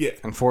about. Yeah.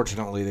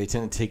 Unfortunately, they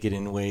tend to take it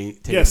in way...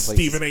 Yes,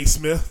 Stephen A.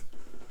 Smith.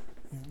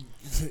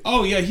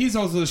 Oh, yeah, he's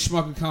also the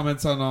schmuck who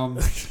comments on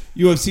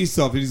UFC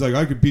stuff. And he's like,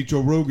 I could beat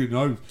Joe Rogan.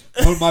 One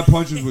of my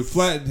punches would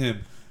flatten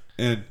him.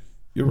 And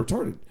you're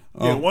retarded.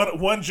 Yeah,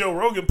 one Joe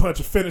Rogan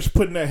punch finished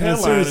putting that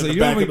headline in the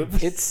back of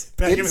his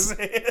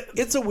head.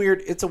 It's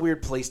a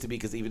weird place to be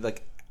because even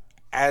like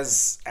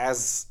as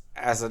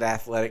an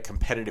athletic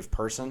competitive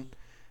person,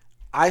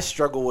 I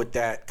struggle with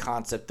that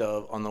concept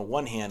of, on the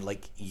one hand,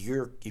 like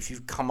if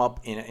you've come up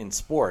in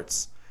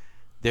sports,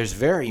 there's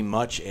very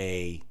much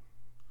a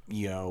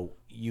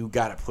you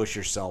got to push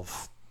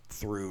yourself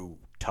through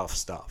tough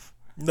stuff.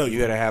 No, you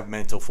got to have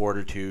mental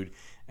fortitude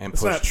and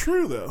it's push. not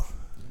true though.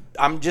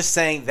 I'm just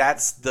saying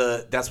that's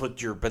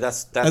what you're. But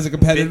that's as a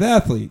competitive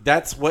athlete.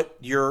 That's what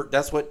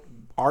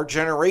our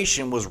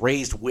generation was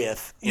raised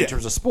with in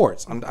terms of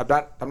sports. I'm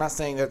not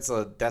saying that's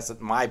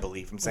my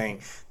belief. I'm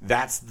saying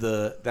that's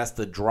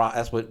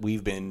what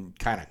we've been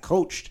kind of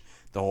coached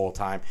the whole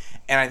time.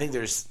 And I think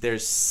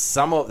there's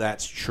some of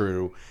that's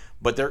true,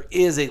 but there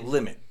is a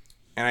limit,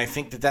 and I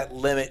think that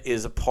limit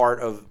is a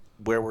part of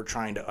where we're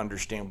trying to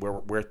understand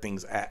where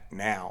things at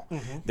now.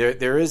 Mm-hmm.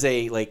 There is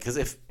a because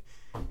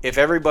if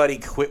everybody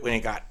quit when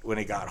it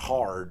got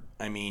hard,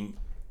 I mean,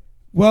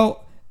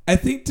 well, I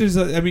think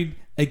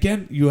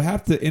again, you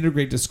have to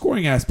integrate the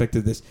scoring aspect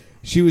of this.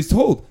 She was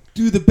told,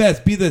 do the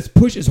best, be this,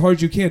 push as hard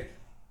as you can.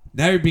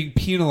 Now you're being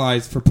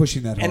penalized for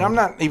pushing that hard. And I'm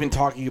not even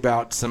talking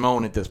about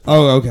Simone at this point.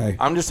 Oh, okay.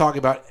 I'm just talking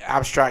about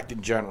abstract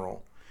in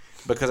general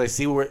because I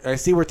see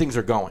where things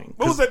are going.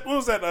 What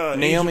was that?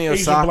 Naomi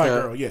Asian Osaka, black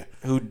girl,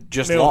 who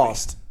just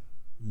lost.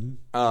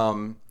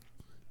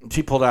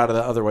 She pulled out of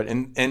the other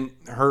one, and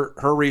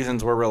her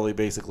reasons were really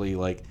basically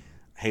like,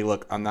 "Hey,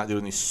 look, I'm not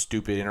doing these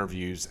stupid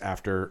interviews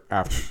after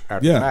the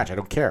match. I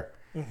don't care."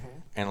 Mm-hmm.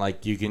 And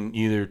like, you can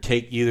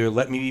either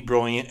let me be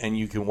brilliant and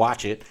you can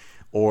watch it,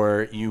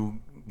 or you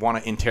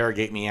want to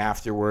interrogate me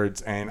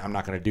afterwards, and I'm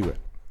not going to do it.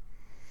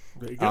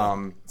 There you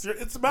go.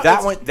 It's about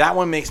that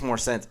one makes more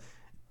sense.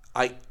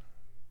 I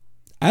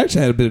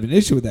actually had a bit of an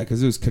issue with that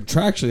because it was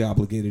contractually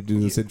obligated to do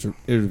those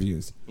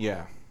interviews.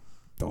 Yeah.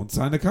 don't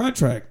sign a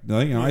contract. No,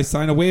 I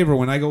sign a waiver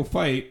when I go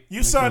fight.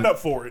 You signed up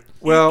for it.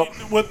 Well,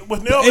 with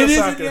Neil it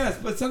isn't, Osaka. yes,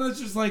 but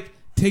sometimes just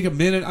take a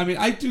minute. I mean,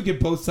 I do get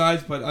both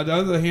sides, but on the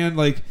other hand,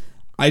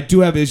 I do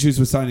have issues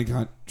with signing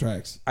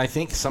contracts. I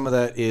think some of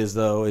that is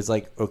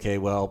okay,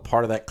 well,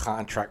 part of that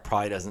contract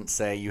probably doesn't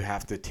say you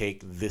have to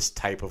take this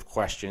type of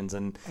questions,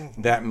 and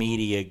that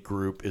media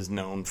group is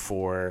known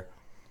for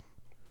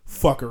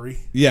fuckery.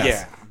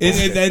 Yes. Yeah.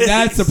 And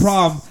that's the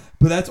problem.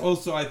 But that's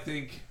also, I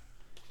think,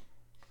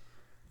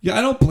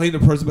 I don't blame the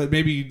person, but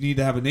maybe you need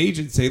to have an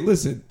agent say,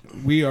 listen,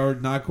 we are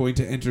not going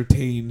to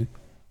entertain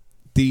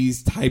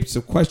these types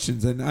of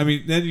questions. And, I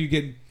mean,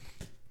 then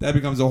that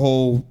becomes a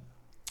whole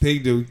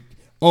thing to,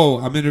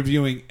 I'm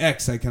interviewing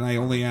X. Can I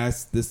only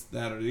ask this,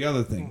 that, or the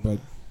other thing? But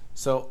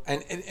so,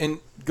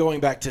 and going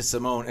back to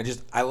Simone, I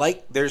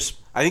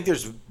think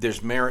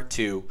there's merit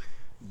to,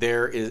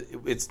 there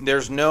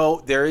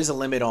is a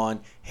limit on,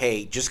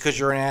 hey, just because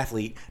you're an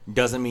athlete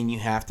doesn't mean you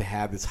have to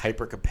have this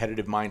hyper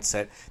competitive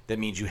mindset that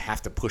means you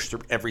have to push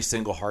through every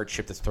single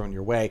hardship that's thrown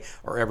your way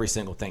or every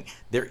single thing.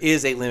 There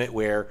is a limit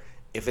where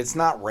if it's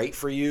not right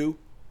for you,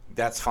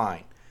 that's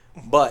fine.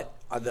 But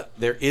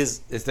there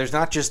is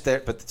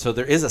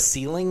a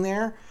ceiling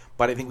there,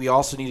 but I think we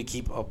also need to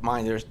keep in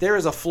mind there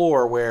is a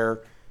floor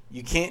where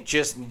you can't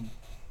just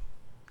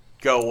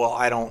go, well,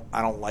 I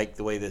don't like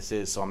the way this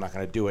is, so I'm not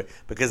going to do it,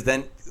 because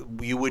then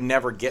you would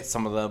never get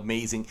some of the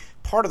amazing.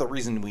 Part of the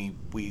reason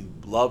we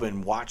love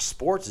and watch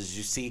sports is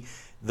you see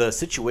the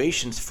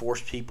situations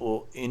force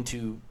people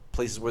into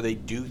places where they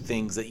do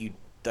things that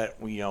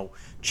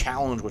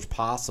challenge what's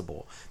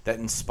possible, that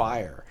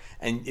inspire.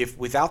 And if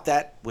without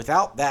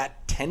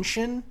that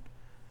tension,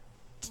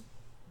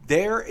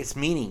 it's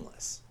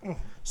meaningless.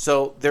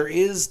 So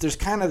there's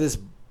kind of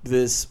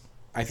this.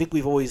 I think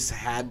we've always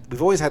had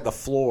the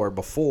floor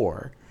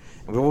before,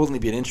 and we've only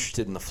been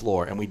interested in the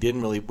floor, and we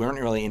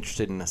weren't really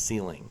interested in the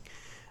ceiling.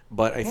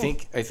 But I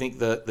think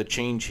the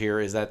change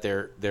here is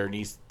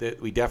that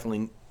we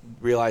definitely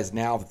realize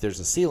now that there's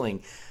a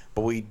ceiling,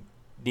 but we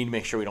need to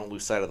make sure we don't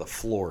lose sight of the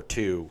floor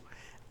too,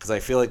 because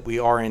I feel like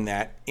we're in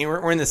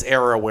this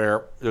era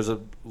where there's a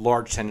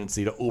large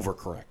tendency to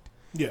overcorrect.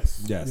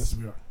 Yes,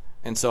 we are.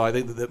 And so I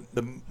think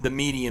the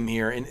medium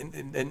here,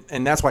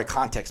 and that's why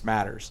context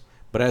matters.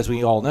 But as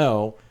we all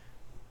know,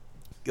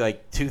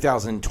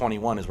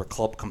 2021 is where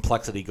club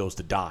complexity goes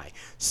to die.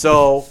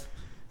 So,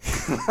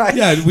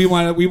 we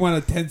want a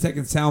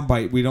 10-second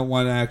soundbite. We don't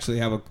want to actually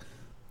have a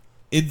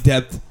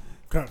in-depth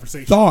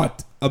conversation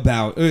thought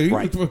about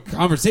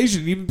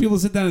conversation. Even people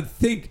sit down and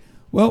think,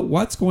 well,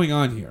 what's going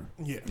on here?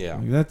 Yeah.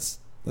 That's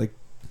like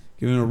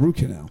giving a root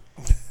canal.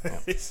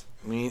 That's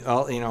one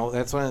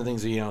of the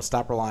things that,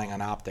 stop relying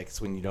on optics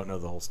when you don't know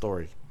the whole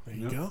story. There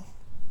you go.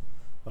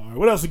 All right,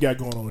 what else we got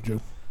going on, Joe?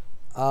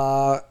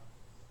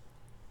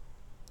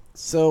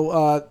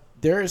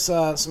 There's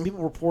some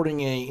people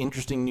reporting an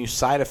interesting new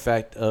side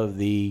effect of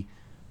the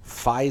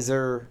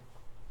Pfizer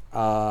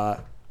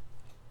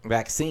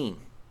vaccine.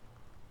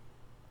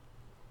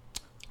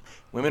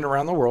 Women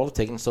around the world have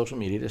taken to social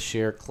media to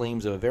share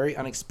claims of a very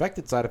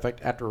unexpected side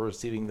effect after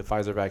receiving the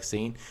Pfizer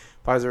vaccine.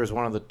 Pfizer is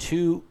one of the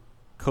 2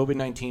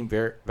 COVID-19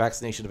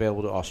 vaccinations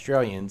available to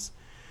Australians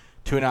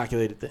to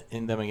inoculate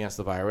them against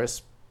the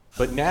virus.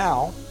 But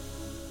now,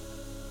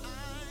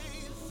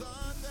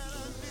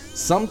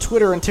 some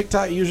Twitter and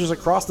TikTok users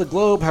across the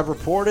globe have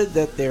reported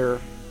that their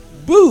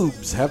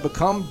boobs have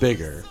become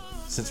bigger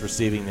since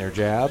receiving their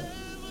jab.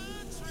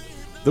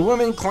 The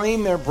women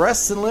claim their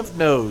breasts and lymph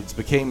nodes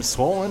became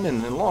swollen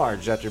and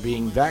enlarged after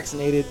being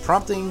vaccinated,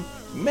 prompting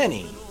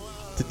many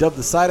to dub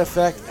the side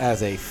effect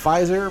as a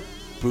Pfizer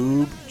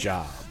boob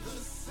job.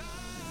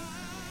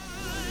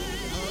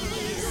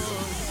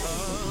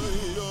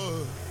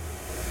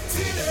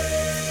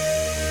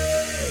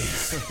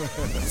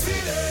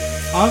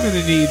 I'm going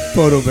to need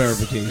photo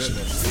verification.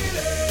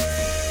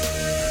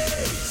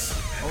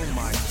 Oh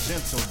my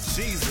gentle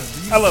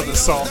Jesus. I love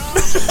this song.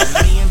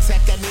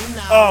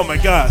 Oh my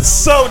God.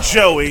 So,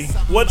 Joey,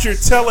 what you're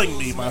telling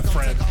me, my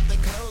friend,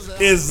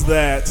 is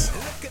that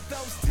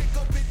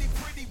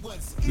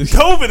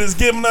COVID is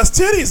giving us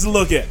titties to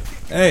look at.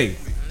 Hey,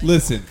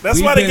 listen.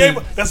 That's why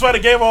they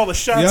gave all the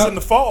shots in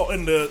the fall,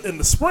 in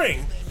the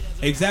spring.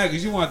 Exactly,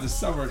 because you want the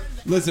summer.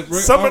 Listen,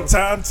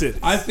 summertime titties.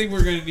 I think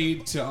we're going to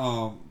need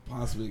to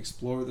possibly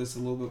explore this a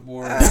little bit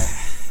more.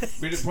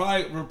 We're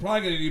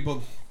probably going to need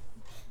both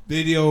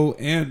video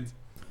and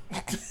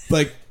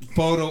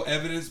photo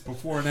evidence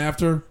before and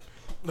after.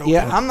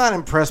 I'm not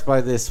impressed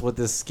by what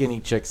this skinny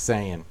chick's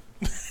saying.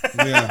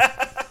 Yeah.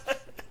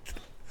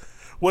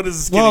 What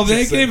is the skinny chick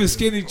they saying? gave a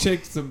skinny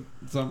chick some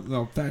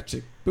fat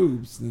chick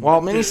boobs.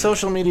 While many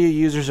social media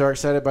users are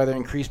excited by their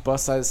increased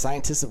bust size,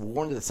 scientists have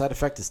warned that the side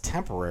effect is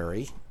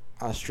temporary.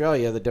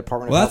 Australia, the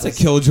Department of Health that's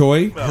a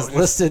killjoy. Has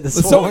listed the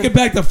someone get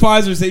back to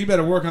Pfizer and say you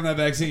better work on that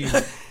vaccine.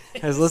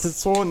 Has listed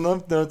swollen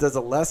lymph nodes as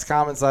a less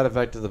common side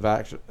effect of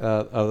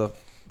the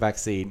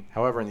vaccine.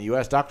 However, in the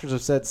U.S., doctors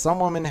have said some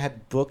women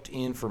had booked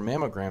in for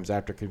mammograms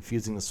after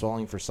confusing the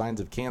swelling for signs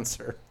of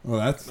cancer. Well,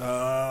 that's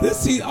this.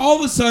 See, all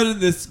of a sudden,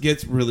 this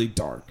gets really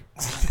dark.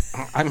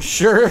 I'm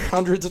sure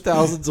hundreds of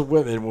thousands of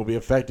women will be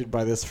affected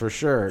by this for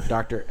sure.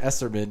 Dr.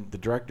 Esserman, the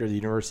director of the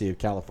University of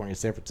California,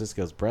 San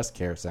Francisco's Breast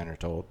Care Center,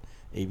 told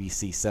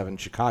ABC 7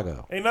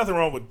 Chicago. Ain't nothing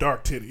wrong with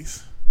dark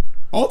titties.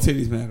 All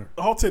titties matter.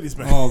 All titties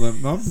matter. All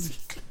of them.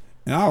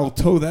 And I'll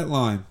toe that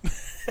line.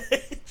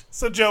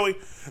 So Joey,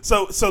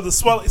 so the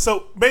swelling.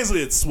 So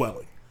basically, it's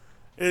swelling.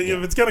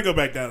 If it's gonna go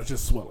back down, it's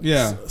just swelling.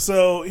 Yeah.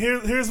 So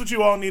here's what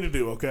you all need to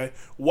do. Okay,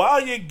 while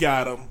you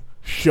got them,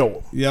 show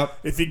them. Yep.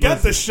 If you got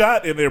the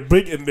shot and they're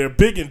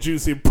big and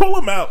juicy, pull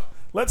them out.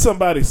 Let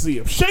somebody see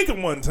them. Shake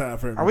them one time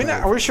for everybody.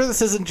 Are we sure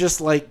this isn't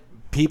just like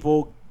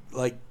people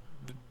like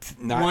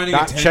Wanting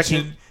not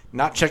attention.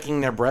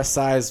 checking their breast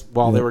size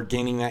while they were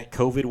gaining that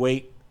COVID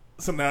weight?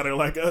 So now they're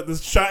like,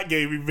 this shot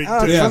gave me big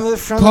Oh, titties. yeah.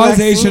 From the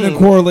Causation and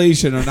vaccine.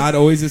 correlation are not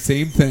always the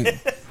same thing.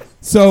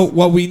 So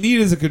what we need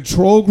is a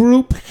control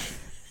group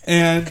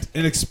and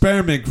an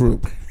experiment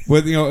group.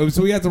 With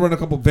so we have to run a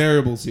couple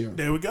variables here.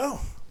 There we go.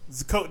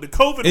 The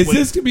COVID. Is weight.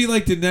 this gonna be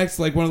like the next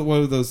like one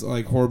of those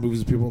like horror movies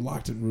where people are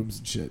locked in rooms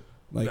and shit?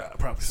 Like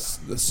probably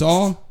so. the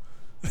Saw?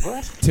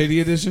 What? Titty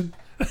edition?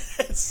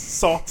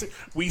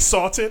 We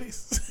saw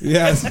titties.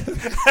 Yes.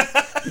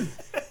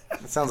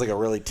 That sounds like a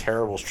really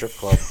terrible strip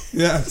club.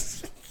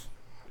 Yes.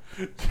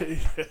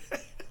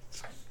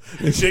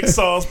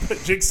 Jigsaw's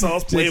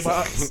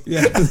playbox.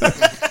 Yeah.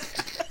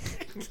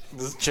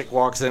 This chick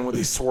walks in with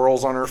these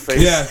swirls on her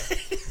face. Yeah.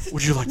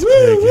 Would you like to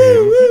play a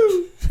game?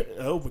 Woo.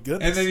 Oh my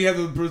goodness. And then you have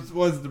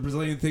the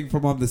Brazilian thing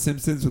from The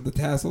Simpsons with the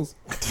tassels.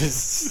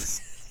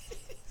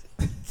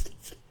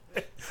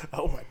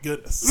 Oh my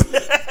goodness.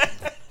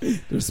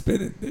 They're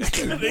spinning. They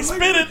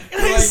spinning.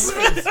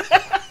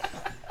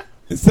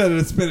 Instead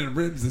of spinning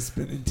rims, they're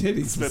spinning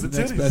titties. Spinning It's the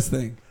next titties. best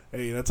thing.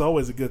 Hey, that's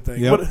always a good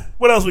thing. Yep.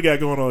 What else we got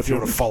going on, If you Joe?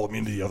 want to follow me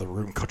into the other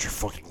room, cut your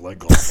fucking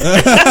leg off. Do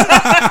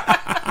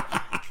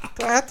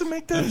I have to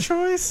make that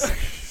choice?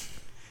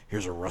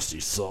 Here's a rusty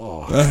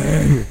saw.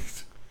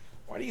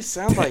 Why do you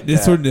sound like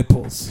This that? or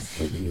nipples.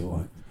 What do you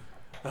want?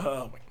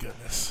 Oh my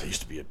goodness. I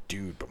used to be a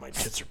dude, but my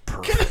tits are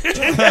perfect.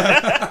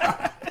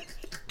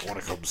 Want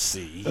to come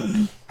see?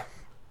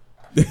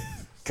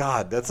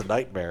 God, that's a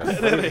nightmare.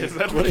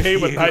 That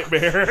became a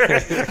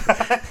nightmare.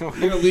 You're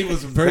going to leave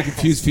with some very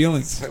confused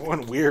feelings. That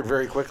went weird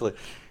very quickly.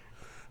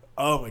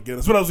 Oh my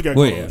goodness. What else we got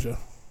going on,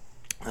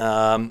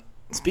 Joe?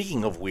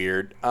 Speaking of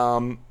weird,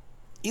 Elon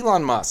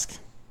Musk.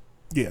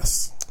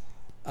 Yes.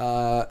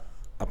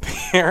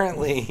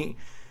 Apparently,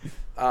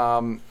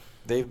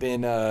 they've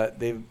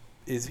been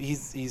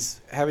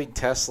he's having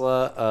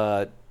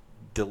Tesla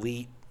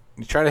delete.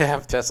 He's trying to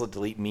have Tesla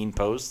delete mean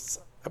posts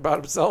about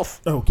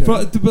himself. Okay.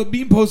 But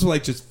being posted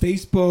like just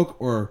Facebook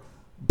or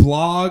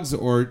blogs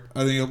or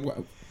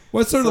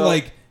what sort of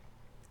like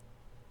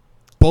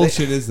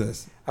bullshit is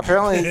this?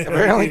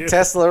 Apparently,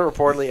 Tesla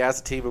reportedly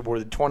asked a team of more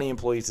than 20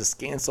 employees to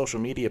scan social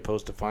media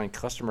posts to find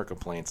customer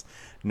complaints,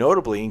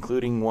 notably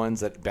including ones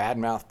that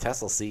badmouth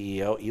Tesla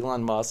CEO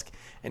Elon Musk,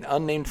 this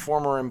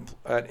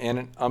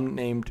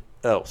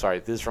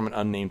is from an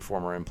unnamed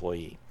former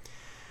employee.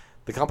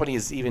 The company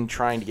is even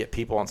trying to get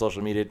people on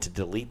social media to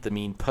delete the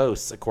mean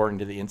posts, according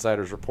to the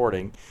insider's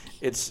reporting.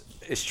 It's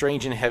a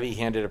strange and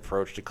heavy-handed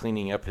approach to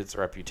cleaning up its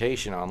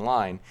reputation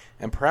online,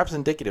 and perhaps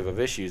indicative of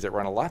issues that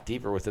run a lot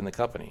deeper within the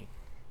company.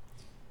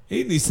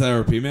 He needs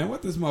therapy, man.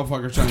 What this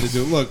motherfucker trying to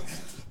do? Look,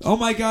 oh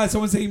my God,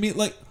 someone's saying me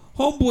like,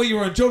 homeboy, you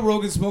were on Joe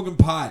Rogan smoking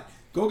pot.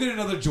 Go get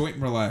another joint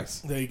and relax.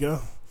 There you go.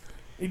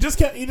 He just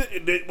can't. He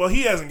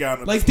hasn't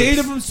gotten like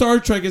Data from Star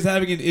Trek is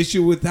having an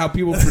issue with how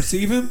people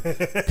perceive him.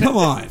 Come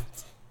on.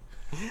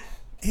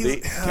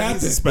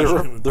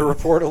 The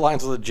report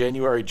aligns with a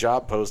January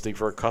job posting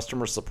for a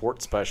customer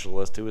support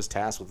specialist who is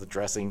tasked with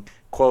addressing,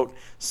 quote,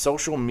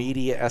 social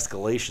media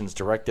escalations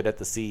directed at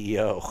the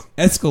CEO.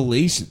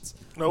 Escalations?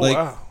 Oh, like,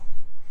 wow.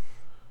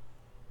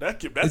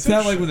 That's it's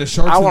not like when the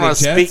sharks I want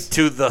to speak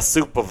to the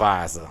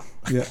supervisor.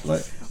 Yeah,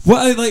 like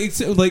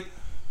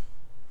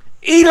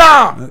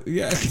Elon!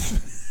 yeah.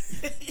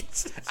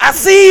 I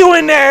see you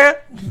in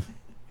there!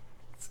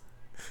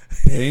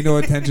 Pay no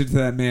attention to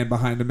that man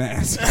behind the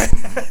mask.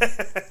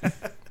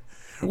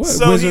 What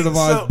Wizard of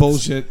Oz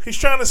bullshit. He's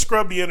trying to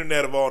scrub the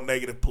internet of all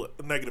negative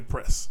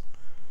press.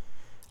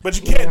 But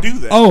you can't do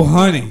that. Oh,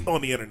 honey.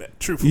 On the internet,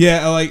 truthfully.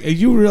 Yeah, like,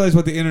 you realize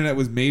what the internet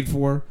was made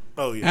for?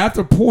 Oh, yeah.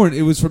 After porn,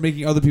 it was for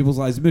making other people's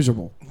lives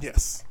miserable.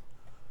 Yes.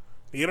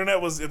 The internet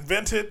was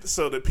invented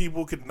so that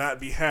people could not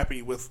be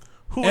happy with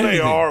who Anything. they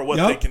are or what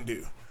Yep. they can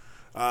do.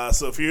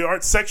 So if you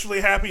aren't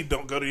sexually happy,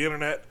 don't go to the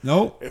internet.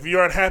 Nope. If you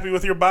aren't happy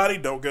with your body,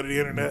 don't go to the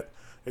internet.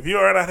 If you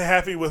are not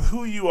happy with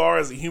who you are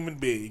as a human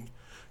being,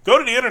 go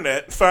to the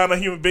internet and find a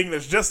human being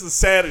that's just as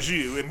sad as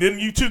you, and then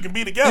you two can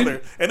be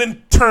together, and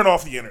then turn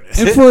off the internet.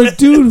 And for a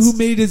dude who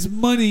made his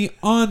money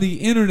on the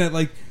internet,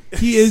 like,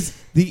 he is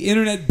the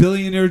internet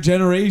billionaire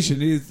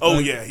generation. He is,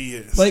 yeah, he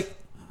is. Like,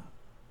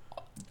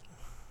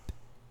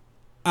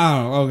 I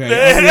don't know. Okay.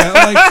 Yeah,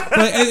 like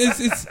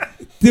it's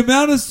the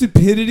amount of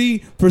stupidity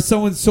for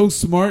someone so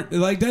smart,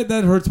 like that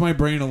hurts my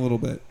brain a little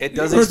bit. It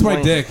does hurts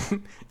my dick.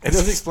 It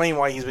does explain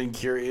why he's been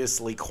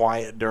curiously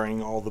quiet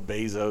during all the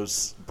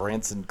Bezos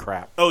Branson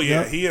crap. Oh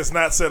yeah, Yep. he has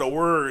not said a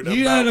word.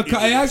 He about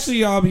had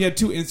he had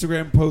 2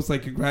 Instagram posts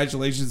like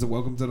congratulations and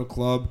welcome to the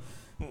club.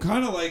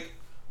 Kind of like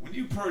when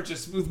you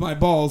purchase Smooth My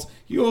Balls,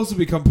 you also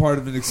become part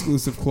of an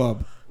exclusive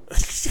club.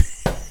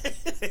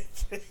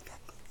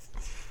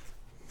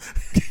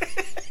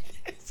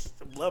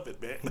 Love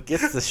it, man. He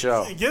gets the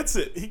show. He gets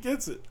it.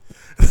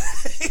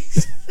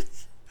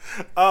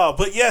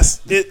 But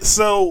yes,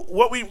 so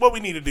what we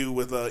need to do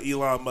with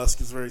Elon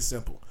Musk is very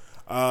simple.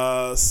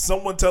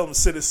 Someone tell him to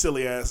sit his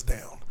silly ass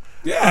down.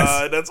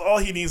 Yes. That's all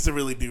he needs to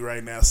really do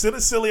right now. Sit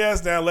his silly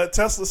ass down, let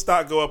Tesla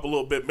stock go up a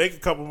little bit, make a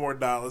couple more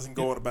dollars, and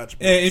go on about your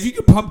business. Hey, if you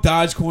could pump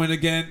Dogecoin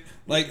again,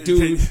 like,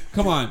 dude,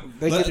 come on.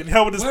 They Can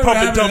help with this Where pump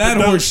we're and having dump that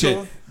and horse Doge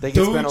shit. They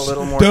can spend a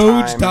little more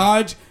Doge, time.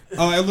 Dodge.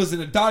 Oh,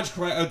 listen, a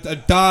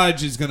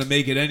Dodge is going to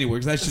make it anywhere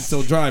because that shit's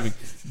still driving.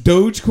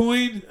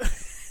 Dogecoin?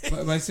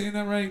 Am I saying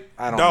that right?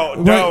 I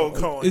don't know.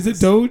 Dogecoin. Is it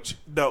Doge?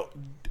 No,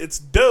 it's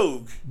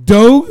Doge.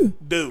 Doge?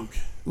 Doge.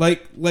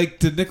 Like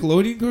the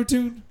Nickelodeon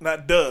cartoon?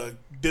 Not Doug.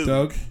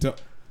 Doge. Doug.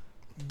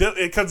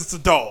 Because it's a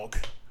dog.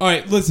 All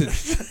right, listen.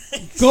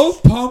 Go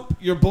pump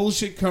your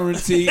bullshit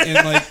currency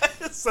and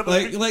So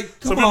come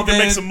people on, can man.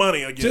 make some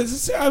money again.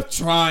 I'm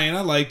trying.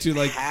 I like to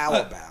How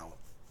about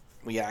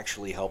we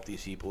actually help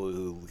these people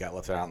who got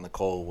left out in the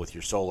cold with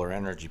your solar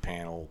energy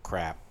panel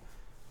crap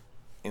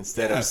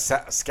instead of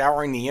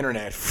scouring the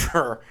internet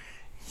for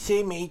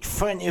they made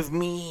fun of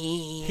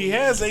me. He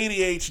has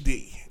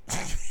ADHD.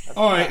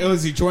 All right,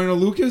 is he Joyner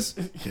Lucas?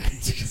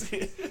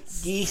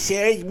 He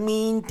says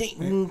mean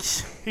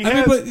things.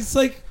 But it's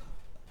like,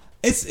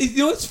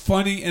 it's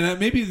funny, and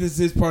maybe this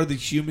is part of the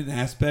human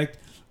aspect.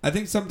 I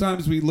think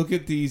sometimes we look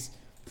at these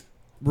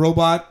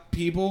robot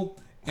people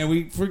and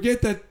we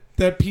forget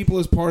that people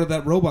is part of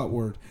that robot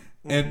word,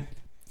 and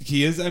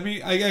he is. I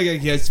mean,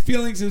 he has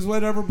feelings, is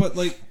whatever, but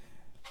like,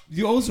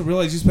 you also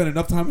realize you spend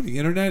enough time on the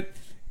internet.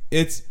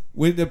 It's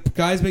when the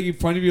guy's making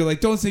fun of you,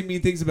 like, don't say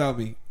mean things about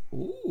me.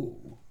 Ooh.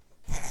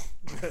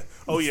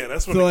 Oh yeah,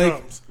 that's when So, it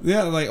like, comes.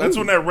 yeah, like That's ooh.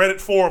 when that Reddit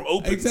forum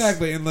opens.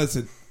 Exactly, and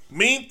listen.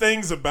 Mean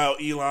things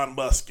about Elon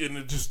Musk, and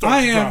it just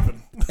starts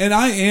dropping.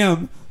 I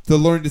am the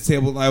learning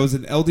disabled. I was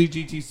an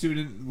LDGT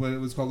student when it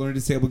was called learning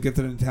disabled,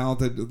 gifted, and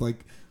talented,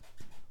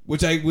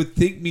 which I would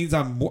think means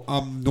I'm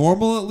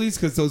normal at least,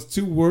 because those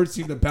 2 words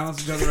seem to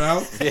balance each other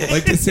out.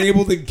 Like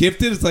disabled and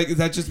gifted, it's like, does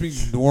that just mean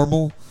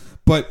normal?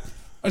 But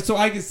so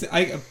I can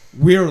say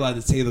we're allowed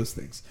to say those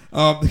things.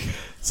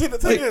 See, the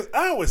thing is,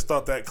 I always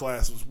thought that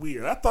class was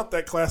weird. I thought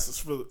that class was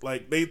for,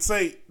 like, they'd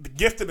say the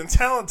gifted and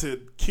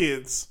talented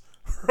kids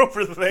are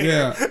over there.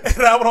 Yeah.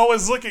 And I would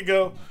always look and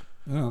go,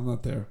 No, I'm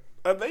not there.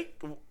 are they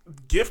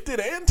gifted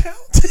and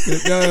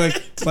talented? Yeah,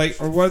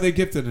 or what are they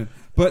gifted in?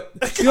 But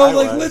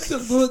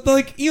listen,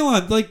 like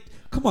Elon,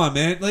 come on,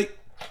 man,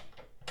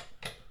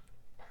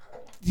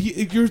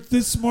 if you're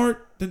this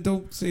smart, then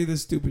don't say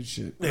this stupid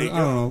shit. I don't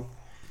know.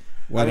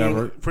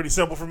 Whatever. Pretty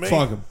simple for me.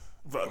 Fuck him.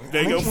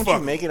 There you go. Can't Fuck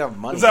you make enough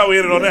money? That's how we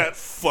ended on that.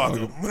 Fuck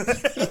him.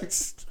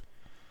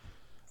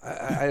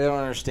 I don't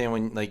understand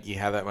when you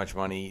have that much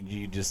money,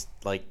 you just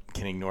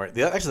can ignore it.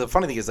 Actually, the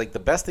funny thing is the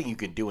best thing you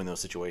could do in those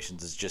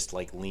situations is just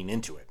lean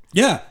into it.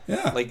 Yeah.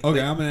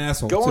 I'm an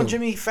asshole. Go too. on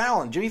Jimmy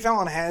Fallon. Jimmy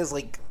Fallon has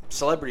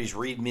celebrities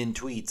read min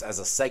tweets as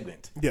a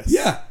segment. Yes.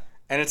 Yeah.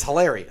 And it's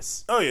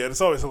hilarious. Oh yeah,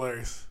 it's always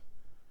hilarious.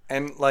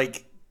 And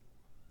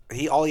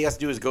all he has to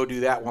do is go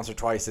do that once or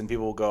twice, and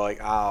people will go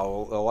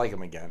they'll like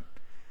him again.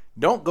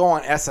 Don't go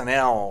on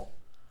SNL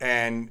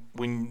and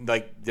when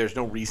there's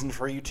no reason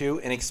for you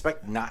to, and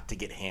expect not to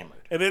get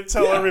hammered. And then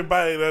tell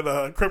everybody that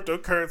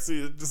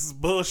cryptocurrency is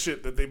just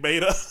bullshit that they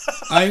made up.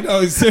 I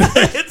know.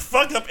 It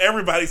fuck up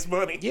everybody's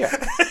money. Yeah.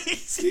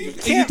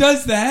 He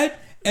does that,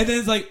 and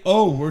then it's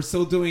we're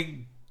still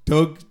doing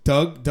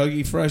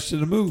Dougie Fresh to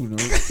the Moon.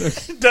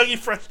 Dougie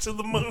Fresh to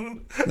the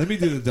Moon. Let me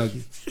do the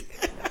Dougie.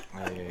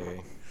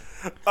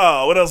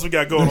 Oh, what else we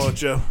got going on,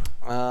 Joe?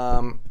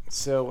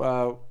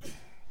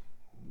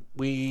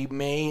 We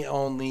may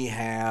only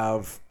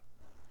have,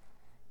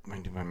 let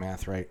me do my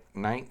math right,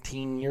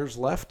 19 years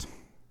left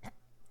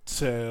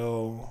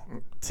till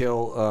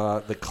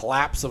the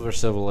collapse of our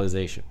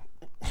civilization.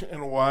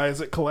 And why is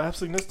it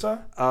collapsing this time?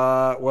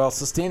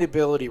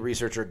 Sustainability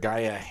researcher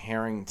Gaia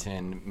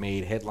Harrington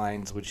made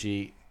headlines which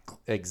she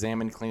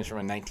examined claims from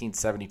a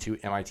 1972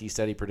 MIT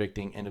study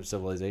predicting end of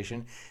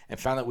civilization and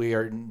found that we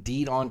are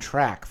indeed on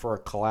track for a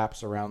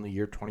collapse around the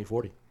year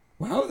 2040.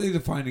 Well, how are they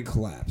defining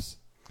collapse?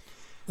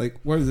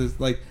 Where is this?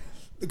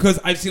 Because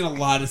I've seen a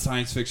lot of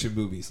science fiction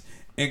movies,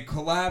 and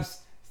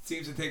collapse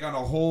seems to take on a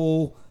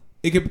whole.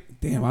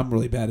 Damn, I'm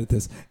really bad at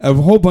this. A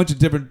whole bunch of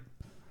different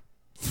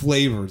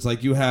flavors.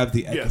 You have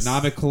the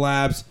economic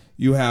collapse,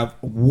 you have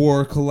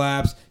war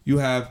collapse,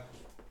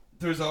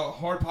 there's a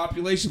hard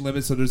population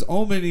limit, so there's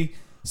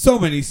so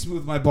many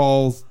Smooth My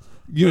Balls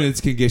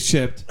units can get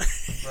shipped.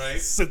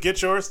 Right. So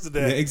get yours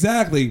today. Yeah,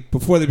 exactly.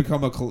 Before they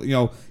become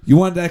you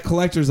want that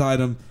collector's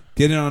item,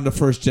 get it on the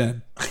first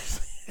gen.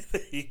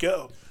 There you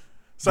go.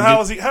 So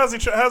how's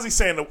he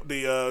saying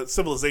the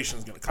civilization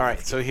is going to come? All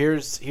right. So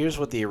here's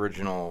what the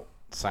original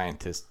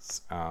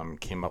scientists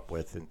came up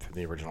with for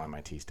the original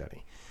MIT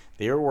study.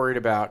 They were worried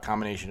about a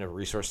combination of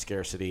resource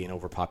scarcity and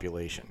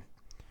overpopulation.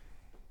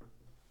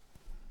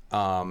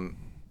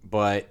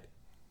 But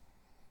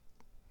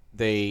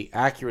they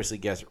accurately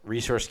guessed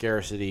resource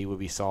scarcity would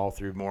be solved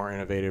through more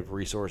innovative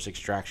resource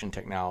extraction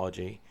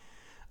technology,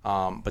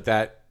 but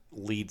that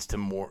led to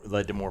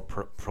more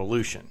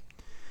pollution.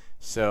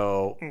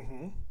 So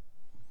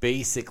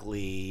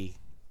basically,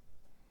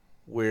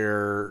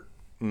 we're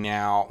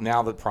now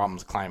the problem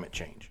is climate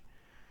change.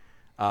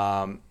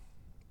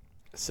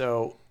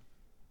 So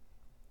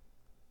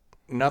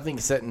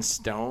nothing's set in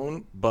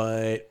stone,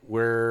 but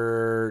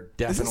we're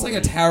definitely... Is this like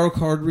a tarot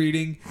card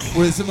reading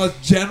where it's the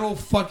most general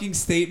fucking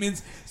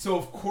statements, so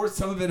of course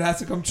some of it has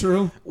to come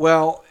true?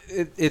 Well,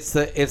 it's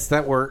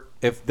that we're...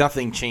 If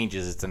nothing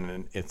changes, it's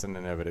an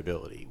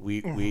inevitability.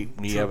 We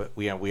have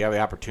the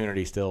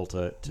opportunity still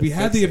to we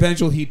have the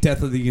eventual heat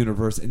death of the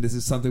universe, and this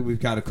is something we've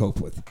got to cope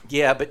with.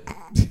 Yeah, but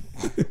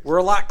we're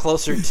a lot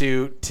closer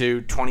to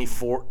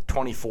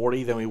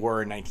 2040 than we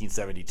were in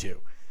 1972.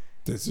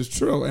 This is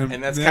true,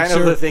 and that's kind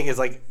of the thing. Is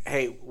like,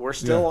 hey, we're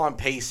still on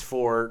pace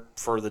for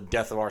the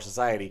death of our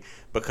society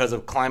because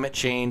of climate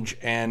change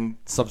and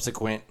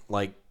subsequent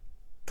like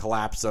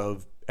collapse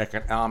of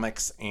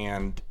economics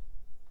and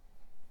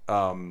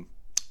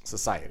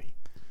society.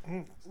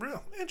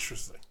 Real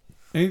interesting.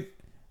 And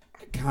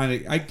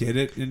I get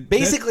it. And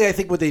basically, I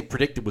think what they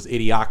predicted was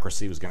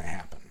idiocracy was going to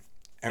happen.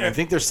 And I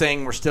think they're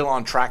saying we're still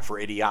on track for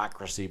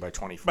idiocracy by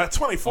 2040. By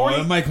 2040?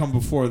 Oh, it might come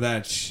before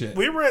that shit.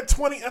 We were at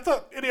 20. I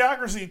thought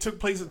idiocracy took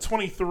place at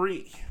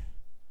 23.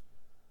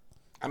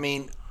 I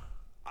mean,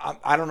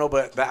 I don't know,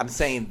 but I'm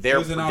saying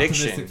their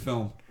prediction. It was an optimistic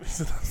film.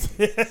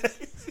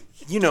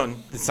 You know,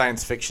 the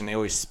science fiction, they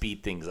always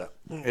speed things up.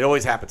 It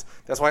always happens.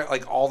 That's why,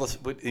 like, all this.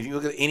 If you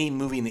look at any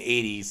movie in the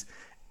 80s,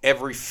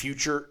 every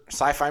future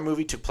sci-fi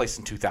movie took place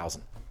in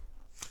 2000.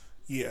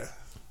 Yeah.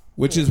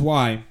 Which is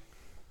why,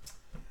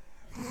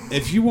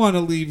 if you want to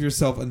leave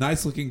yourself a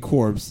nice-looking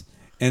corpse,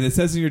 and it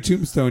says in your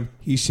tombstone,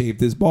 he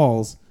shaved his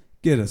balls,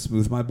 get a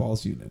Smooth My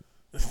Balls unit.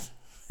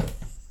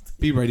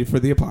 Be ready for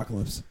the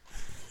apocalypse.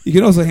 You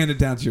can also hand it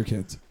down to your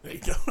kids. There you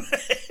go.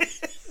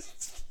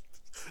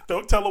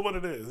 Don't tell them what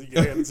it is. You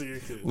can hand it to your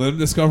kids. Let them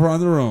discover on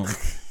their own.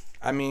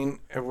 I mean,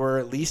 we're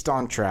at least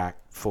on track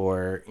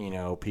for,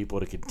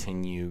 people to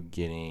continue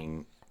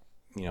getting,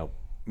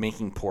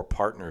 making poor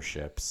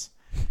partnerships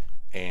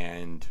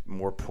and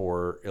more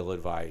poor,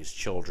 ill-advised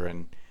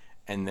children,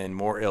 and then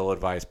more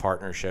ill-advised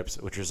partnerships,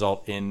 which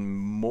result in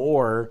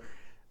more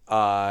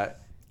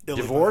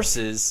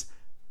divorces,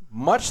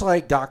 much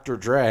like Dr.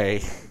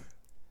 Dre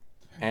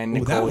and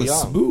Nicole that was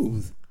Young.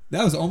 Smooth.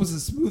 That was almost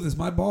as smooth as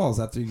my balls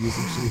after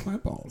using Shave My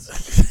Balls.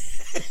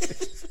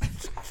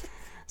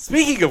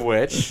 Speaking of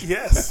which,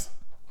 yes,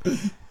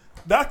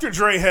 Dr.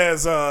 Dre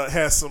has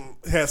some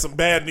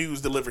bad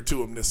news delivered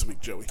to him this week,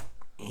 Joey.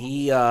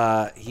 He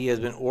has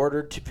been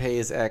ordered to pay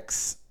his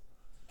ex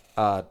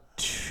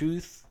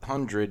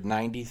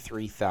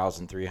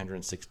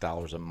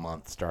 $293,306 a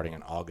month starting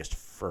on August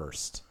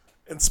 1st.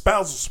 In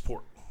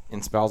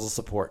spousal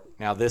support.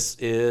 Now this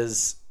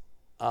is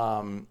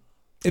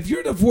if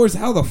you're divorced,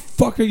 how the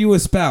fuck are you a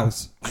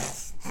spouse?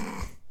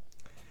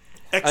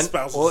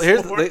 Ex-spousal well,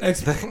 here's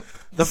support.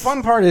 the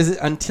fun part is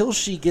until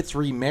she gets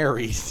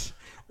remarried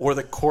or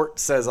the court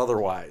says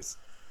otherwise.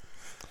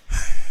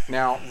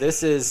 Now,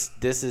 this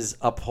is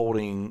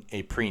upholding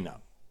a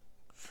prenup.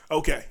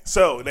 Okay,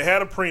 so they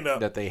had a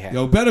prenup that they had.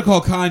 Yo, better call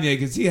Kanye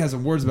because he has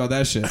some words about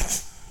that shit.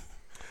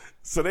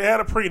 So they had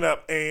a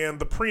prenup, and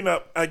the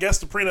prenup, I guess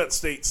the prenup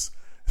states,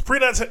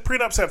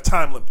 prenups have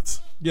time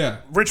limits. Yeah.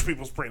 Rich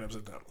people's prenups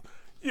have time limits.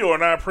 You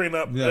and I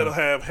prenup, it'll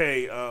have,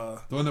 hey,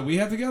 the one that we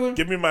have together?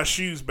 Give me my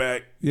shoes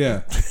back.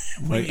 Yeah.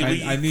 Like,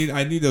 I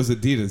need those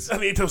Adidas. I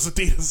need those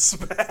Adidas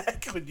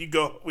back. When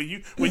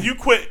you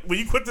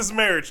quit this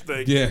marriage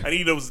thing, I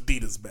need those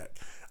Adidas back.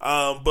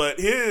 But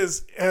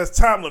his has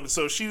time limit,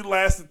 so she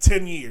lasted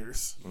 10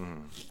 years.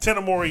 10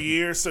 or more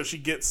years, so she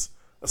gets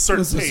a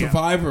certain payout.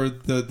 Survivor,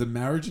 the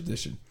marriage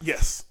edition.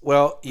 Yes.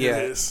 Well,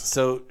 yeah.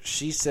 So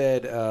she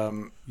said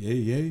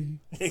yay.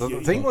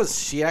 The thing was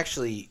she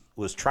actually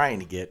was trying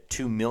to get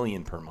 $2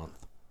 million per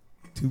month.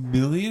 $2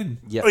 million?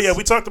 Yes. Oh yeah,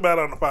 we talked about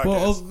it on the podcast.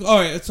 Well, all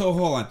right. So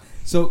hold on.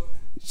 So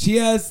she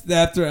has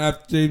after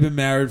they've been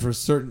married for a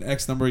certain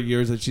X number of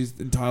years that she's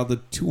entitled to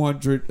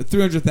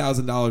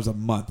 $300,000 a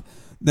month.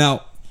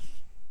 Now,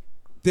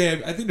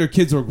 I think their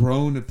kids are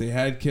grown if they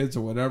had kids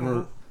or whatever.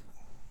 Mm-hmm.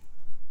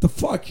 The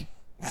fuck,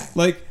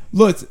 like,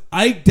 look,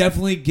 I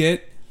definitely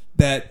get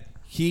that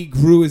he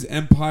grew his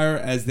empire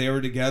as they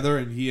were together,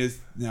 and he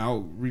is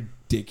now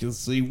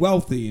ridiculously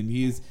wealthy, and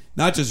he is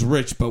not just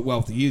rich but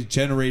wealthy. He is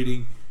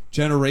generating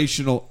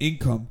generational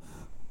income,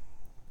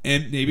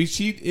 and maybe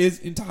she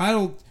is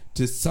entitled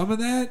to some of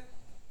that.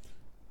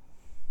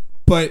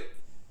 But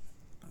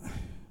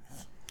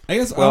I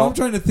guess I'm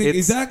trying to think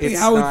exactly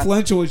how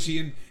influential is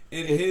she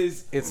in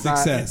his it's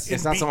success. Not.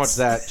 It's not so much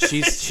that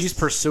she's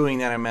pursuing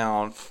that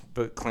amount,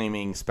 but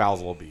claiming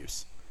spousal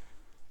abuse,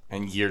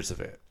 and years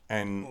of it,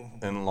 and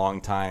a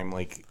long time.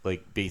 Like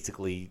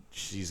basically,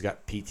 she's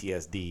got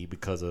PTSD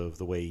because of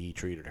the way he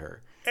treated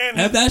her. And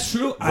if that's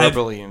true,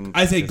 verbally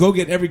I say go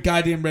get every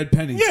goddamn red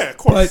penny. Yeah, of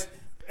course.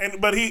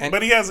 But he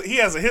has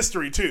a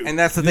history too. And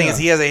that's the thing is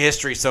he has a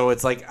history, so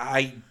it's like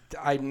I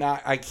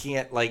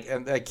can't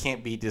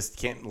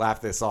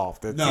laugh this off.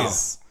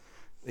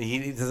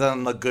 He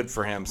doesn't look good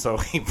for him, so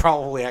he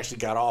probably actually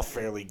got off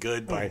fairly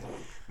good by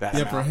that.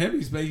 Yeah, for him,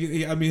 he's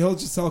making. I mean, he'll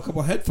just sell a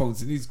couple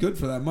headphones, and he's good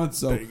for that month.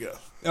 So there you go.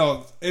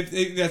 Oh,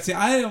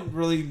 I don't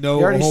really know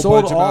a whole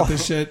bunch about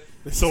this shit.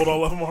 They sold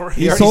all of them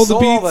already. He sold the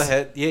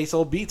Beats. He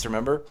sold Beats.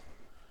 Remember?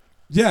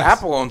 Yeah,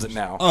 Apple owns it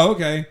now. Oh,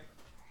 okay.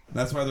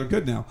 That's why they're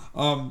good now.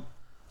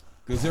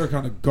 Because they were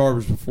kind of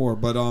garbage before,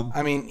 but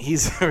I mean,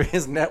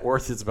 his net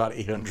worth is about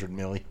 $800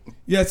 million.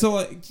 Yeah, so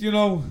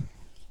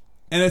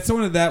and it's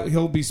someone of that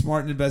he'll be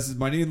smart and invest his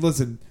money. And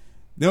listen,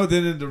 then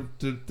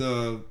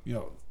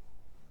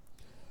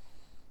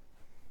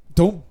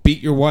don't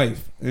beat your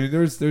wife. I mean,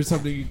 there's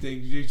something you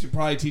think you should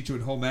probably teach you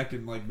in home ec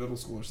in like middle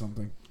school or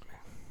something.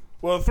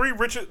 Well,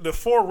 the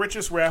four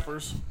richest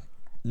rappers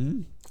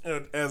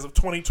as of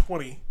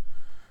 2020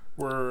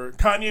 were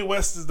Kanye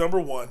West is number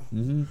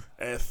one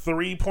at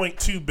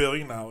 $3.2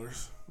 billion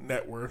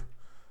net worth.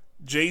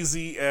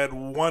 Jay-Z at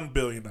 $1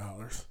 billion.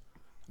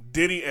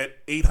 Diddy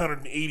at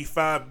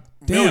 $885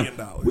 million.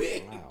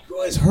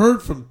 You guys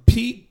heard from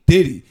Pete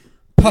Diddy,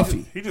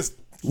 Puffy. He just.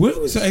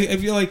 I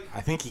feel like I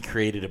think he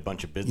created a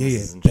bunch of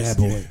businesses and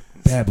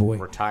bad boy,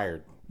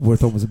 retired,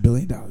 worth almost $1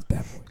 billion. Bad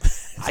boy.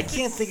 I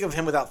can't think of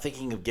him without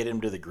thinking of Get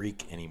Him to the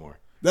Greek anymore.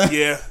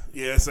 Yeah,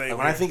 same.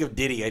 When I think of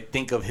Diddy, I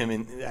think of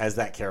him as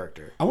that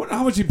character. I wonder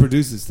how much he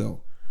produces though.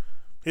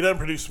 He doesn't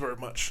produce very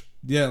much.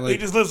 Yeah, he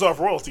just lives off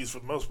royalties for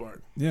the most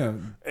part. Yeah,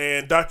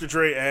 and Dr.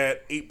 Dre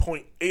at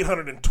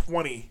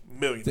 $820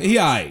 million.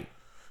 Yeah,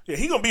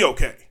 he gonna be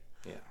okay.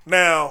 Yeah.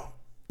 Now,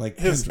 like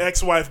his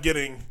ex-wife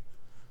getting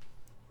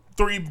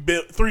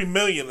 $3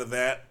 million of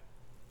that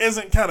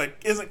isn't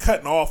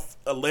cutting off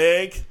a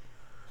leg,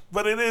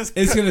 but it is.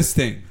 It's gonna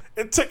sting.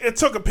 It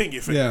took a pinky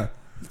finger. Yeah,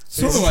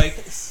 sort of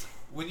like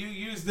when you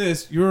use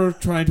this, you're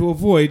trying to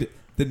avoid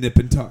the nip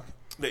and tuck.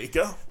 There you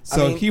go.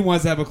 So he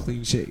wants to have a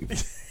clean shave.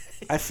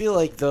 I feel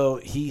like though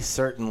he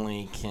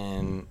certainly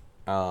can.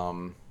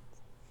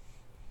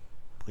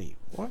 Wait,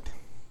 what?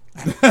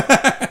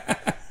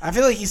 I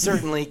feel like he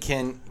certainly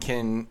can.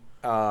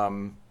 I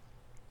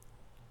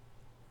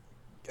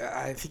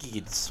think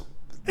he could.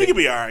 He could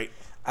be all right.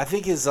 I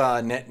think his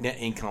net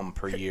income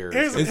per year.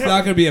 It's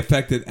not going to be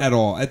affected at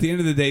all. At the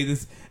end of the day,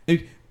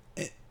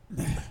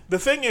 the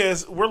thing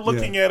is, we're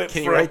looking at it.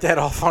 Can you write that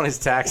off on his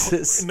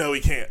taxes? No,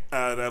 he can't.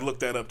 I looked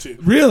that up too.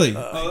 Really?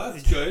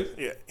 That's good.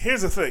 Yeah.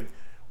 Here's the thing: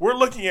 we're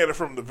looking at it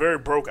from the very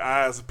broke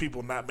eyes of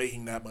people not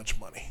making that much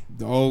money.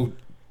 Oh,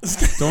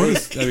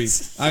 don't. I mean,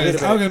 I'm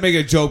going to make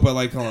a joke, but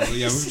like,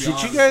 yeah.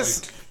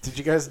 Did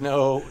you guys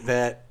know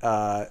that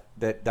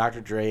that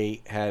Dr.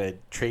 Dre had a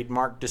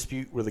trademark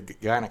dispute with a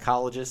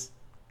gynecologist?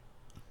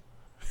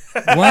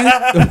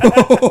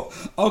 What?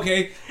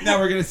 Okay, now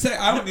we're gonna say.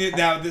 I don't need.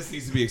 Now this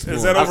needs to be explored.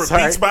 Is that over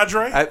Beats by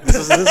Dre?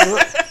 This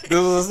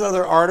was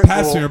another article.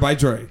 Passenger by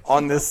Dre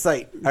on this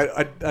site.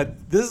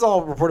 This is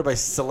all reported by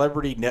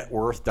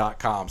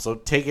CelebrityNetWorth.com. So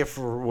take it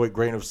for what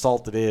grain of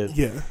salt it is.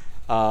 Yeah.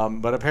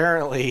 But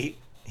apparently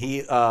he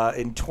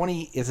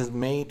this is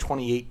May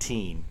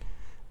 2018.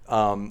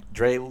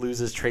 Dre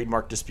loses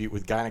trademark dispute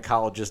with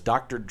gynecologist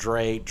Dr.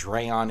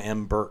 Dreon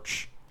M.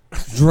 Birch.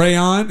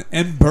 Dreon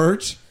M.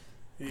 Birch.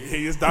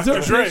 He is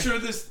Dr. Dre.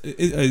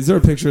 Is there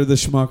a picture of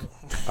this schmuck?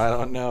 I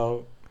don't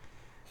know.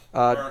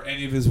 Or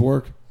any of his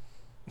work?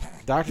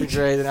 Dr.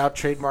 Dre, the now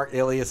trademark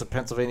alias of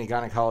Pennsylvania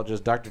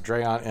gynecologist Dr.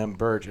 Dreon M.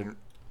 Birch, and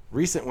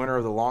recent winner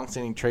of the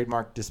long-standing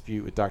trademark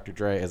dispute with Dr.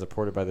 Dre, as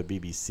reported by the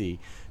BBC.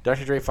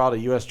 Dr. Dre filed a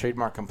U.S.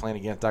 trademark complaint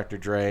against Dr.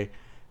 Dre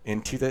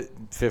in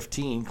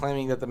 2015,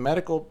 claiming that the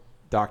medical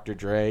Dr.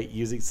 Dre,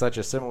 using such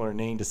a similar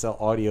name to sell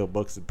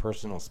audiobooks and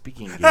personal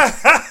speaking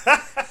gigs,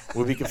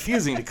 would be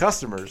confusing to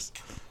customers.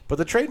 But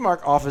the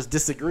trademark office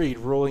disagreed,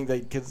 ruling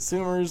that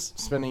consumers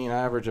spending an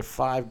average of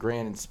 $5,000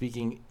 in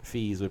speaking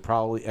fees would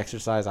probably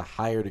exercise a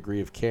higher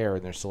degree of care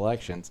in their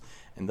selections,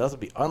 and thus would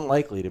be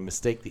unlikely to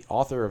mistake the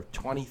author of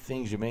 20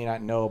 Things You May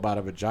Not Know About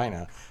a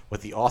Vagina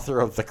with the author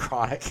of The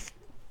Chronic.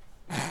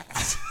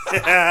 That's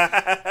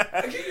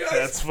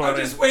funny. I'm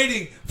just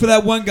waiting for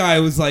that one guy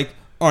who was like,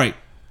 all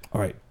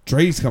right,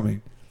 Dre's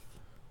coming.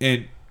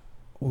 And,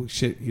 oh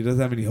shit, he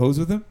doesn't have any hoes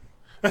with him?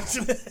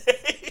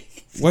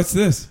 What's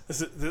this?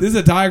 This is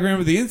a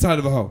diagram of the inside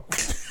of a hoe.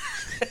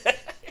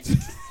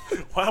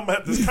 Why am I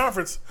at this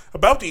conference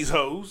about these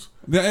hoes?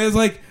 It's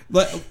like,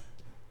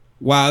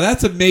 wow,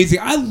 that's amazing.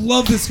 I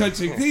love this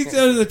country. These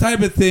are the type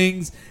of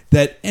things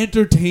that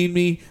entertain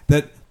me.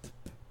 That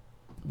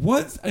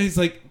once, and it's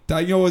like,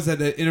 you know, was that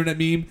the internet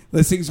meme?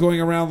 This thing's going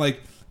around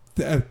like,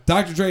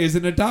 Dr. Dre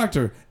isn't a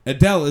doctor.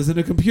 Adele isn't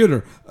a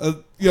computer.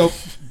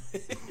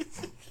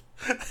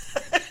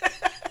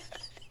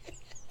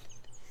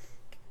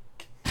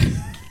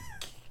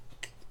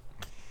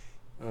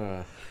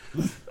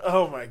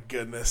 Oh my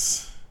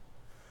goodness.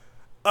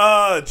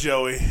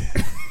 Joey.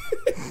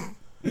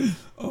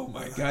 Oh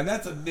my God,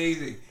 that's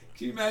amazing.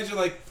 Can you imagine,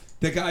 like,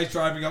 the guy's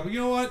driving up, you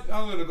know what?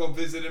 I'm going to go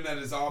visit him at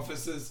his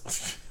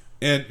offices.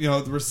 And, you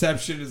know, the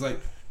reception is like,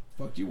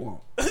 fuck you want.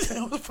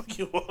 What the fuck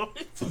you want?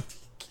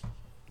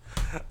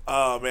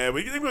 Oh, man.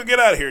 We think we'll get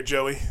out of here,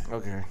 Joey.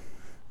 Okay. I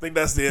think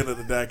that's the end of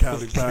the Dad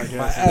Comedy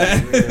Podcast. I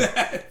don't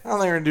think we're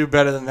going to do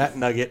better than that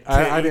nugget.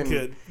 I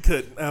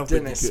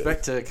didn't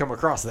expect to come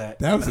across that.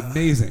 That was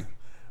amazing.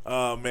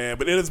 Oh, man.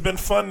 But it has been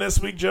fun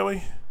this week,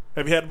 Joey.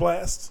 Have you had a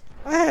blast?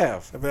 I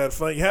have. Have you had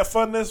fun? You have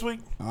fun this week?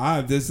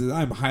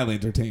 I'm highly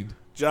entertained.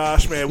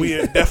 Josh, man, we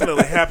are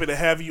definitely happy to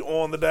have you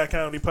on the Dot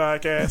Comedy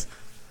Podcast.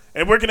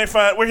 And where can they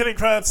find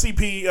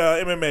CP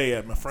MMA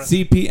at, my friend?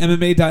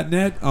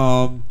 CPMMA.net.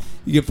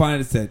 You can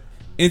find us at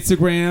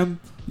Instagram.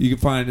 You can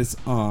find us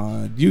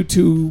on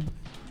YouTube.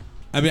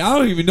 I mean, I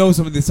don't even know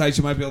some of the sites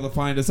you might be able to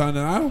find us on, and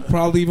I don't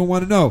probably even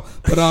want to know.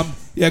 But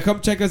yeah,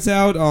 come check us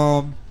out.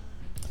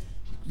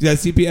 Yeah,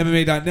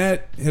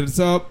 CPMMA.net. Hit us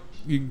up.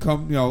 You can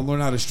come, learn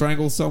how to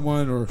strangle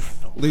someone, or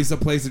at least a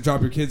place to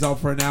drop your kids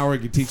off for an hour. You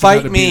can teach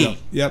Fight them how to me. beat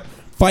them. Yep,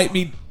 fight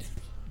me,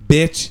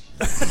 bitch.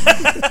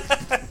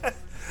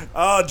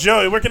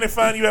 Joey, where can they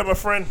find you at, my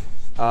friend?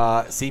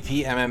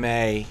 CP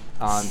MMA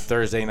on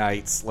Thursday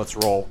nights. Let's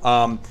roll.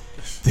 Other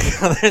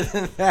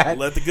than that,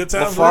 let the good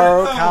times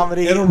LaFaro roll.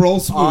 Comedy It'll roll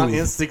smooth on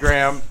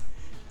Instagram,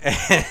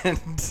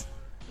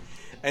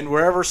 and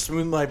wherever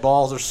Smooth My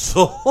Balls are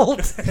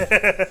sold.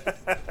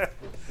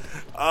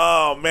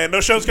 Oh man,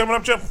 no shows coming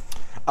up, Jim.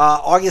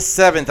 August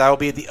 7th, I will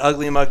be at the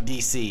Ugly Mug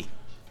DC.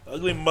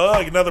 Ugly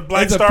Mug, another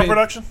Black That's a Star big-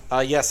 production.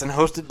 Yes, and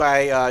hosted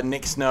by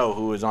Nick Snow,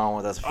 who was on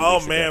with us.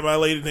 Oh man, my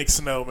lady Nick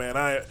Snow, man.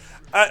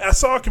 I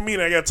saw a comedian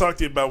I got to talk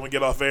to you about when we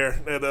get off air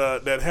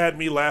that had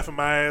me laughing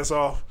my ass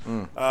off.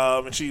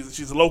 And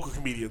she's a local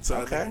comedian, so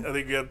Okay. I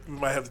think we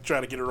might have to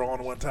try to get her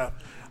on one time.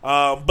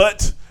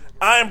 But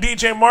I am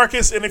DJ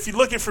Marcus, and if you're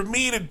looking for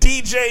me to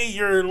DJ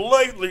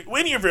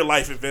any of your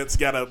life events, you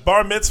got a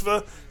bar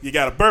mitzvah, you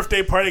got a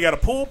birthday party, you got a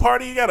pool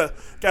party, you got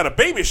a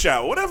baby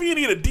shower, whatever you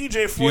need a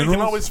DJ for, Funerals? you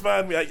can always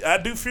find me.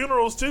 I do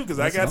funerals too because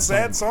I got That's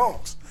sad awesome.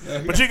 songs.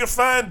 But you can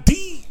find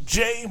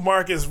DJ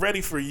Marcus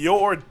ready for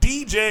your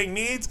DJing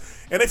needs.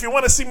 And if you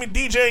want to see me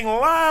DJing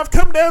live,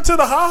 come down to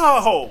the Ha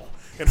Ha Hole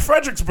in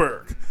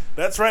Fredericksburg.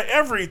 That's right,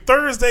 every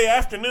Thursday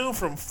afternoon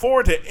from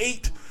 4 to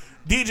 8.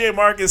 DJ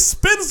Marcus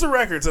spins the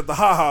records at the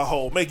Ha Ha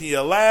Hole, making you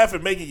laugh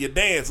and making you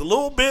dance. A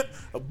little bit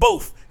of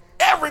both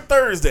every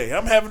Thursday.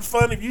 I'm having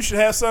fun, and you should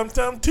have some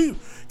time too.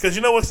 Because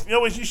you know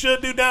what you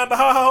should do down the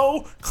Ha Ha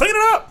Hole? Clean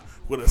it up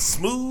with a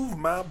Smooth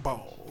My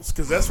Balls.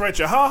 Because that's right,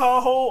 your Ha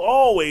Ha Hole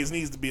always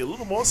needs to be a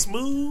little more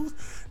smooth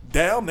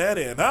down that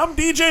end. I'm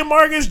DJ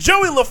Marcus,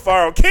 Joey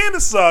LaFaro,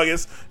 Candace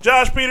Saugus,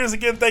 Josh Peters.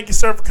 Again, thank you,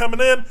 sir, for coming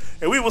in.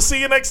 And we will see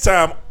you next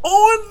time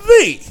on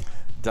the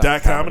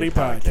Dot Comedy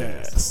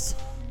Podcast.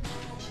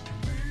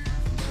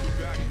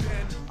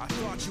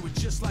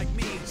 Just like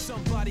me,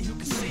 somebody who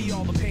can see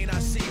all the pain I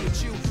see.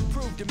 But you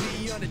proved to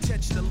me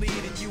unintentionally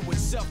that you would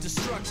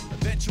self-destruct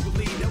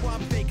eventually. Now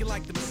I'm thinking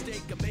like the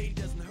mistake I made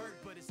doesn't hurt.